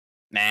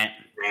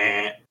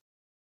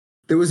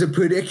 There was a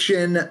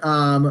prediction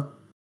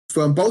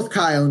from both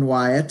Kyle and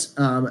Wyatt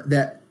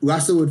that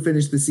Russell would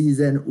finish the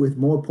season with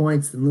more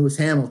points than Lewis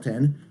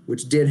Hamilton,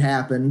 which did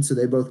happen. So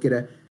they both get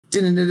a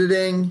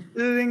ding.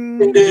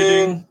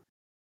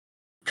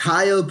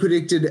 Kyle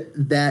predicted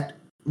that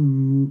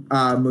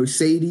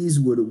Mercedes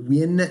would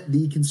win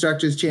the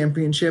Constructors'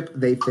 Championship.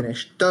 They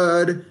finished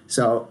third.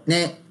 So,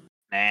 nah.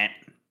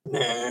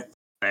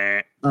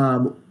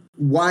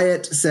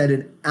 Wyatt said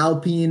an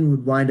Alpine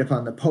would wind up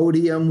on the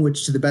podium,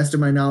 which to the best of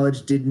my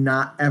knowledge did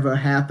not ever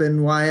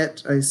happen,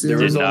 Wyatt. I assume. There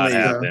was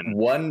only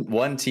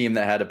one team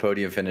that had a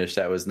podium finish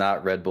that was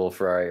not Red Bull,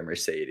 Ferrari, or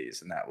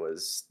Mercedes, and that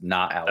was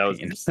not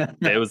Alpine.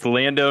 It was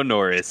Lando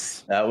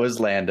Norris. That was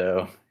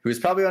Lando, who's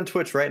probably on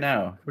Twitch right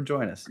now. Come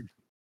join us.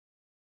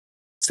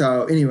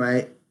 So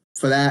anyway,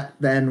 for that,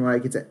 then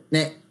Wyatt gets it.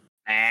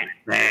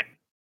 Nah.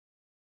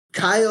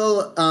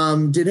 Kyle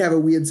did have a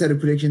weird set of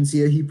predictions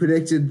here. He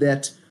predicted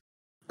that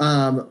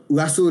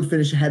Russell would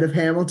finish ahead of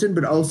Hamilton,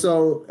 but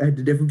also had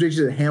a different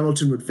prediction that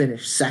Hamilton would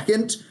finish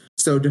second.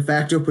 So de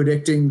facto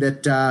predicting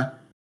that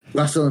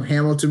Russell and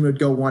Hamilton would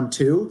go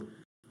 1-2,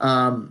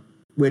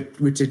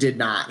 which it did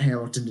not.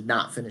 Hamilton did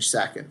not finish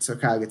second. So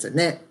Kyle gets a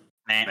net.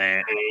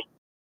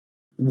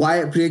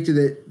 Wyatt predicted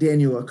that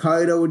Daniel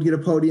Ricciardo would get a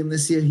podium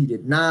this year. He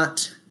did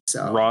not.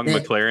 So Wrong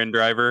McLaren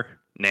driver.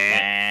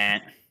 Nah.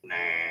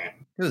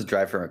 He doesn't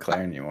drive for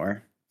McLaren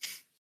anymore.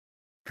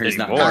 Or he's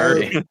not Anymore.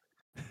 driving.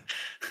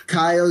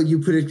 Kyle, you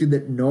predicted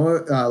that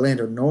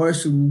Lando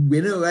Norris would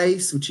win a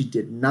race, which he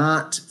did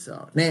not.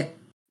 So, nah.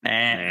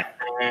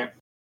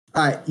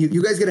 All right,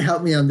 you guys got to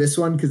help me on this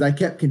one because I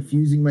kept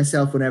confusing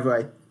myself whenever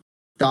I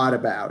thought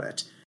about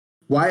it.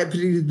 Wyatt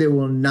predicted there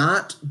will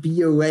not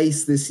be a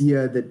race this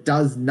year that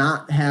does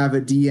not have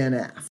a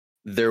DNF.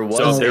 There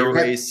was So- a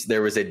race.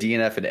 There was a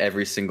DNF in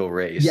every single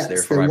race. Yes,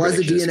 Therefore, there my was a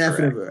prediction is DNF in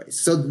correct. every race.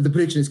 So the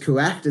prediction is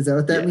correct. Is that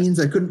what that Yes. means?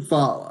 I couldn't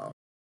follow.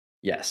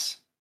 Yes.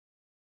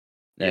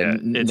 Yeah,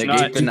 And it's negate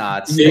not- the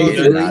knots. Yeah, Negate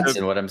the the- knots.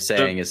 And what I'm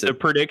saying is The that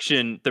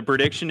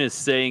prediction is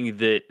saying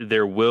that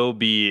there will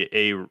be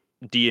a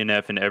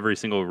DNF in every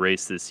single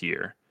race this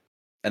year.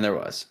 and there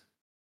was.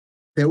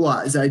 There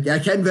was. I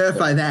can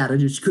verify that. I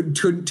just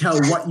couldn't tell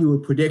what you were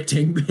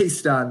predicting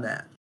based on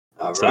that.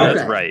 All So right. that's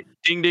Okay. right.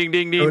 Ding ding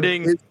ding So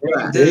ding it ding. is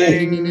correct. Ding.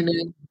 Ding, ding, ding,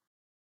 ding.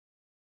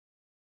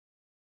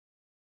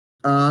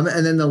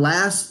 And then the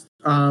last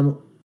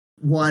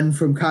one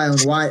from Kyle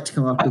and Wyatt to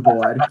come off the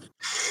board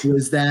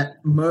was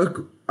that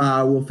Merck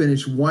will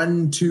finish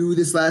 1-2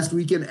 this last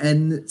weekend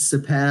and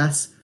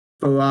surpass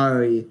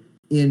Ferrari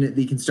in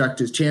the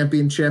Constructors'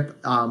 Championship.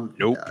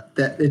 Nope.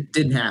 That it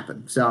didn't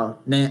happen. So,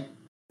 nah.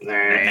 Nah.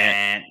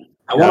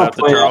 I Shout want out to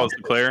to point out Charles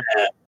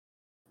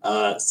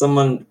Leclerc.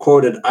 someone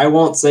quoted, "I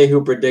won't say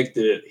who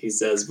predicted it," he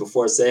says,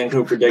 before saying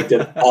who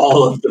predicted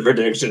all of the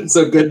predictions.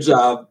 So good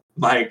job,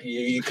 Mike.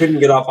 You couldn't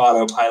get off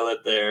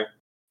autopilot there.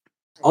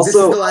 This is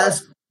Also, the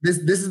last. This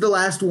is the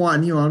last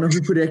one. You all know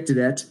who predicted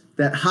it.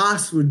 That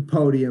Haas would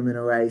podium in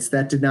a race.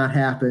 That did not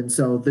happen.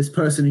 So this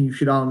person who you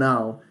should all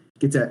know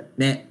gets a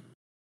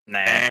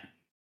nah.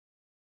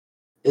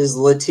 is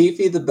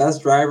Latifi the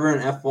best driver in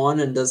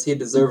F1, and does he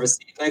deserve a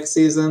seat next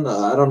season?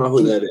 I don't know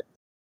who that is.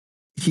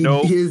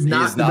 Nope. He is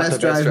not He's the best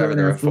driver in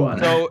F1.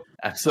 So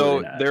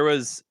Absolutely not.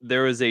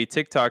 there was a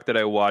TikTok that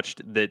I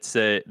watched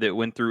that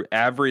went through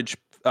average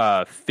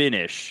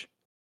finish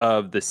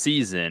of the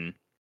season,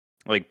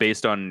 like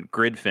based on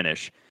grid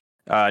finish.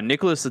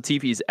 Nicholas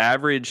Latifi's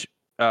average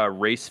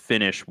race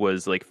finish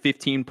was like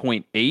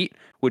 15.8,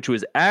 which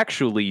was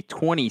actually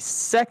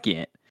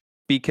 22nd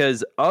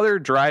because other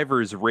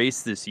drivers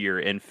raced this year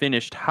and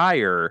finished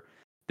higher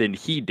than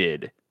he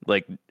did.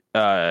 Like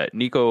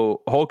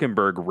Nico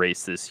Hulkenberg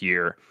raced this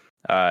year.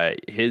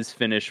 His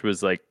finish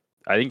was like,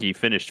 I think he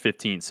finished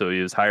 15th, so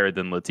he was higher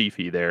than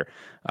Latifi there.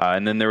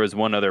 And then there was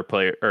one other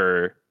player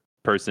or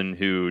person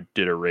who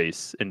did a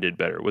race and did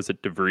better. Was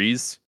it De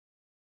Vries?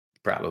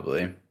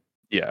 Probably.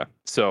 Yeah.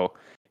 So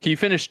he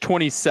finished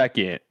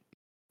 22nd,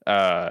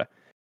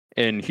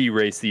 and he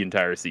raced the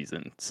entire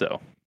season.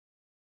 So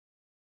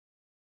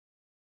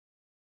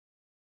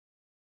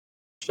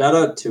Shout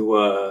out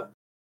to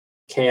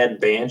Cad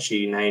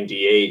Banshee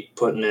 98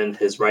 putting in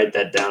his write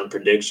that down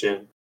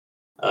prediction.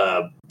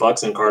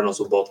 Bucks and Cardinals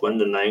will both win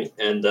tonight,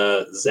 and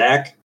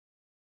Zach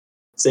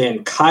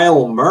saying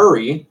Kyle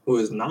Murray, who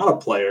is not a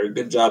player.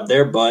 Good job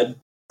there, bud.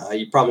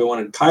 You probably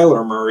wanted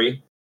Kyler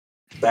Murray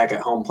back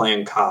at home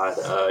playing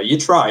COD. You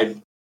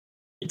tried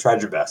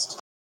your best.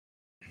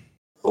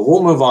 But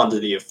we'll move on to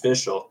the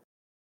official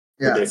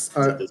Yes, predictions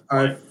at this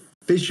our point.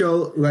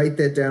 official write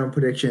that down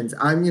predictions.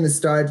 I'm going to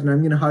start, and I'm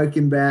going to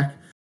harken back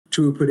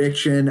to a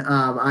prediction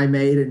I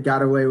made and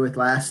got away with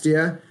last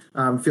year.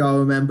 If y'all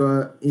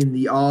remember, in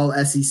the All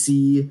SEC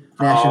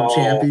National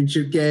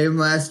Championship game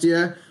last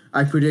year,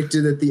 I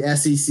predicted that the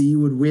SEC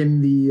would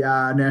win the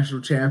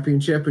National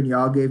Championship, and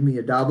y'all gave me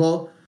a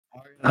double.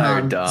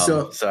 You're dumb.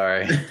 so-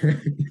 Sorry.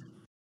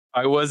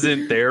 I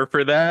wasn't there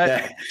for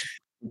that.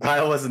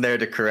 Kyle wasn't there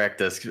to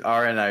correct us.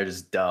 Ara and I are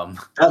just dumb.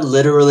 That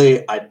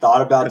literally, I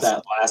thought about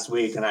that last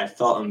week, and I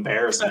felt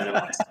embarrassment in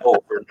my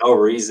soul for no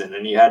reason,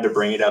 and you had to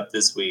bring it up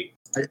this week.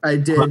 I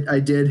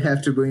did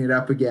have to bring it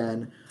up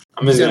again.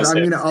 I'm just Because gonna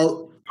I'm say,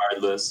 gonna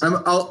regardless.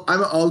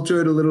 I'm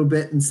alter it a little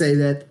bit and say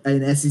that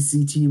an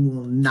SEC team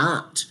will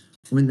not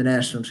win the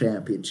national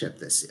championship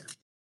this year.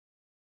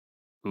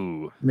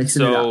 Ooh.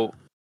 Mixing it So up.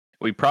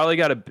 we probably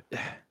got a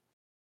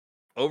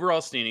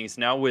overall standings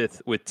now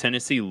with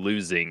Tennessee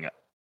losing.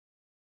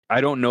 I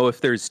don't know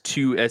if there's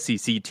two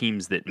SEC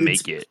teams that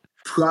make it.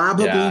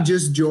 Probably Yeah.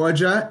 just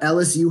Georgia.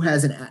 LSU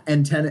has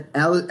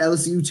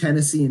LSU,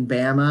 Tennessee, and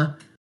Bama.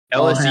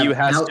 all LSU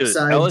have has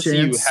outside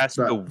chance, has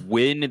to but-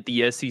 win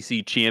the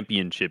SEC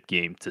championship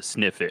game to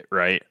sniff it,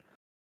 right?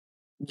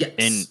 Yes.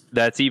 And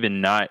that's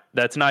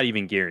not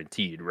even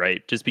guaranteed,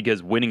 right? Just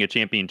because winning a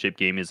championship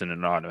game isn't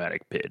an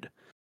automatic bid.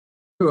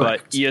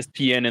 Correct. But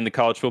ESPN and the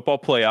college football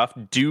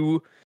playoff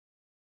do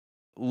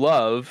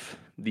love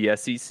the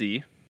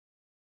SEC.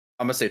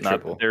 I'm gonna say Not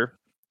triple. that they're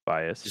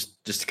biased.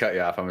 Just to cut you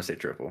off, I'm gonna say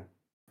triple.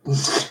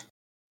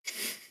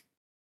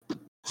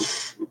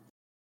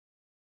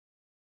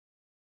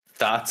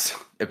 Thoughts,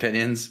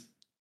 opinions?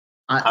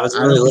 I was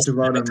I really don't get to listening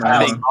vote to on my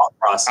Kyle's own. thought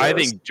process. I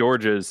think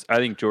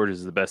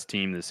Georgia's the best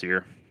team this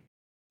year.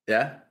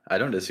 Yeah, I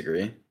don't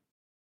disagree.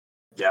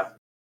 Yeah.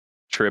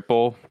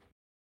 Triple.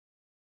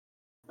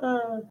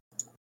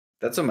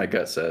 That's what my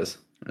gut says.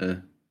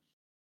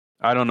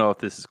 I don't know if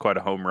this is quite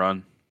a home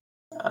run.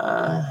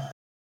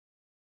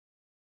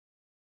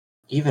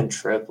 Even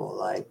triple,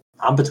 like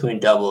I'm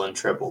between double and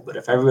triple, but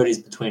if everybody's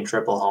between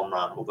triple home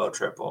run, we'll go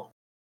triple.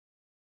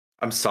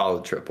 I'm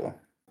solid triple.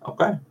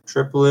 Okay,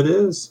 triple it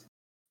is.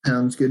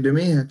 Sounds good to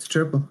me. That's a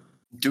triple.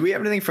 Do we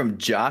have anything from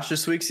Josh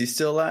this week? Is he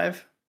still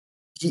alive?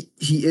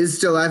 He is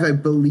still alive. I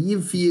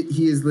believe he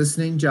is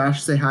listening.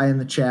 Josh, say hi in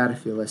the chat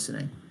if you're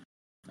listening.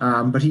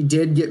 But he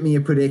did get me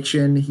a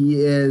prediction.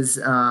 He is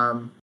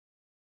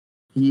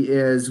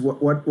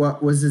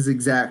what was his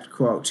exact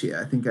quote here?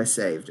 I think I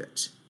saved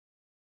it.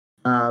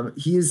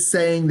 He is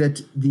saying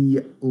that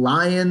the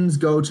Lions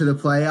go to the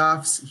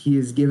playoffs. He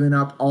has given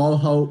up all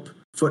hope.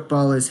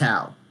 Football is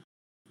hell.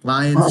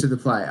 Lions to the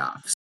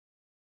playoffs.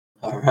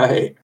 All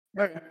right.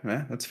 Okay,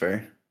 yeah, that's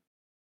fair.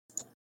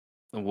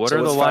 What So are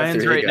the what's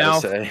Lions 538 right now?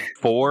 gotta say?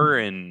 4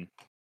 and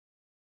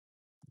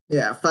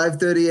Yeah,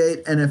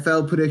 538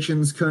 NFL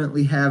predictions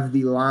currently have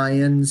the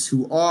Lions,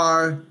 who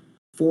are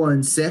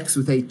 4-6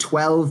 with a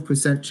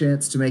 12%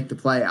 chance to make the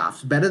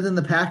playoffs. Better than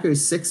the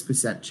Packers'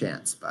 6%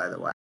 chance, by the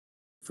way,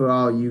 for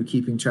all you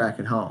keeping track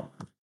at home.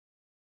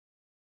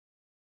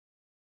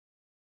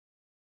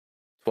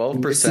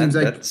 12%.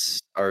 like- That's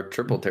our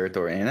triple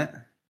territory, ain't it?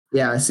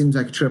 Yeah, it seems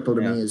like a triple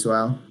to Yeah. me as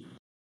well.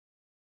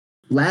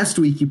 Last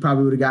week, you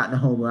probably would have gotten a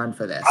home run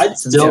for this. I'd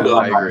still Yeah, go.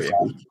 I agree.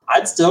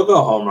 I'd still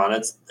go home run.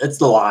 It's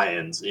the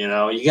Lions. You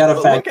know, you got to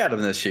But fact look at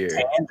them this year.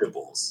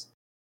 tangibles,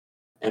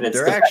 and it's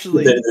They're the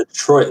actually- fact that they're the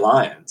Detroit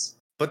Lions.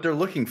 But they're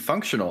looking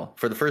functional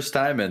for the first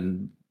time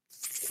in.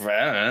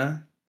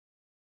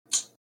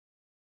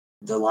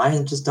 The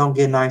Lions just don't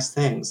get nice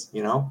things.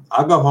 You know,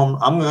 I'll go home.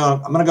 I'm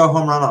gonna go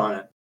home run on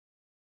it.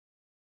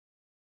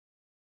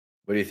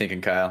 What are you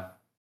thinking, Kyle?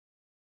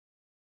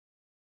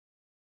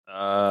 You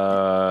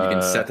you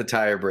can set the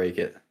tire, break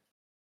it.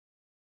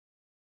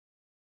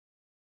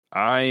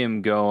 I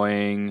am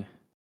going.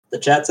 The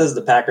chat says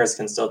the Packers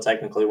can still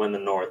technically win the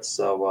North.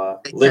 So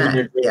They live in can,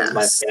 your dreams,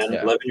 my yes. friend.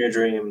 Yeah. Live in your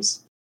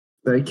dreams.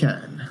 They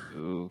can.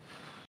 Ooh.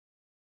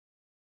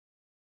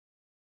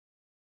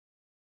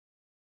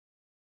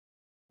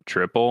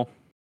 Triple.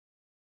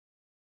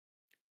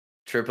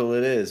 Triple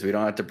it is. We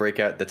don't have to break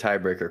out the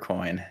tiebreaker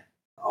coin.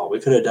 Oh, we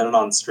could have done it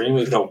on stream.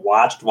 We could have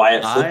watched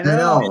Wyatt I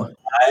football know.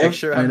 Make live.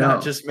 sure I I'm know.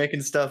 not just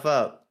making stuff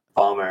up.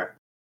 Bummer.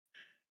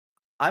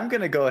 I'm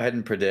going to go ahead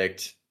and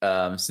predict,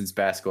 since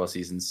basketball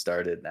season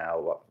started now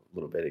a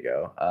little bit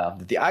ago,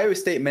 that the Iowa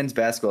State men's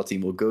basketball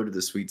team will go to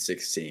the Sweet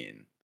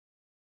 16.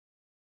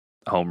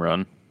 Home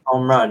run.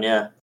 Home run,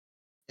 yeah.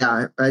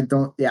 Yeah, I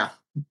don't. Yeah,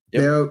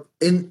 Yep. they're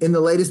in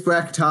the latest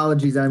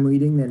bracketologies I'm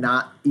reading. They're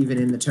not even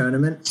in the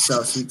tournament,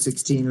 so Sweet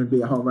 16 would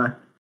be a home run.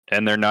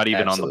 And they're not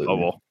even Absolutely. on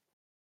the bubble.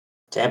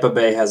 Tampa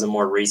Bay has a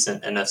more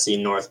recent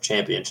NFC North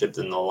championship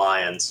than the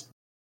Lions.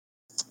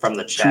 From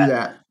the True chat.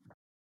 that.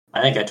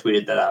 I think I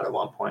tweeted that out at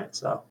one point.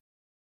 So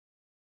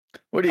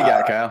What do you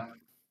got,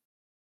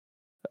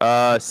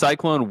 Kyle?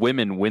 Cyclone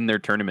women win their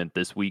tournament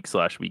this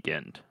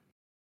week/weekend.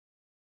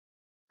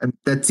 And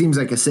that seems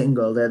like a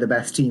single. They're the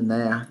best team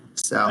there.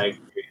 So I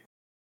agree.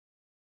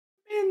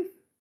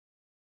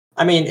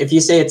 I mean, if you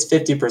say it's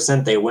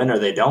 50% they win or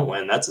they don't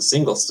win, that's a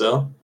single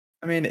still.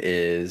 I mean, it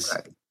is.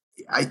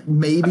 I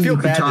maybe I feel you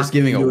could bad talk just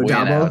giving a into win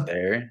double. out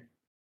there.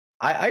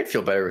 I'd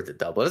feel better with the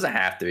double. It doesn't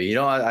have to be. You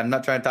know, I'm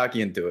not trying to talk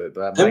you into it,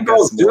 but Them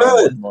girls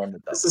good. more on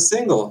the That's a double.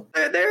 single.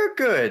 They're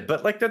good,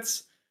 but like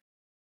that's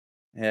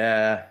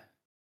yeah.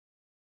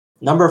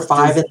 Number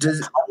 5 in Does-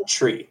 the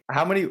country.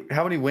 How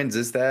many wins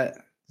is that?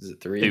 Is it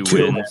 3?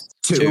 Two wins.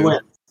 Two. Two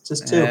wins.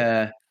 Just two.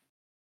 Yeah.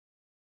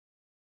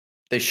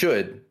 They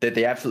should.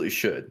 They absolutely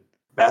should.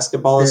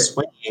 Basketball is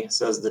swingy,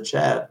 says the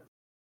chat.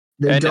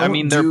 They And I don't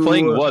mean, they're do-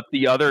 playing what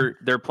the other?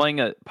 They're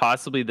playing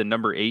possibly the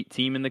number 8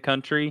 team in the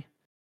country.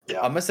 Yeah.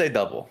 I'm gonna say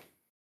double.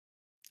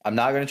 I'm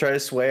not gonna try to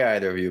sway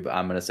either of you, but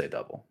I'm gonna say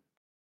double.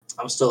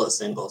 I'm still a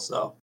single,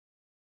 so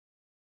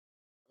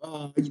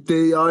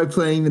They are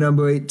playing the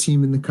number 8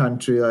 team in the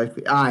country. Like,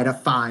 all right,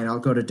 fine. I'll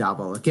go to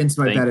double. Against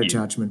my Thank better you.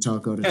 judgment, I'll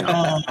go to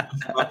double.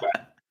 okay.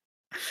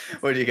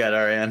 What do you got,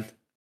 Ariane?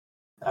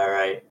 All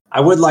right.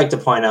 I would like to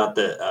point out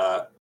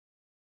that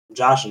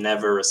Josh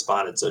never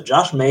responded, so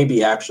Josh may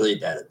be actually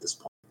dead at this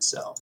point.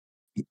 So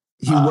He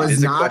it was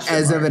is a not question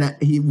as of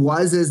mark. he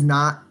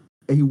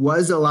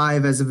was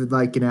alive as of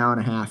like an hour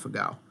and a half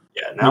ago.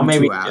 yeah, now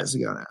maybe 2 hours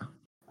ago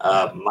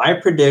now. my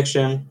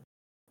prediction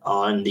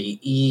on the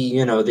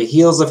the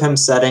heels of him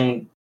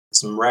setting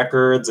some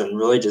records and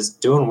really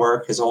just doing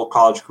work his whole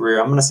college career,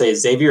 I'm going to say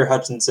Xavier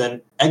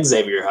Hutchinson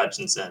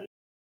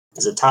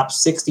is a top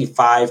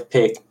 65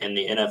 pick in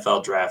the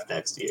NFL draft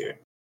next year.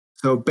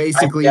 So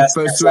basically, guess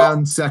first that's all.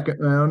 round, second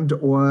round,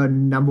 or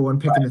number one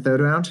pick in the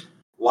third round.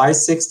 Why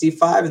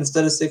 65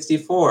 instead of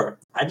 64?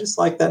 I just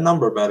like that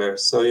number better.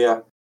 So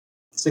yeah,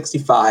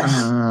 65.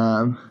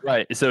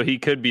 Right. So he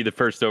could be the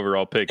first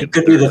overall pick. It in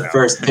could be third the round.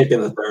 first pick in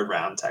the third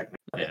round, technically.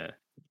 Yeah.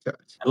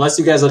 Unless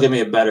you guys will give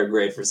me a better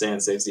grade for saying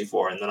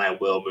 64, and then I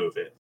will move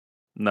it.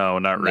 No,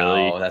 not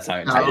really. No, that's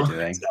not No. what you're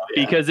doing. So,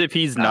 yeah. Because if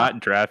he's not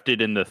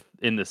drafted in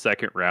the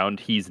second round,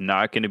 he's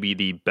not going to be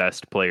the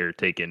best player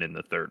taken in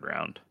the third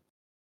round.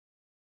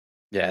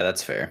 Yeah,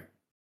 that's fair.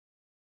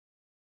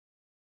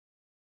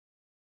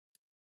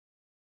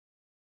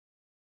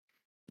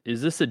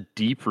 Is this a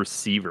deep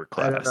receiver I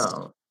class?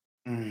 don't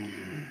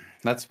know.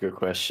 That's a good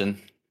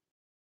question.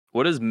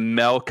 What does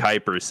Mel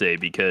Kiper say?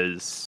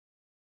 Because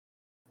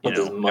What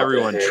does Mother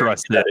everyone Hair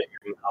trusts get it. out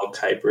of your mouth,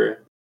 Kuiper?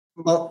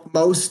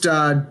 Most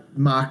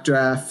mock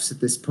drafts at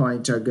this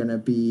point are going to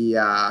be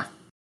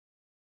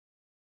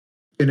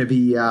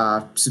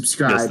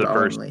subscribe Just the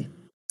first- only.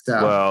 So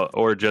Well,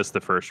 or just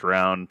the first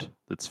round.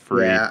 That's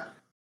free. yeah,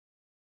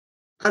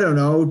 I don't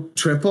know.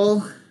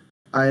 Triple.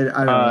 I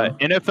don't know.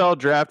 NFL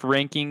draft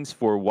rankings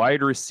for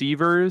wide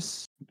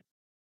receivers.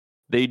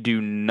 They do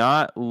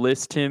not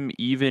list him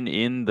even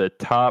in the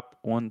top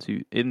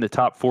in the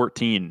top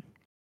 14.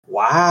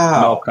 Wow.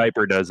 Mel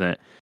Kiper doesn't.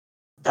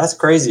 That's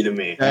crazy to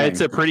me. Dang.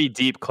 It's a pretty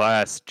deep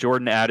class.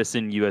 Jordan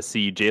Addison,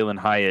 USC, Jalen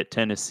Hyatt,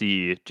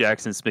 Tennessee,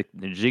 Jackson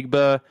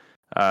Smith-Njigba,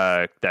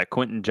 that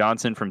Quentin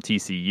Johnson from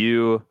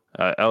TCU,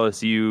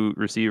 LSU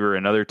receiver,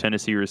 another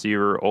Tennessee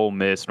receiver, Ole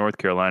Miss, North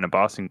Carolina,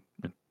 Boston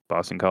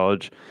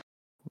College,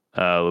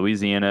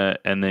 Louisiana,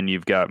 and then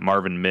you've got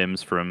Marvin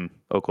Mims from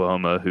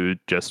Oklahoma, who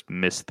just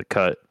missed the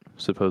cut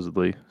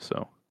supposedly.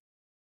 So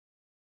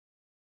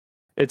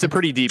it's a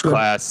pretty deep Sure.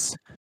 class.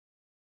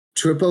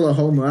 Triple a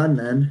home run,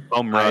 then.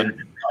 Home I run. didn't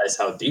realize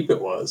how deep it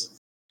was.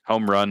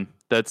 Home run.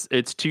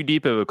 It's too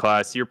deep of a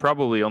class. You're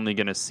probably only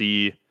going to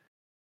see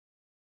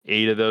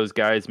 8 of those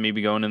guys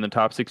maybe going in the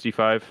top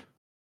 65.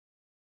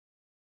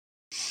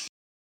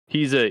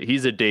 He's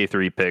a day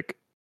 3 pick.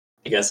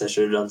 I guess I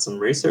should have done some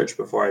research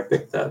before I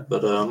picked that,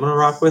 but I'm going to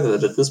rock with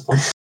it at this point.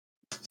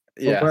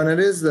 Yeah. Home run it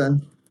is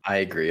then. I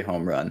agree.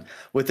 Home run.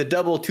 With a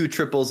double, 2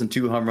 triples, and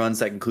 2 home runs,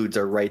 that concludes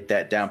our Write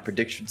That Down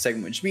prediction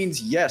segment, which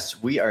means,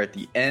 yes, we are at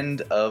the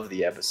end of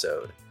the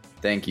episode.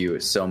 Thank you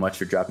so much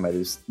for dropping by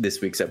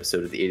this week's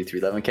episode of the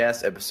 8311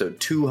 Cast, episode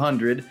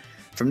 200.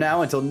 From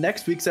now until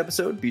next week's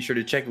episode, be sure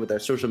to check it with our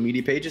social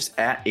media pages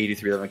at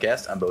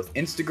 8311Cast on both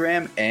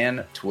Instagram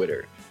and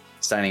Twitter.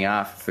 Signing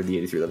off for the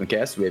 8311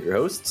 Cast, we have your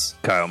hosts,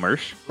 Kyle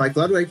Mersch. Mike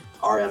Ludwig.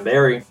 R.M.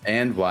 Barry.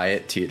 and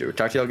Wyatt Teeter. We'll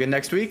talk to y'all again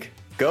next week.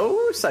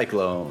 Go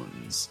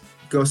Cyclones!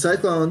 Go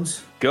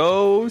Cyclones.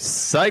 Go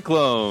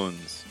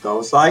Cyclones.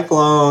 Go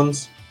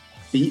Cyclones.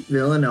 Beat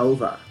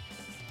Villanova.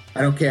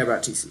 I don't care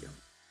about TCU.